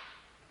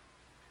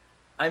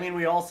 I mean,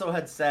 we also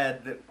had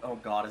said that, oh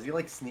god, is he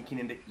like sneaking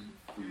in to eat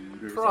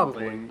food or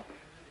something?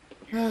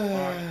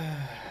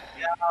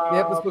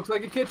 Yep, this looks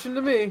like a kitchen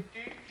to me.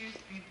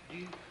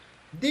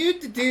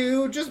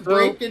 Just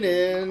breaking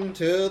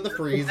into the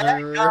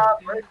freezer.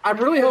 I'm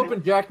really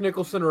hoping Jack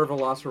Nicholson or a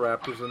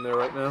Velociraptor's in there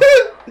right now.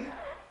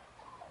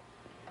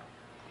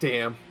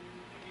 Damn.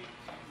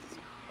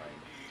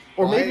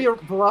 Or maybe a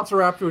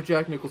Velociraptor with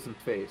Jack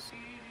Nicholson's face.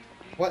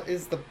 What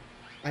is the...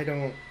 I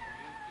don't...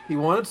 He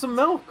wanted some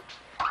milk.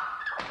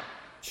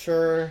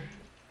 Sure.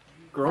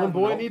 Grown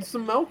boy needs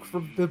some milk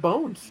for the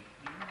bones.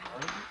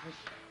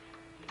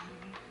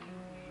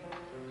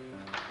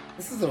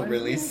 This is a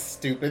really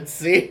stupid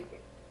scene.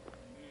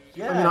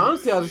 Yeah. I mean,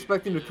 honestly, I was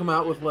expecting to come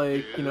out with,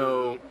 like, you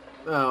know...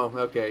 Oh,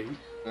 okay.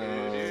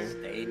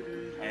 Steak,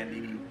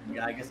 candy,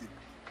 yeah, I guess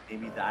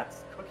maybe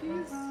that's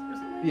cookies or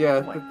something?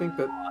 Yeah, I think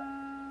that...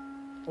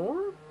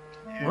 Or?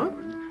 What?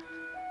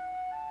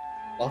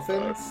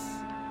 Muffins?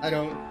 I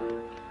don't...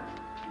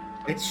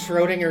 It's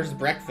Schrodinger's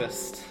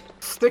breakfast.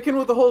 Sticking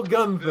with the whole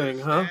gun thing,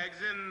 huh?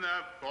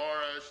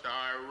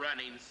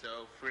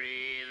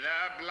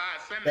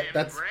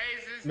 That's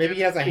maybe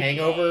he has a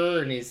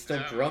hangover and he's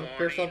still drunk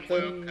or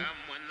something.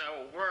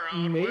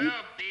 Maybe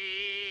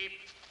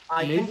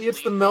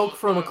it's the milk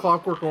from A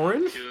Clockwork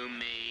Orange.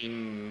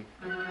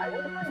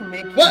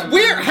 What?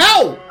 Where?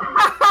 How?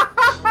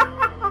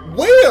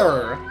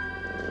 Where?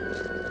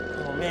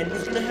 Oh man,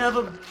 he's gonna have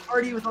a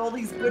party with all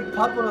these good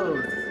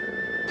puppos.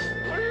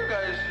 What are you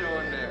guys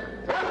doing there?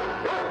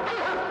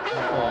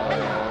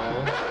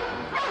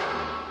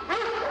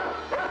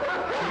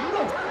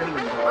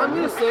 I'm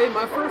gonna say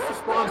my first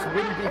response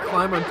wouldn't be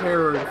climb on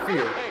terror and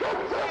fear.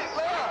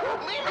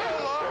 Leave me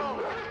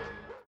alone!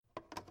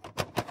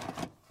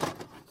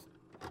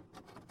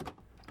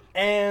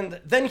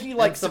 And then he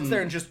sits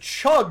there and just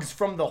chugs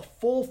from the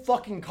full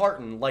fucking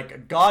carton like a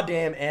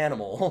goddamn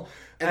animal.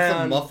 And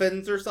some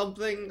muffins or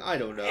something? I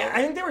don't know. Yeah,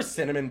 I think they were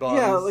cinnamon buns.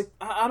 Yeah,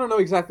 I don't know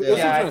exactly.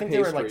 Yeah, I think they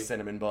were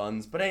cinnamon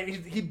buns. But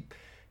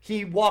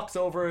he walks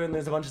over and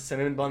there's a bunch of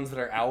cinnamon buns that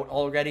are out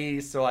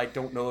already, so I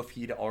don't know if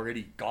he'd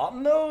already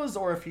gotten those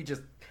or if he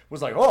just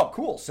was like, oh,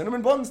 cool,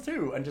 cinnamon buns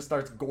too, and just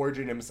starts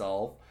gorging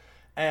himself.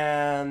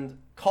 And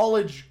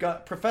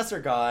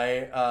professor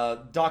guy,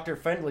 Dr.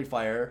 Friendly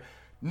Fire,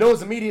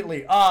 knows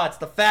immediately, it's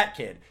the fat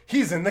kid.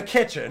 He's in the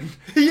kitchen.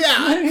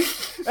 Yeah!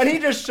 And he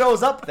just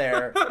shows up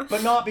there,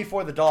 but not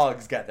before the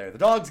dogs get there. The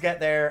dogs get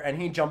there, and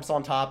he jumps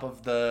on top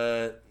of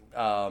the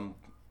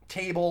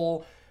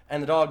table,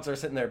 and the dogs are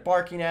sitting there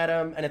barking at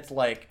him, and it's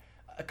like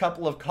a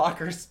couple of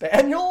Cocker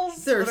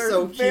Spaniels. They're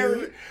so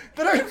cute.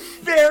 That are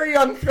very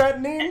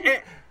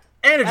unthreatening.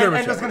 And a German Shepherd.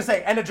 And I was going to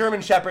say, and a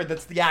German Shepherd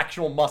that's the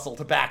actual muscle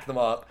to back them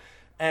up.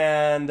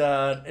 And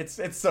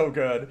it's so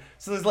good.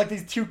 So there's like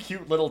these two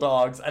cute little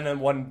dogs, and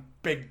then one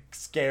big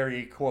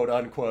scary quote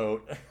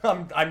unquote.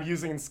 I'm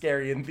using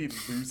scary in the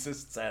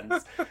loosest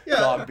sense.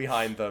 Dog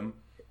behind them.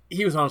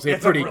 He was honestly a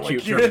pretty really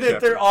cute German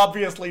Shepherd. They're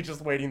obviously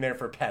just waiting there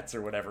for pets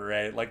or whatever,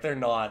 right? Like they're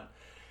not.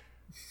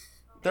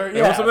 They're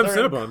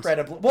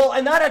incredibly well,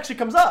 and that actually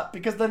comes up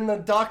because then the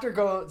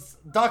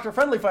Dr.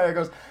 Friendly Fire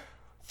goes,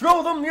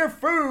 throw them your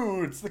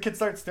food! So the kid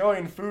starts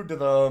throwing food to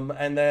them,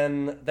 and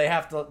then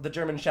the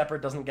German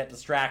Shepherd doesn't get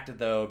distracted,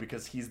 though,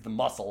 because he's the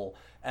muscle,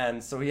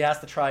 and so he has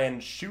to try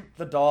and shoot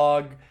the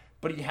dog,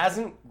 but he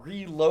hasn't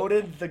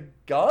reloaded the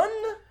gun?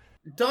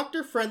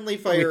 Dr. Friendly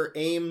Fire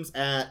aims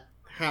at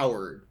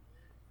Howard.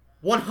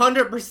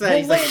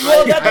 100%.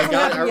 Well, that doesn't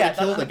happen yet.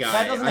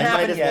 That doesn't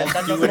happen yet.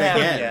 That doesn't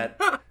happen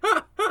yet.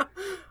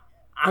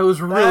 I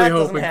was really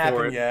hoping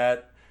for it.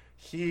 Yet.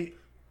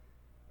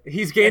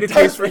 He's gained a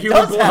taste for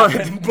human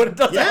blood. But it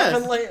does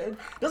happen later. It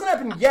doesn't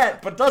happen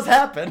yet, but does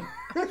happen.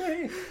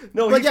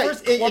 No, but yeah,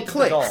 it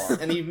clicks,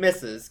 and he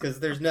misses,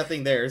 because there's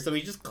nothing there, so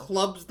he just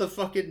clubs the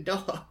fucking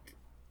dog.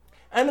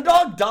 And the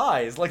dog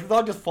dies. Like, the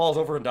dog just falls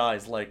over and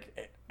dies,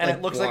 and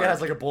it looks like it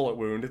has, like, a bullet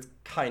wound. It's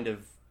kind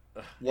of...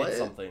 It's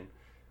something.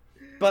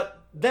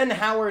 But then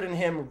Howard and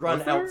him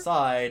run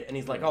outside, and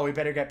he's like, we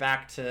better get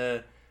back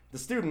to the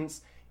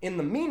students. In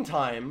the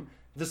meantime...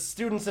 The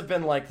students have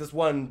been like, this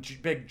one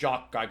big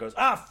jock guy goes,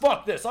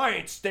 fuck this, I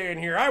ain't staying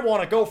here, I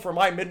want to go for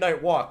my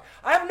midnight walk.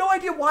 I have no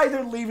idea why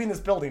they're leaving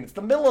this building. It's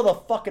the middle of the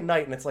fucking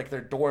night, and it's like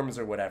their dorms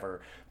or whatever.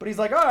 But he's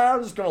like,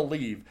 I'm just gonna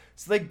leave.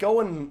 So they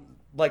go and,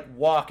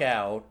 walk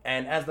out,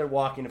 and as they're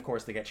walking, of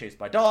course, they get chased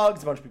by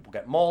dogs, a bunch of people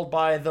get mauled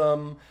by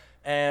them,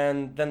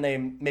 and then they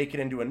make it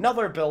into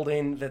another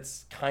building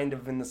that's kind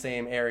of in the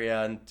same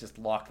area and just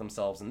lock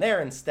themselves in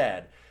there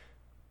instead.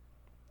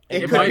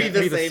 It could be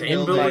the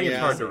same building. It's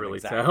hard to really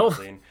tell.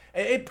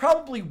 It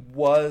probably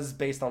was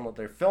based on what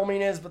their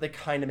filming is, but they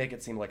kind of make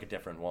it seem like a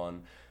different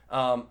one.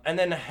 And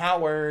then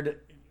Howard,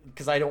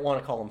 because I don't want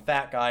to call him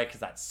Fat Guy, because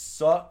that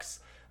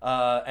sucks,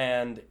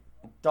 and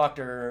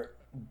Dr.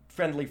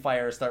 Friendly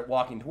Fire start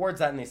walking towards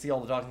that, and they see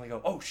all the dogs, and they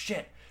go, oh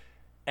shit.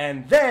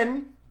 And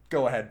then,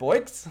 go ahead,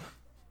 Boyks.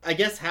 I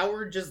guess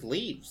Howard just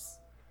leaves.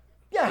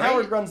 Yeah, right?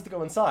 Howard runs to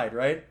go inside,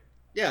 right?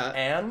 Yeah.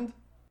 And...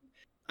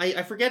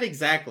 I forget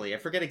exactly. I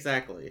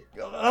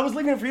was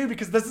leaving it for you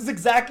because this is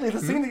exactly the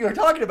scene that you were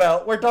talking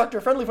about, where Dr.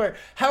 Friendly Fire,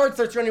 Howard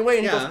starts running away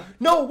and he goes,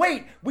 no,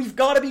 wait, we've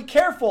got to be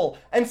careful.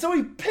 And so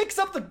he picks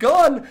up the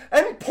gun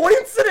and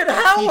points it at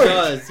Howard. He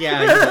does, yeah.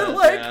 He does,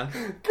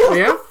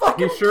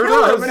 he sure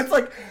does. And it's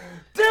like,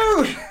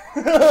 dude,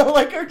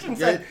 like Urchin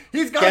said,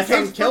 he's got to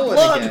taste for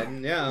blood.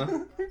 Again.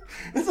 Yeah.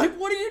 It's like,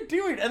 what are you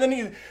doing? And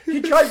then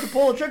he tries to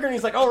pull the trigger, and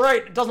he's like, all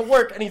right, it doesn't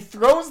work. And he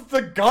throws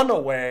the gun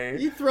away.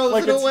 He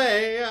throws it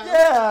away,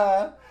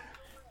 yeah.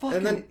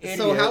 And then, idiot.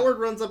 So Howard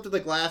runs up to the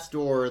glass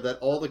door that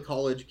all the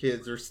college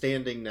kids are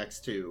standing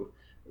next to,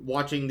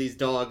 watching these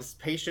dogs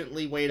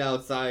patiently wait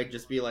outside,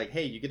 just be like,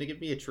 hey, you gonna give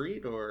me a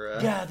treat? Or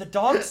Yeah, the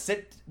dogs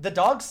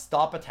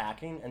stop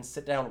attacking and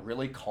sit down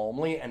really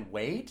calmly and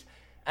wait.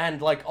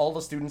 And, all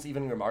the students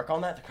even remark on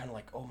that. They're kind of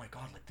like, oh my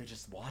god, they're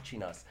just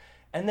watching us.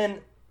 And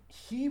then...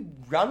 he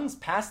runs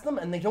past them,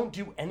 and they don't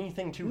do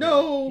anything to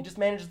him. He just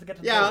manages to get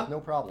to the door with no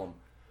problem.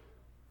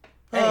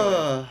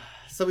 Anyway.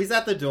 So he's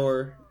at the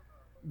door.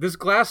 This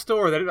glass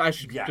door that I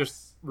should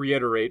just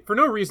reiterate, for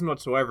no reason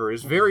whatsoever,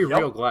 is very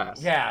real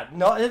glass. Yeah,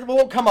 no, it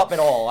won't come up at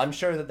all. I'm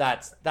sure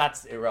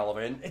that's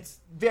irrelevant. It's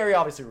very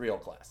obviously real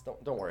glass.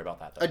 Don't worry about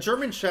that, though. A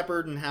German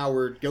Shepherd and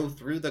Howard go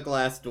through the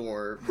glass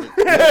door. And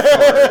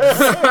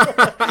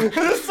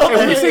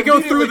when we say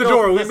go through the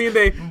door, we mean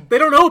they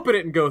don't open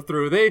it and go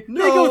through. They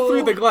go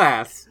through the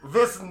glass.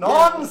 This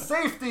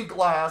non-safety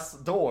glass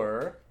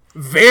door.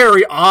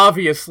 Very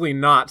obviously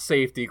not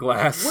safety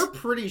glass. We're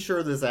pretty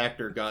sure this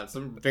actor got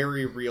some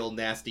very real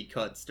nasty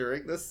cuts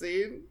during this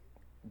scene.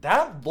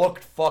 That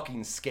looked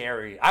fucking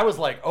scary. I was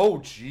like, oh,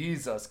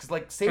 Jesus. Because,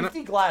 like,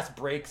 safety glass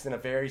breaks in a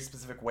very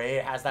specific way.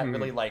 It has that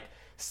really, like,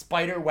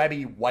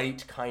 spider-webby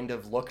white kind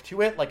of look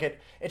to it. Like, it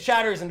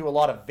shatters into a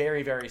lot of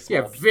very, very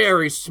small pieces.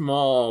 Very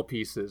small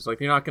pieces. Like,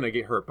 you're not going to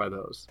get hurt by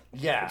those.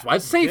 Yeah. That's why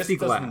it's safety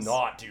glass. This does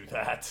not do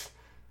that.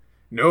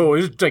 No,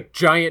 it's like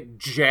giant,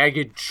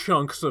 jagged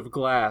chunks of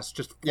glass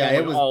just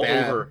it was all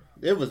bad. over.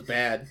 It was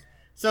bad.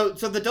 So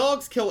the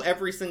dogs kill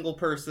every single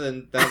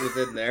person that was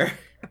in there.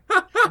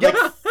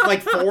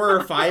 like 4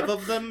 or 5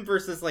 of them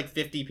versus like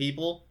 50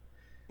 people.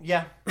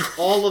 Yeah.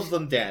 All of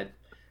them dead.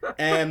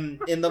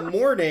 And in the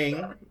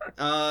morning,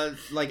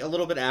 like a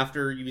little bit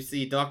after, you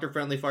see Dr.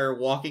 Friendlyfire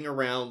walking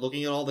around,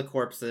 looking at all the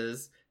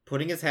corpses,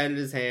 putting his head in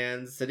his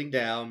hands, sitting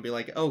down, be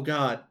like, oh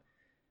God,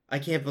 I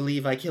can't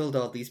believe I killed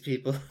all these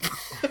people.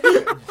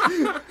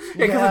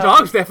 Because the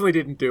dogs definitely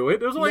didn't do it.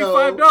 There was only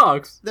 5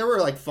 dogs. There were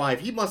like 5.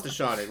 He must have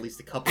shot at least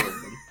a couple of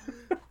them.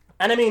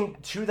 And I mean,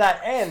 to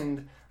that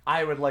end,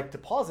 I would like to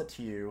posit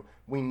to you,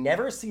 we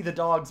never see the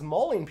dogs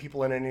mauling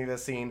people in any of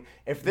this scene.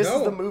 If this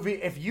is the movie,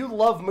 if you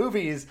love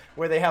movies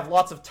where they have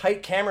lots of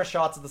tight camera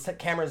shots of the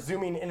camera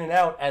zooming in and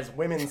out as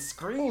women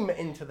scream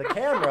into the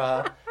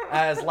camera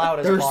as loud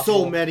as possible. There's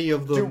so many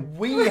of them. Do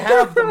we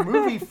have the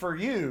movie for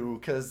you?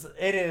 Because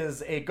it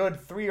is a good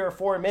 3 or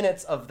 4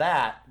 minutes of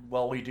that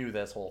while we do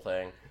this whole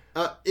thing.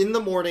 In the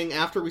morning,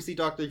 after we see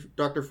Dr.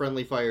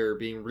 Friendlyfire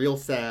being real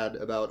sad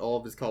about all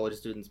of his college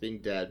students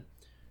being dead,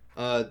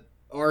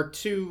 our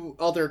 2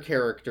 other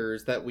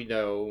characters that we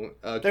know...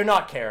 They're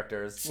not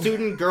characters.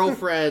 Student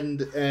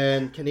girlfriend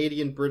and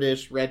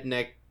Canadian-British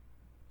redneck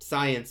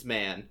science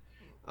man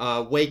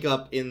wake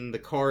up in the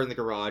car in the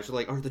garage. They're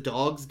like, are the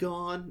dogs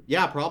gone?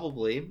 Yeah,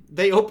 probably.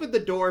 They open the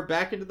door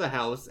back into the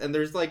house, and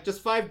there's like just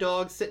 5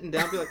 dogs sitting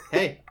down, be like,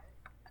 hey,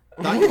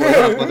 thought you were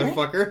up,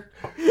 motherfucker.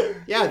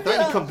 Yeah, I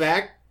thought you'd come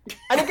back.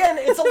 And again,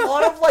 it's a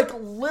lot of like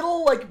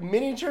little like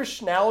miniature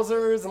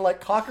schnauzers and like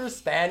cocker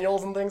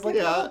spaniels and things like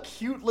little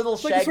cute little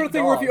shaggy Like the sort of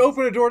thing where if you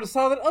open a door to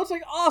silent, I was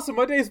like, awesome,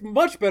 my day's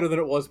much better than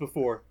it was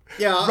before.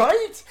 Yeah.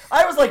 Right?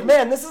 I was like,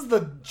 man, this is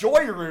the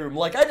joy room.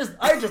 Like I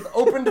just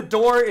opened a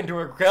door into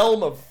a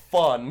realm of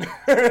fun.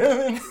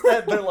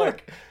 Instead they're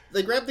like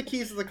they grab the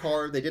keys to the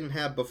car they didn't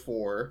have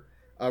before,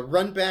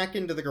 run back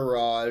into the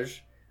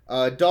garage,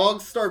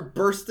 dogs start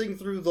bursting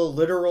through the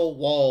literal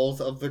walls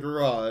of the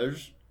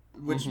garage.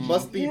 Which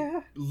must be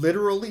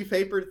literally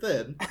paper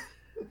thin.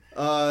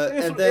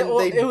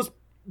 There was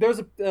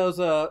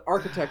a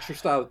architecture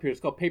style that appeared.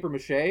 It's called paper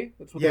mache.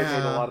 That's what they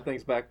made a lot of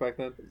things back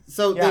then.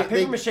 So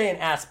paper mache and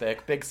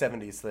aspic, big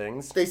 70s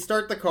things. They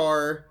start the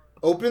car,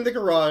 open the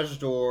garage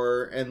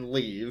door, and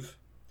leave.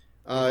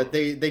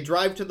 They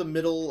drive to the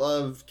middle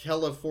of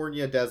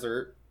California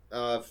desert.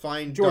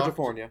 Find Georgia,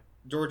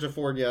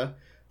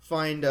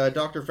 find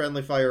Dr.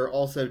 Friendlyfire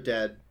also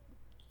dead.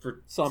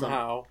 For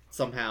somehow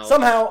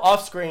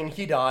off screen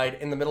he died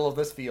in the middle of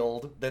this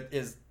field that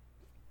is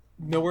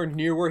nowhere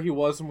near where he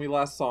was when we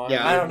last saw him.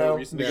 Yeah, I don't know.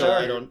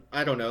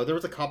 I don't know. There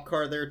was a cop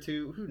car there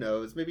too. Who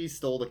knows? Maybe he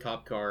stole the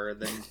cop car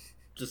and then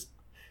just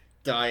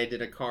died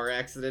in a car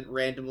accident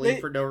randomly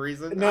for no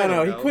reason.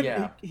 No, he couldn't.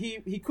 Yeah.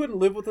 He couldn't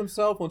live with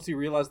himself once he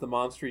realized the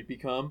monster he'd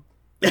become.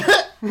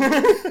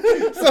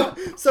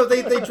 so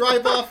they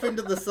drive off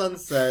into the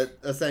sunset,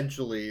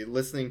 essentially,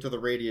 listening to the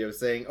radio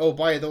saying, oh,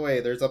 by the way,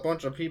 there's a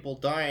bunch of people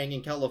dying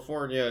in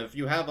California. If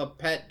you have a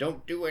pet,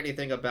 don't do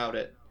anything about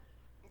it.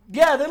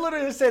 Yeah, they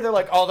literally say, they're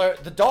like, oh,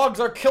 the dogs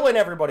are killing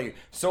everybody,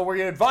 so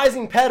we're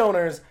advising pet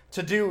owners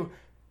to do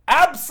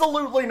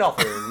absolutely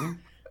nothing.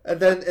 And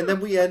then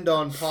we end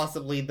on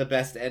possibly the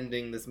best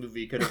ending this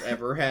movie could have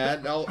ever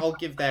had. I'll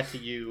give that to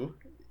you.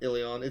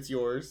 Ilyon, it's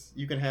yours.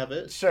 You can have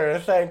it. Sure,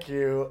 thank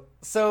you.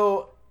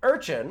 So,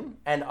 Urchin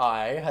and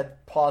I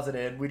had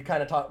posited, we'd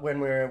kind of talk,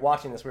 when we were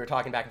watching this, we were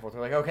talking back and forth.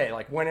 We were like, okay,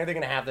 like, when are they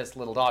going to have this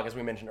little dog, as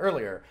we mentioned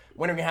earlier?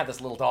 When are we going to have this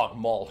little dog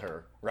maul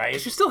her, right?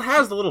 She still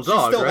has the little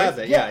dog, She still right? has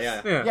it,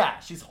 Yes. yeah. Yeah,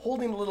 she's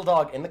holding the little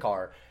dog in the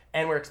car,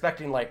 and we're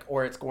expecting, like,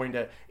 or it's going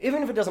to,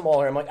 even if it doesn't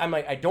maul her, I'm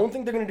like, I don't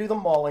think they're going to do the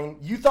mauling.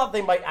 You thought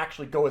they might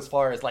actually go as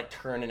far as, like,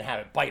 turn and have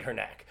it bite her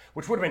neck,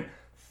 which would have been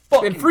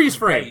fucking freeze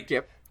frame. great.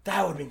 Yep.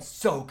 That would have been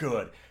so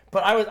good.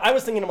 But I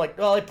was thinking, I'm like,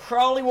 well, they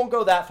probably won't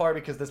go that far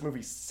because this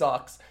movie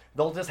sucks.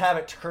 They'll just have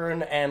it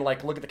turn and,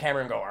 like, look at the camera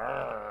and go,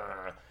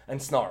 "Arr,"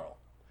 and snarl.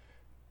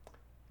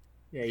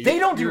 Yeah, they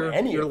don't do any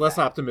of that. You're less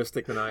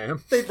optimistic than I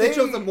am. They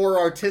chose a more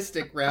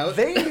artistic route.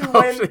 They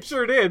they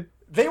sure did.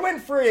 They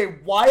went for a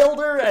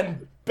wilder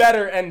and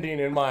better ending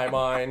in my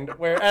mind,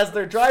 where as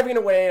they're driving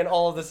away and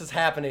all of this is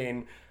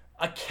happening,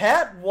 a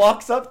cat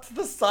walks up to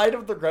the side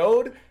of the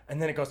road,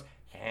 and then it goes,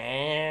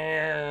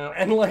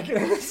 and like,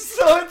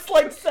 so it's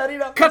like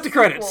setting up. Cut to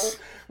credits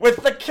with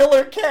the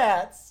killer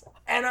cats,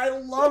 and I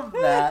love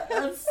that.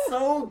 That's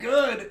so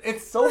good.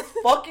 It's so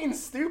fucking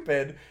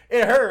stupid.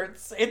 It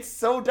hurts. It's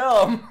so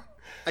dumb.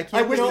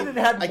 I wish that it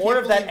had more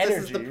of that energy.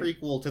 This is the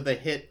prequel to the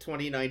hit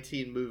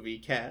 2019 movie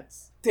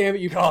Cats. Damn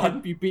it! You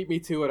beat me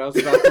to it. I was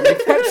about to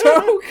make that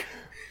joke.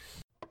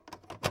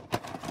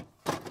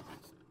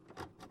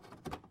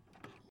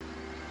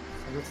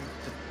 This is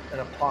just an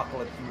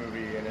apocalypse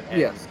movie, and it ends.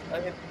 Yes. I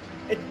mean,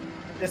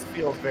 this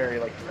feels very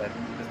like this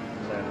is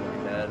the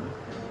end.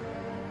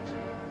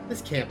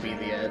 This can't be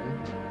the end.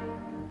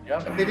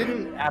 Yep. They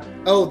didn't.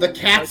 Oh, the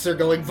cats are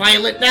going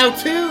violent now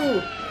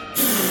too.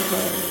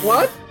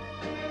 What?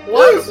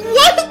 What?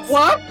 What?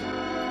 What?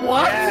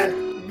 What? Yeah.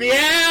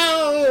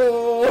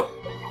 Meow.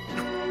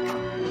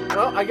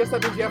 Well, I guess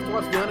that means you have to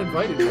watch The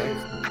Uninvited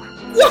next.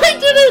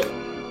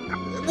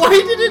 Why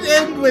did it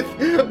end with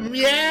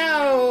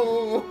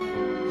meow?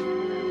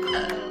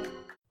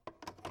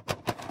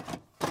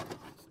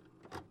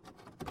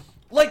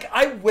 Like,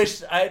 I wish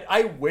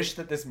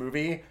that this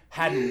movie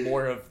had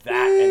more of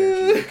that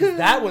energy, because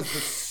that was the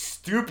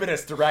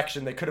stupidest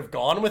direction they could have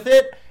gone with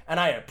it, and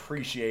I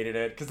appreciated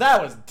it, because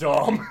that was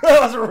dumb. That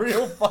was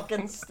real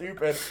fucking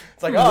stupid.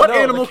 It's like, what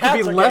animal could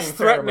be less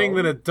threatening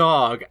than a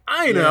dog?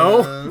 I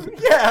know.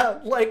 Yeah,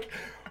 like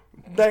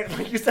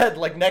you said,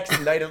 like next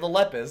Night of the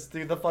Lepus,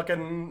 do the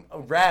fucking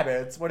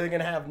rabbits. What are they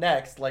gonna have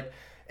next? Like,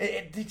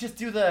 they just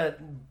do the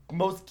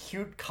most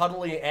cute,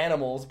 cuddly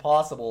animals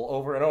possible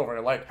over and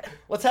over. Like,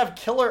 let's have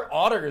killer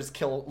otters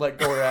go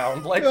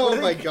around. Like, oh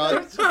my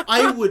god,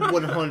 I would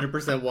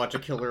 100% watch a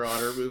killer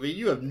otter movie.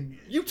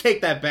 You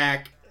take that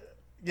back.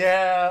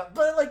 Yeah,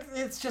 but like,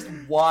 it's just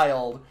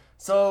wild.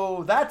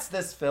 So that's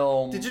this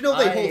film. Did you know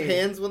they hold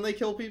hands when they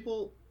kill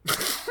people?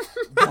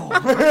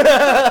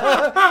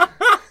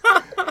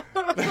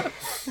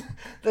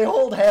 They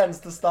hold hands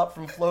to stop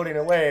from floating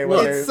away.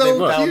 Well, it's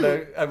so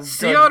cute.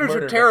 Sea otters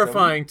are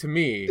terrifying to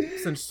me,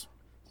 since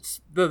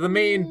the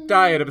main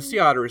diet of a sea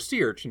otter is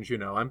sea urchins. You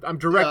know, I'm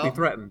directly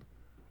threatened.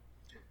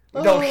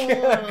 No,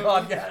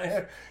 God,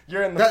 yeah,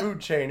 you're in the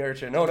food chain,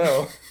 urchin. Oh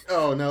no.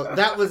 Oh no,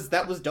 that was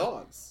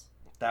dogs.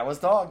 That was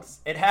dogs.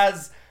 It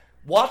has.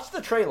 Watch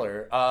the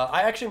trailer.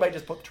 I actually might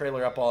just put the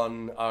trailer up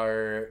on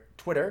our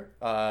Twitter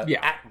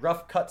at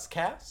Rough Cuts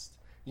Cast.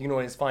 You can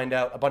always find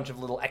out a bunch of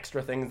little extra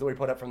things that we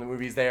put up from the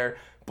movies there.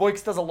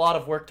 Boyks does a lot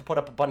of work to put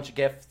up a bunch of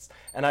GIFs,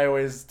 and I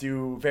always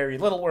do very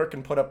little work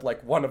and put up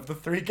like one of the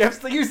 3 GIFs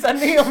that you send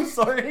me. I'm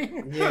sorry.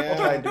 Yeah. I'll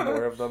try and do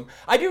more of them.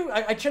 I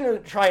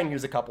try and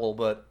use a couple,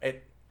 but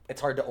it's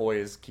hard to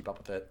always keep up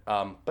with it.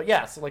 But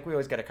yeah, so like we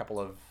always get a couple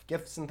of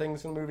GIFs and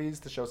things from movies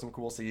to show some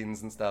cool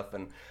scenes and stuff,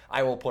 and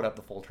I will put up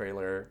the full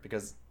trailer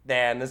because,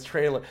 man,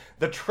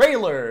 the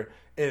trailer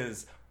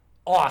is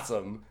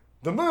awesome.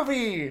 The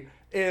movie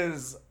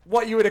is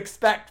what you would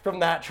expect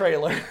from that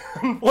trailer.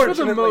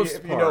 Unfortunately,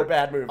 if you know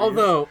bad movies.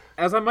 Although,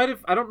 I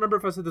don't remember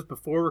if I said this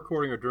before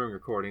recording or during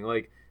recording.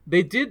 Like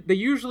they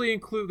usually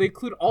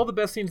include all the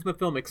best scenes in the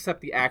film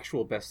except the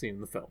actual best scene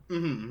in the film.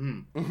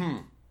 Mm-hmm. Mm-hmm.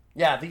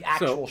 Yeah, the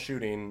actual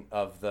shooting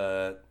of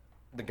the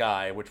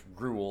guy, which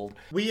ruled.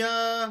 We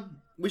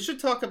should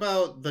talk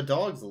about the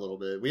dogs a little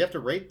bit. We have to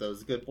rate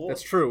those good boys.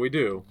 That's true, we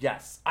do.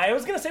 Yes, I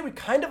was gonna say we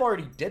kind of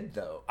already did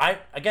though.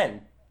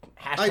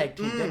 Hashtag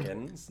Team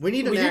Dickens. We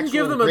need an we actual didn't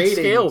give them rating. a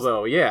scale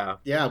though. Yeah.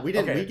 Yeah, we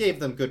didn't. Okay. We gave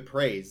them good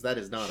praise. That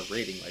is not a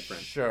rating, my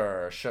friend.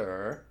 Sure.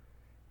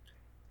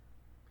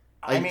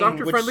 I mean,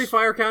 Dr. Friendly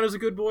Fire count as a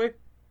good boy?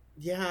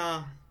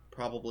 Yeah,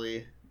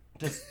 probably.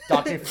 Does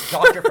Dr.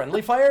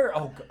 Friendly Fire?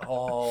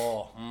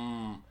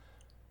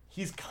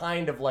 He's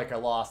kind of like a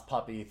lost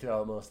puppy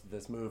throughout most of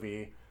this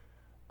movie.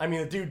 I mean,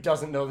 the dude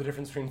doesn't know the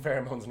difference between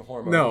pheromones and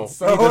hormones. No,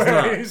 so he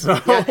does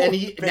not. Yeah,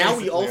 and now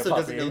he also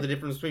doesn't know the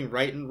difference between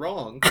right and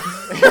wrong. I'd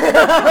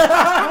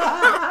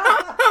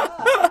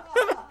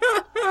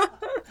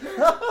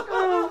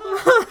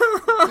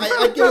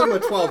give him a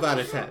 12 out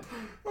of 10.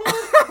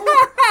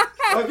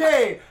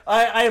 Okay,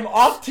 I am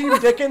off Team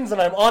Dickens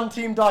and I'm on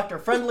Team Dr.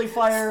 Friendly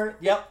Fire.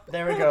 Yep,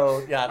 there we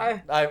go.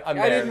 Yeah, I'm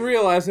there. I didn't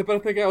realize it, but I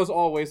think I was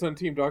always on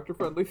Team Dr.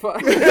 Friendly Fire.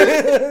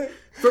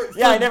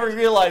 I never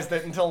realized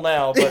it until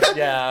now, but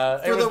yeah.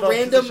 For the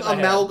random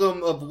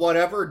amalgam of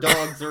whatever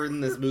dogs are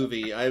in this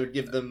movie, I would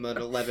give them an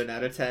 11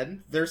 out of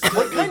 10. They're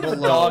slightly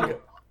below.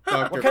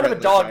 What kind of a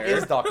dog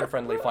is Dr.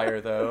 Friendly Fire,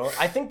 though?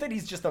 I think that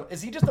is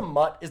he just a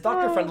mutt? Is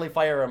Dr. Friendly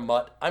Fire a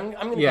mutt? I'm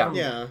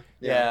gonna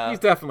yeah. He's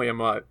definitely a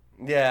mutt.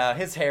 Yeah,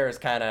 his hair is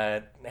kind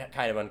of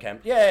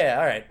unkempt. Yeah.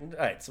 All right.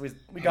 So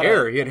we got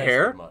hair. He had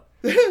hair.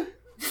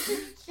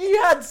 He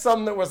had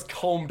some that was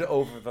combed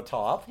over the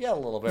top. He had a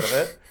little bit of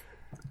it.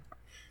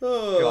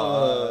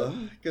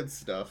 Good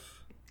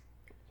stuff.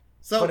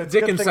 So, but it's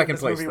Dickens' good thing second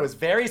this place. Movie was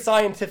very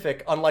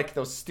scientific, unlike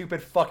those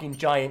stupid fucking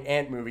giant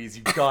ant movies.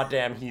 You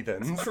goddamn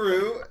heathens.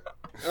 True.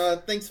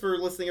 Thanks for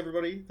listening,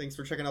 everybody. Thanks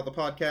for checking out the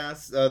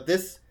podcast.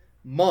 This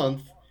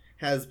month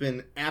has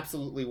been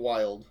absolutely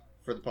wild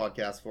for the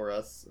podcast for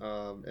us,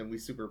 and we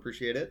super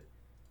appreciate it.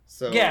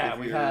 So yeah,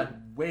 we've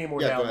had way more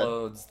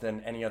downloads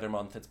than any other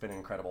month. It's been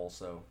incredible.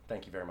 So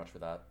thank you very much for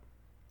that.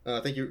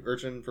 Thank you,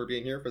 Urchin, for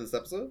being here for this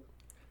episode.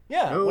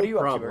 Yeah, no what are you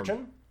problem. up to,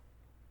 Urchin?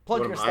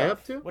 Plug your stuff. Am I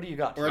up to? What do you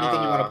got? Or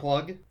anything you want to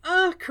plug?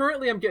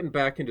 Currently I'm getting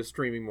back into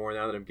streaming more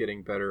now that I'm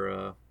getting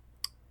better,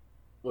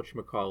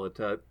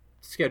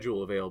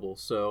 schedule available.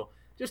 So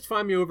just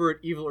find me over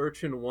at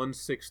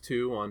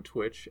EvilUrchin162 on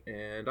Twitch,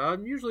 and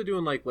I'm usually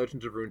doing like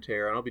Legends of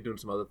Runeterra, and I'll be doing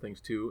some other things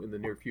too in the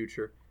near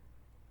future.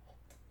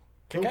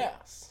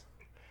 Kick-ass.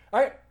 All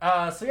right,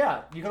 so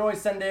yeah, you can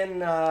always send in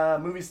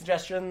movie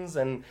suggestions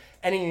and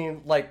any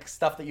like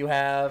stuff that you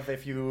have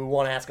if you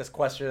want to ask us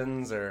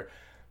questions or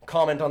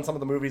comment on some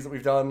of the movies that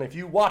we've done. If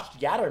you watched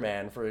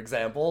Yatterman, for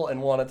example,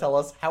 and want to tell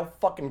us how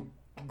fucking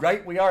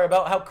right we are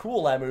about how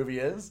cool that movie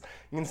is,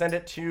 you can send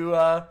it to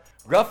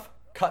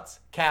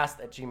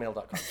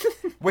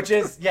roughcutscast@gmail.com, which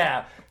is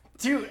and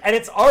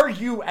it's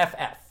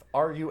RUFF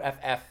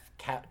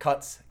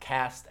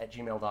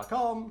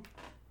cutscast@gmail.com.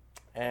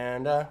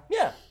 And have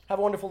a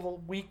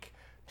wonderful week.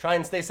 Try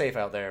and stay safe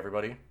out there,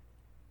 everybody.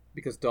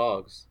 Because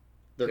dogs,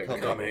 they're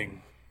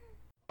coming.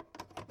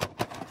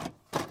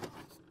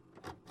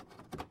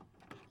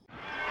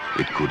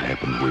 It could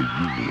happen where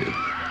you live.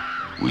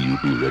 Will you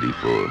be ready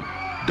for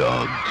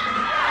dogs?